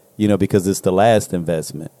 You know, because it's the last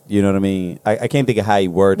investment. You know what I mean? I can't think of how he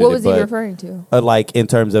worded what it, was he but referring to? like in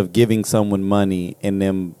terms of giving someone money and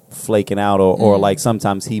them flaking out, or like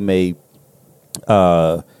sometimes he may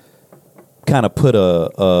kind of put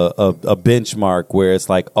a benchmark where it's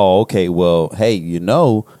like, oh, okay, well, hey, you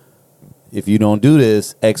know, if you don't do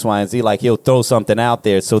this X, Y, and Z, like he'll throw something out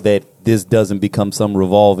there so that this doesn't become some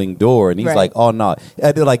revolving door. And he's Right. like, oh no,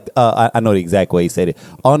 I know the exact way he said it.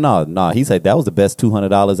 Oh no, he said that was the best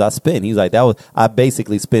 $200 I spent. He's like, I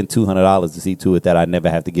basically spent $200 to see to it that I never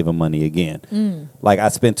have to give him money again. Like, I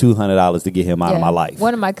spent $200 to get him out of Yeah. my life.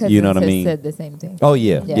 One of my cousins you know what I has mean? said the same thing. Oh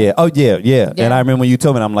yeah, Yeah. yeah. Oh yeah. Yeah. And I remember when you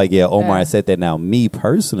told me, I'm like, yeah, Omar, Yeah. I said that. Now, me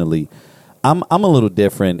personally, I'm a little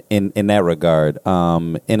different in that regard.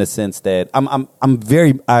 In a sense that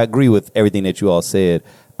I agree with everything that you all said.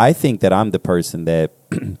 I think that I'm the person that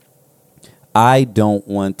I don't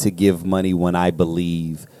want to give money when I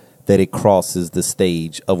believe that it crosses the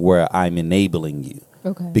stage of where I'm enabling you.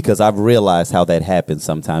 Okay. Because I've realized how that happens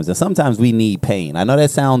sometimes. And sometimes we need pain. I know that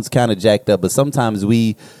sounds kind of jacked up, but sometimes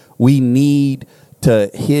we need to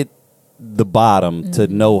hit the bottom to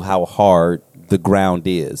know how hard the ground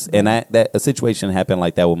is. And that a situation happened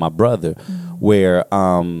like that with my brother where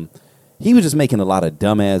he was just making a lot of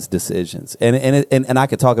dumbass decisions. And I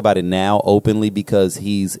could talk about it now openly because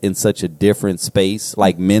he's in such a different space,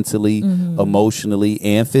 like mentally, emotionally,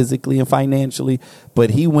 and physically and financially.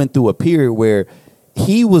 But he went through a period where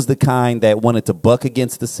he was the kind that wanted to buck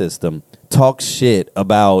against the system, talk shit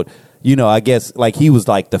about, you know, I guess like he was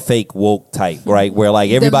like the fake woke type, right? Where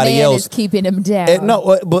like everybody the man else is keeping him down.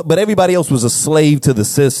 no, but everybody else was a slave to the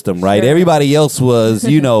system, right? Sure. Everybody else was,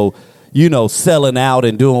 selling out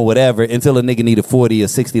and doing whatever until a nigga needed $40 or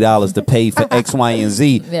 $60 to pay for X, Y, and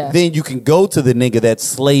Z. Yeah. Then you can go to the nigga that's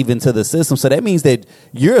slaving to the system. So that means that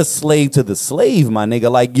you're a slave to the slave, my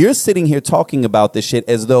nigga. Like, you're sitting here talking about this shit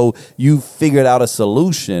as though you figured out a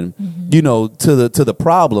solution, to the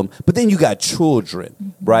problem. But then you got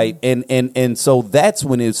children, right? And so that's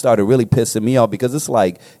when it started really pissing me off, because it's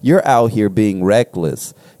like, you're out here being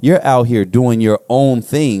reckless. You're out here doing your own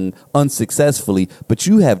thing unsuccessfully, but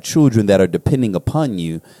you have children that are depending upon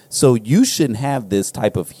you. So you shouldn't have this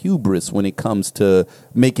type of hubris when it comes to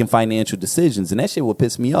making financial decisions. And that shit will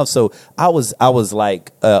piss me off. So I was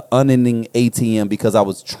like unending ATM because I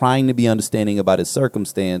was trying to be understanding about his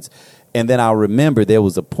circumstance. And then I remember there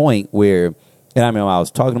was a point where, and I remember I was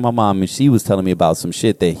talking to my mom and she was telling me about some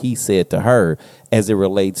shit that he said to her as it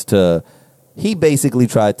relates to, he basically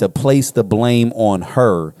tried to place the blame on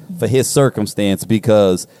her for his circumstance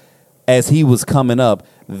because as he was coming up,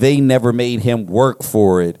 they never made him work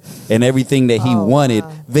for it. And everything that he wanted,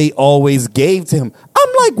 they always gave to him. I'm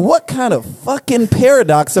like, what kind of fucking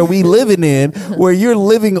paradox are we living in where you're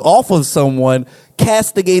living off of someone,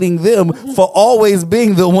 castigating them for always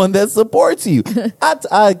being the one that supports you?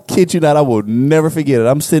 I kid you not, I will never forget it.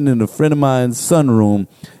 I'm sitting in a friend of mine's sunroom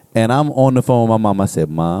and I'm on the phone with my mom. I said,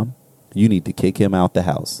 Mom, you need to kick him out the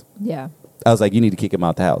house. Yeah. I was like, you need to kick him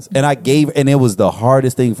out the house. And it was the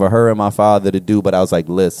hardest thing for her and my father to do. But I was like,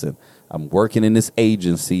 listen, I'm working in this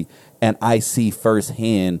agency and I see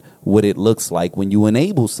firsthand what it looks like when you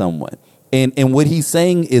enable someone. And what he's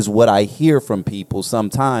saying is what I hear from people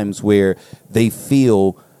sometimes, where they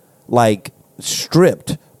feel like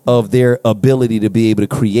stripped of their ability to be able to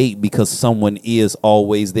create because someone is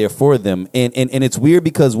always there for them. And it's weird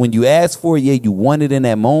because when you ask for it, yeah, you want it in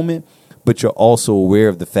that moment, but you're also aware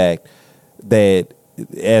of the fact that,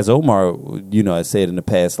 as Omar, has said in the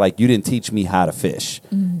past, like, you didn't teach me how to fish.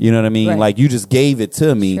 You know what I mean? Right. Like, you just gave it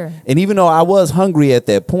to me. Sure. And even though I was hungry at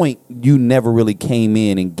that point, you never really came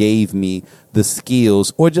in and gave me the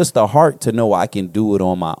skills or just the heart to know I can do it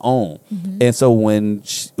on my own. And so when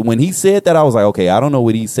he said that, I was like, okay, I don't know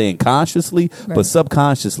what he's saying consciously, but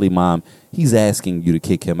subconsciously, Mom, he's asking you to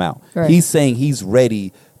kick him out. Right. He's saying he's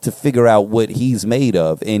ready to figure out what he's made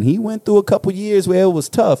of. And he went through a couple years where it was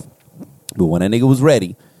tough. But when that nigga was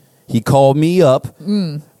ready, he called me up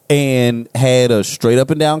and had a straight up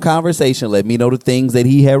and down conversation, let me know the things that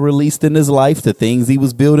he had released in his life, the things he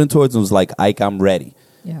was building towards, and was like, Ike, I'm ready.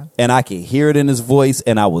 Yeah. And I could hear it in his voice,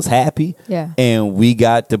 and I was happy. Yeah. And we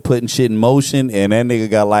got to putting shit in motion, and that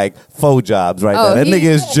nigga got like 4 jobs right now. That nigga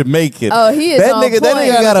is Jamaican. Oh, he is that on nigga, That point.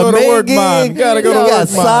 nigga got Gotta a go to main work, man. gig. Gotta go He to got work,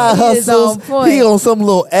 side man. He is hustles. on point. He on some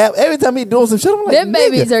little app. Every time he doing some shit, I'm like, Them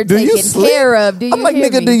babies nigga, are do you taken sleep? care of. Do you I'm like, hear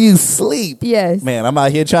nigga, me? do you sleep? Yes. Man, I'm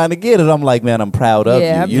out here trying to get it. I'm like, man, I'm proud of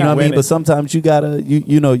Yeah, I'm you. You know what I mean? winning. But sometimes you gotta,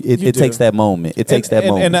 you know, it You takes do. that moment. It takes that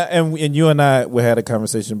moment. And you and I, we had a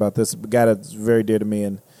conversation about this. A guy that's very dear to me,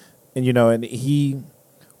 and you know, and he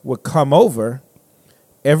would come over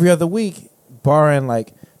every other week, borrowing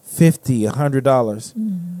like $50,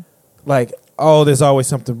 $100. Like, oh, there's always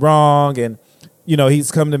something wrong, and you know, he's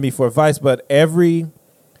come to me for advice. But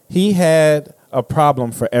he had a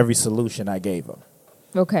problem for every solution I gave him.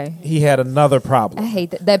 Okay. He had another problem. I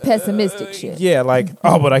hate that pessimistic shit. Yeah, like,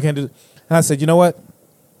 oh, but I can't do. And I said, you know what?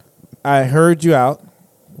 I heard you out.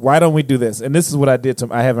 Why don't we do this? And this is what I did to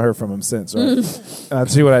him. I haven't heard from him since, right? And I'll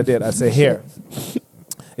tell you what I did. I said, here,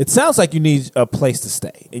 it sounds like you need a place to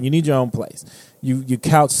stay, and you need your own place. You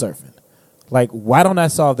couch surfing. Like, why don't I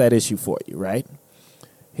solve that issue for you, right?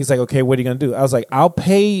 He's like, okay, what are you going to do? I was like, I'll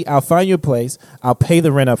find you a place. I'll pay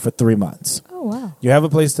the rent up for 3 months. Oh, wow. You have a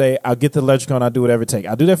place to stay. I'll get the electrical and I'll do whatever it takes.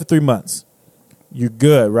 I'll do that for 3 months. You're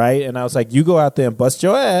good, right? And I was like, you go out there and bust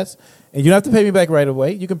your ass, and you don't have to pay me back right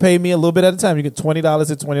away. You can pay me a little bit at a time. You get $20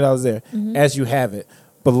 and $20 there as you have it.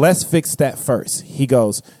 But let's fix that first. He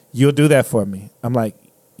goes, you'll do that for me. I'm like,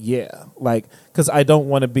 yeah. Like, because I don't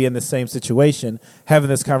want to be in the same situation, having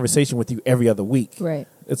this conversation with you every other week. Right.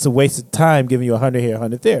 It's a waste of time giving you 100 here,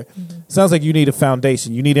 100 there. Sounds like you need a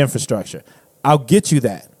foundation. You need infrastructure. I'll get you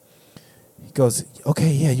that. He goes, okay,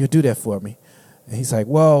 yeah, you'll do that for me. And he's like,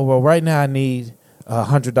 well, right now I need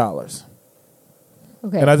 $100.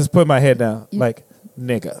 Okay. And I just put my head down, like,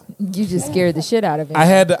 nigga. You just scared the shit out of him. I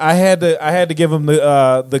had to give him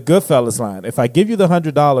the Goodfellas line. If I give you the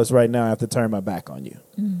 $100 right now, I have to turn my back on you.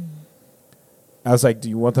 I was like, do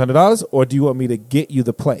you want the $100 or do you want me to get you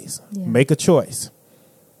the place? Yeah. Make a choice.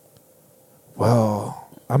 Well,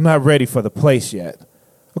 I'm not ready for the place yet.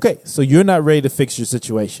 Okay, so you're not ready to fix your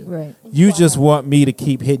situation. Right. You just want me to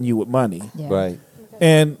keep hitting you with money. Yeah. Right.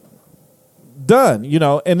 And done, you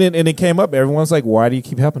know, and then it came up. Everyone's like, why do you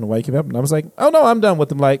keep helping him? Why do you keep helping him? I was like, oh, no, I'm done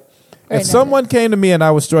with him. Like, Right if now. someone came to me and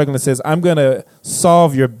I was struggling and says, I'm going to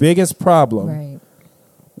solve your biggest problem, Right.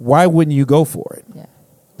 why wouldn't you go for it? Yeah.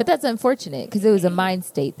 But that's unfortunate because it was a mind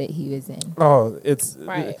state that he was in. Oh, it's...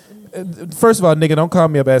 Right. First of all, nigga, don't call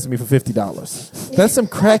me up asking me for $50. That's some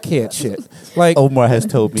crackhead shit. Like, Omar has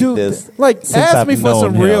told me dude, this. like, since ask I've me for known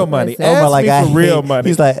some him. real money. Listen. Omar, Ask like, me I for real hate- money.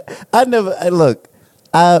 He's like,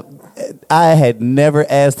 I had never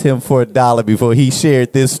asked him for $1 before he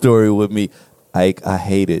shared this story with me. I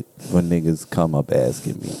hate it when niggas come up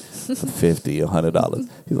asking me for $50 or $100.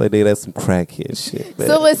 He's like, nigga, that's some crackhead shit, man.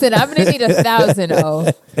 So listen, I'm gonna need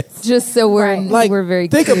 1,000. Just so we're like, we're very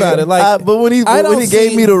think clear. about it. Like, but when he I don't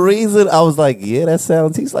gave see- me the reason, I was like, yeah, that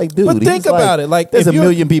sounds. He's like, dude. But he's think about it, like, there's if a you're-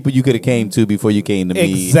 million people you could have came to before you came to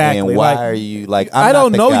me. Exactly, And why like, are you like? I not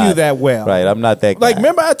don't the know guy. you that well. Right, I'm not that guy. Like,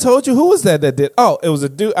 remember I told you, who was that did? Oh, it was a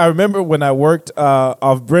dude. I remember when I worked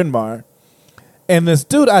off Bryn Mawr, and this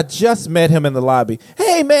dude, I just met him in the lobby.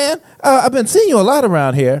 Hey, man, I've been seeing you a lot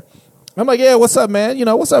around here. I'm like, yeah, what's up, man? You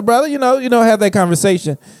know, what's up, brother? You know, have that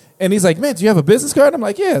conversation. And he's like, man, do you have a business card? I'm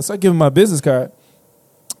like, yeah. So I give him my business card.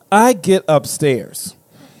 I get upstairs,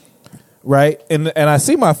 right? And I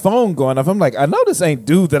see my phone going off. I'm like, I know this ain't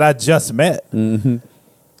dude that I just met. Mm-hmm.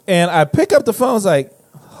 And I pick up the phone. It's like,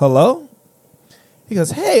 hello? He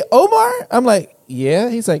goes, hey, Omar? I'm like, yeah.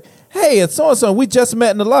 He's like, hey, it's so-and-so. We just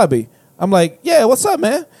met in the lobby. I'm like, yeah, what's up,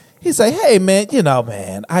 man? He's like, hey, man, you know,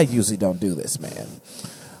 man, I usually don't do this, man.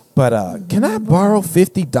 But can I borrow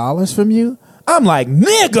 $50 from you? I'm like,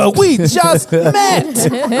 nigga, we just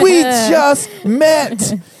met. We just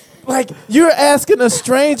met. Like, you're asking a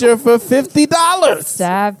stranger for $50.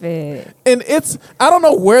 Stop it. And I don't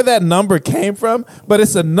know where that number came from, but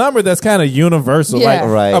it's a number that's kind of universal. Yeah. Like,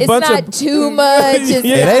 Right. a It's bunch not of too much. It's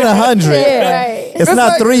Yeah. it ain't 100. Yeah, right. It's not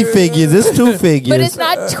like- 3 figures. It's 2 figures. But it's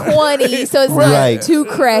not 20, so it's Right. not too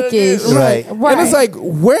crackish. Right. And it's like,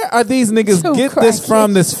 where are these niggas Too get this crackish.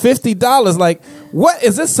 from? This $50? Like, What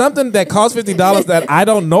is this? Something that costs $50 that I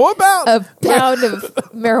don't know about? A pound of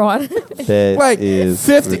marijuana. That Like is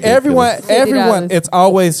 50. ridiculous. Everyone. $50. It's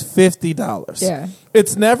always $50. Yeah.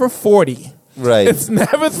 It's never 40. Right. It's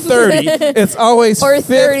never 30. It's always Or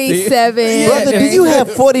 50. 37. Brother, do you have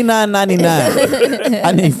 $49.99?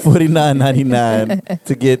 I need $49.99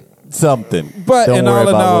 to get something. But Don't in worry all in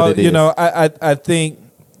about all, what it you is. know, I think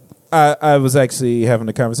I was actually having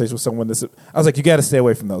a conversation with someone. I was like, you got to stay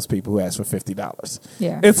away from those people who ask for $50.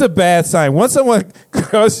 Yeah. It's a bad sign. Once someone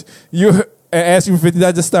calls you and asks you for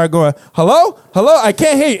 $50, just start going, hello, I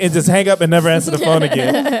can't hear you, and just hang up and never answer the phone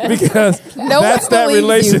again because No that's one that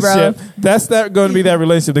believes you, bro. relationship. That's going to be that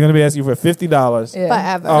relationship. They're going to be asking you for $50 Yeah.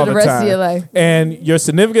 Forever. all For the rest time. of your life. And your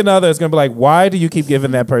significant other is going to be like, why do you keep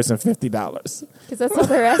giving that person $50? Because that's what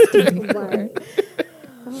they're asking for.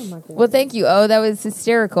 Well, thank you. Oh, that was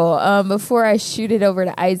hysterical. Before I shoot it over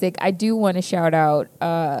to Isaac, I do want to shout out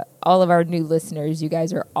all of our new listeners. You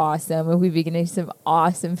guys are awesome. And we've been getting some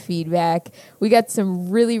awesome feedback. We got some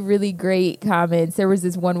really, really great comments. There was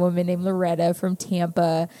this one woman named Loretta from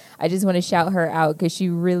Tampa. I just want to shout her out because she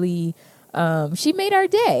really, she made our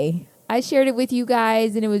day. I shared it with you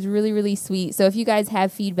guys, and it was really, really sweet. So if you guys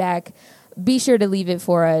have feedback, be sure to leave it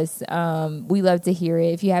for us. We love to hear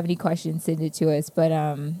it. If you have any questions, send it to us. But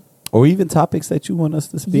or even topics that you want us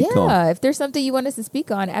to speak on. yeah, if there's something you want us to speak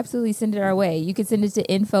on, absolutely send it our way. You can send it to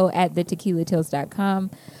info@thetequilatills.com.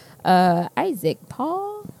 Isaac,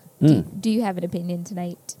 Paul, do you have an opinion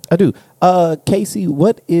tonight? I do. Casey,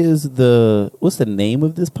 what's the name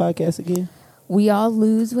of this podcast again? We all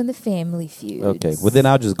lose when the family feuds. Okay. Well, then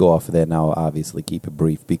I'll just go off of that, and I'll obviously keep it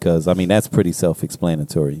brief because, I mean, that's pretty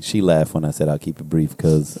self-explanatory. She laughed when I said I'll keep it brief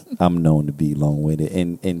because I'm known to be long-winded.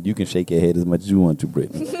 And you can shake your head as much as you want to,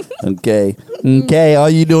 Brittany. Okay. Okay. All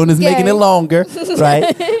you doing is making it longer,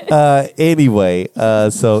 right? Anyway,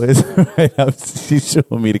 so it's right up. She's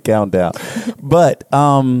showing me the countdown. But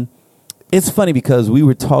it's funny because we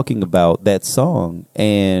were talking about that song,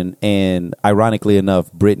 and ironically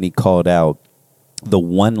enough, Brittany called out the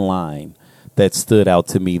one line that stood out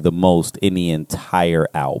to me the most in the entire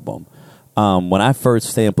album. When I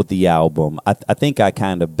first sampled the album, I think I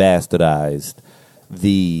kind of bastardized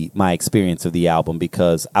my experience of the album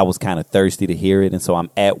because I was kind of thirsty to hear it, and so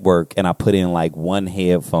I'm at work and I put in like one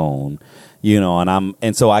headphone, you know,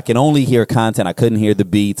 and so I can only hear content. I couldn't hear the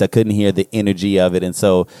beats, I couldn't hear the energy of it, and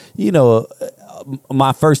so, you know,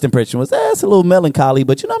 my first impression was it's a little melancholy,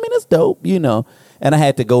 but you know, I mean, it's dope, you know. And I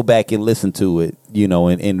had to go back and listen to it, you know,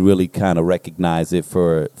 and really kind of recognize it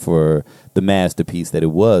for the masterpiece that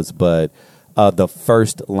it was. But the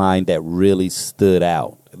first line that really stood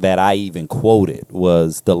out, that I even quoted,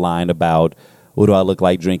 was the line about, what do I look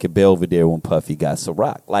like drinking Belvedere when Puffy got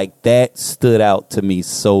Ciroc? Like, that stood out to me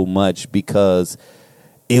so much because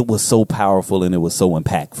it was so powerful and it was so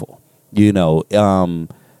impactful. You know,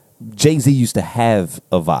 Jay-Z used to have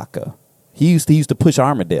a vodka. He used to push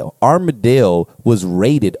Armadale. Armadale was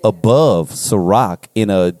rated above Ciroc in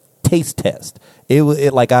a taste test. It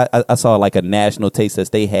like I saw like a national taste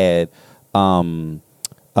test. They had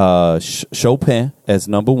Chopin as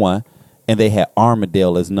number 1, and they had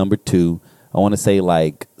Armadale as number 2. I want to say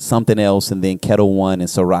like something else, and then Kettle One and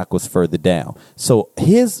Ciroc was further down. So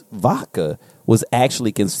his vodka was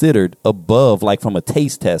actually considered above, like from a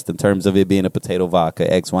taste test in terms of it being a potato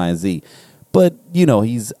vodka, X, Y, and Z. But, you know,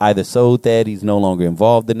 he's either sold that, he's no longer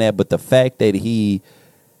involved in that. But the fact that he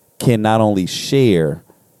can not only share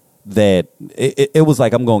that, it was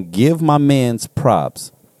like, I'm going to give my man's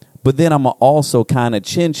props, but then I'm going to also kind of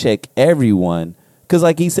chin check everyone. Because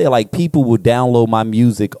like he said, like people will download my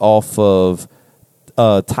music off of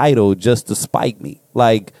Tidal just to spike me.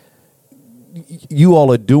 Like, you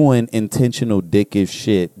all are doing intentional dickish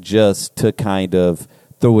shit just to kind of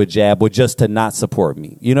throw a jab or just to not support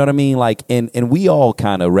me. You know what I mean? Like, and we all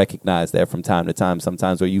kind of recognize that from time to time,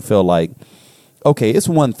 sometimes where you feel like, okay, it's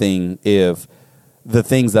one thing if the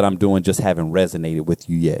things that I'm doing just haven't resonated with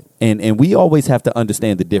you yet. And we always have to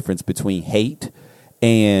understand the difference between hate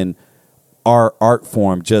and our art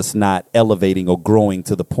form just not elevating or growing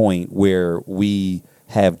to the point where we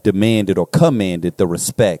have demanded or commanded the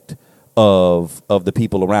respect of the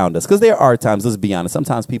people around us. Because there are times, let's be honest,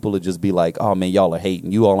 sometimes people will just be like, oh man, y'all are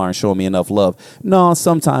hating, you all aren't showing me enough love. No,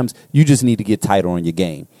 sometimes you just need to get tighter on your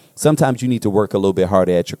game. Sometimes you need to work a little bit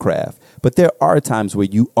harder at your craft. But there are times where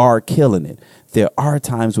you are killing it. There are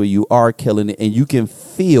times where you are killing it, and you can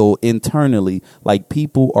feel internally like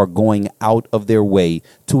people are going out of their way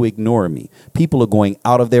to ignore me. People are going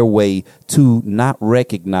out of their way to not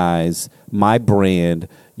recognize my brand,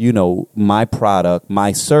 you know, my product,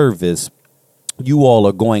 my service. You all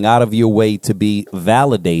are going out of your way to be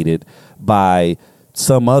validated by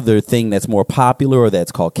some other thing that's more popular or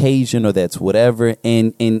that's Caucasian or that's whatever.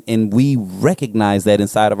 And we recognize that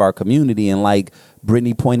inside of our community. And like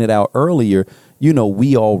Brittany pointed out earlier, you know,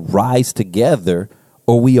 we all rise together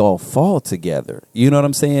or we all fall together. You know what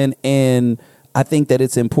I'm saying? And I think that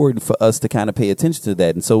it's important for us to kind of pay attention to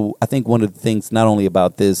that. And so I think one of the things not only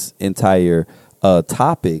about this entire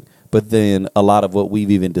topic, but then a lot of what we've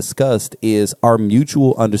even discussed is our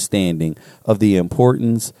mutual understanding of the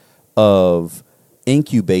importance of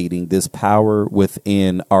incubating this power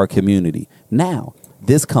within our community. Now,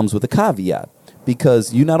 this comes with a caveat,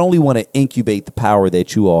 because you not only want to incubate the power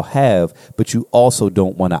that you all have, but you also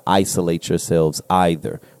don't want to isolate yourselves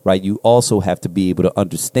either, right? You also have to be able to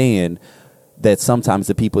understand that sometimes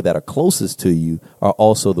the people that are closest to you are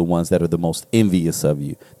also the ones that are the most envious of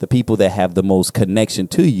you. The people that have the most connection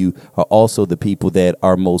to you are also the people that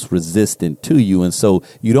are most resistant to you. And so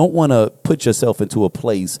you don't want to put yourself into a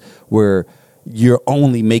place where you're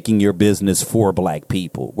only making your business for black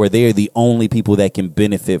people, where they're the only people that can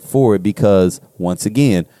benefit for it. Because once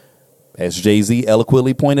again, as Jay-Z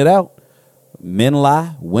eloquently pointed out, men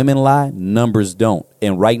lie, women lie, numbers don't.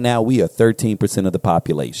 And right now we are 13% of the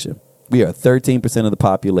population. We are 13% of the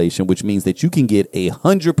population, which means that you can get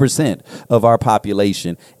 100% of our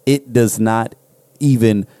population. It does not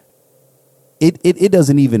even, it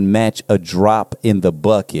doesn't even match a drop in the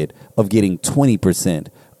bucket of getting 20%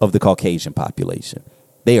 of the Caucasian population.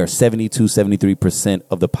 They are 72, 73%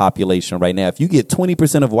 of the population right now. If you get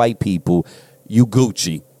 20% of white people, you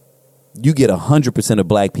Gucci. You get 100% of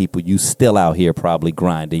black people, you still out here probably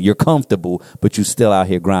grinding. You're comfortable, but you still out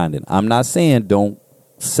here grinding. I'm not saying don't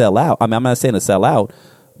sell out. I mean, I'm not saying to sell out,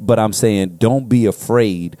 but I'm saying don't be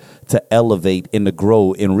afraid to elevate and to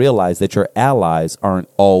grow and realize that your allies aren't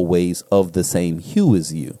always of the same hue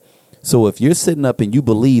as you. So if you're sitting up and you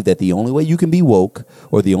believe that the only way you can be woke,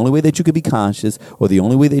 or the only way that you can be conscious, or the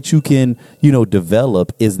only way that you can, you know,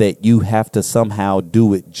 develop is that you have to somehow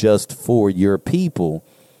do it just for your people,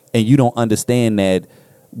 and you don't understand that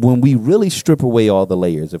when we really strip away all the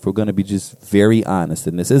layers, if we're going to be just very honest,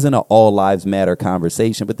 and this isn't an all lives matter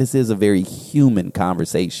conversation, but this is a very human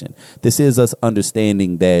conversation. This is us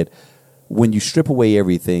understanding that when you strip away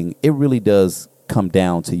everything, it really does come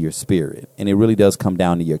down to your spirit, and it really does come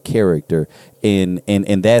down to your character, and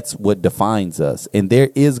that's what defines us. And there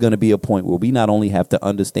is going to be a point where we not only have to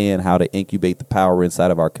understand how to incubate the power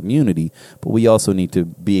inside of our community, but we also need to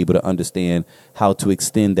be able to understand how to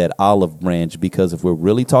extend that olive branch, because if we're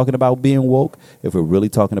really talking about being woke, if we're really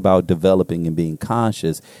talking about developing and being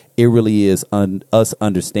conscious, it really is us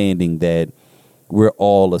understanding that we're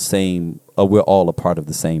all the same, we're all a part of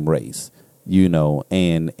the same race. You know,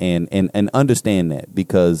 and understand that,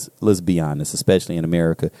 because let's be honest, especially in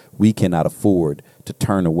America, we cannot afford to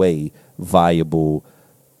turn away viable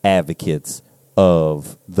advocates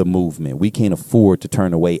of the movement. We can't afford to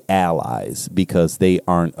turn away allies because they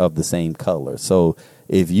aren't of the same color. So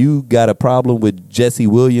if you got a problem with Jesse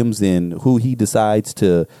Williams and who he decides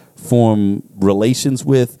to form relations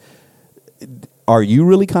with, are you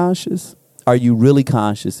really conscious? Are you really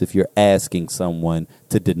conscious if you're asking someone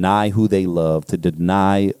to deny who they love, to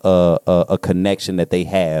deny a connection that they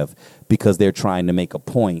have because they're trying to make a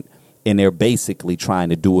point, and they're basically trying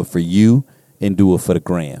to do it for you and do it for the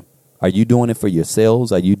gram? Are you doing it for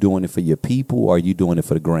yourselves? Are you doing it for your people? Or are you doing it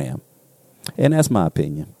for the gram? And that's my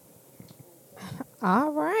opinion.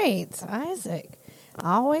 All right, Isaac.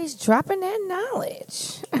 Always dropping that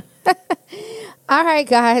knowledge. All right,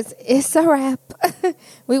 guys, it's a wrap.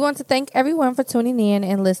 We want to thank everyone for tuning in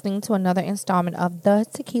and listening to another installment of the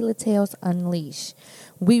Tequila Tales Unleashed.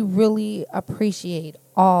 We really appreciate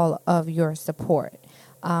all of your support.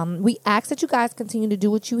 We ask that you guys continue to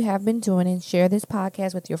do what you have been doing and share this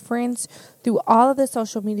podcast with your friends through all of the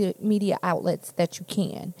social media outlets that you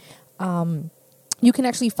can. You can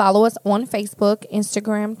actually follow us on Facebook,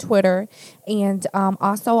 Instagram, Twitter, and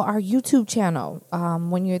also our YouTube channel.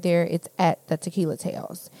 When you're there, it's at The Tequila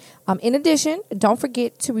Tales. In addition, don't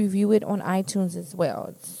forget to review it on iTunes as well.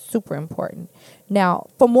 It's super important. Now,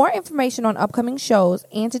 for more information on upcoming shows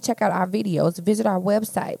and to check out our videos, visit our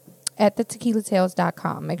website at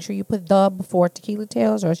thetequilatales.com. Make sure you put the before Tequila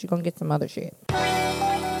Tales, or else you're going to get some other shit.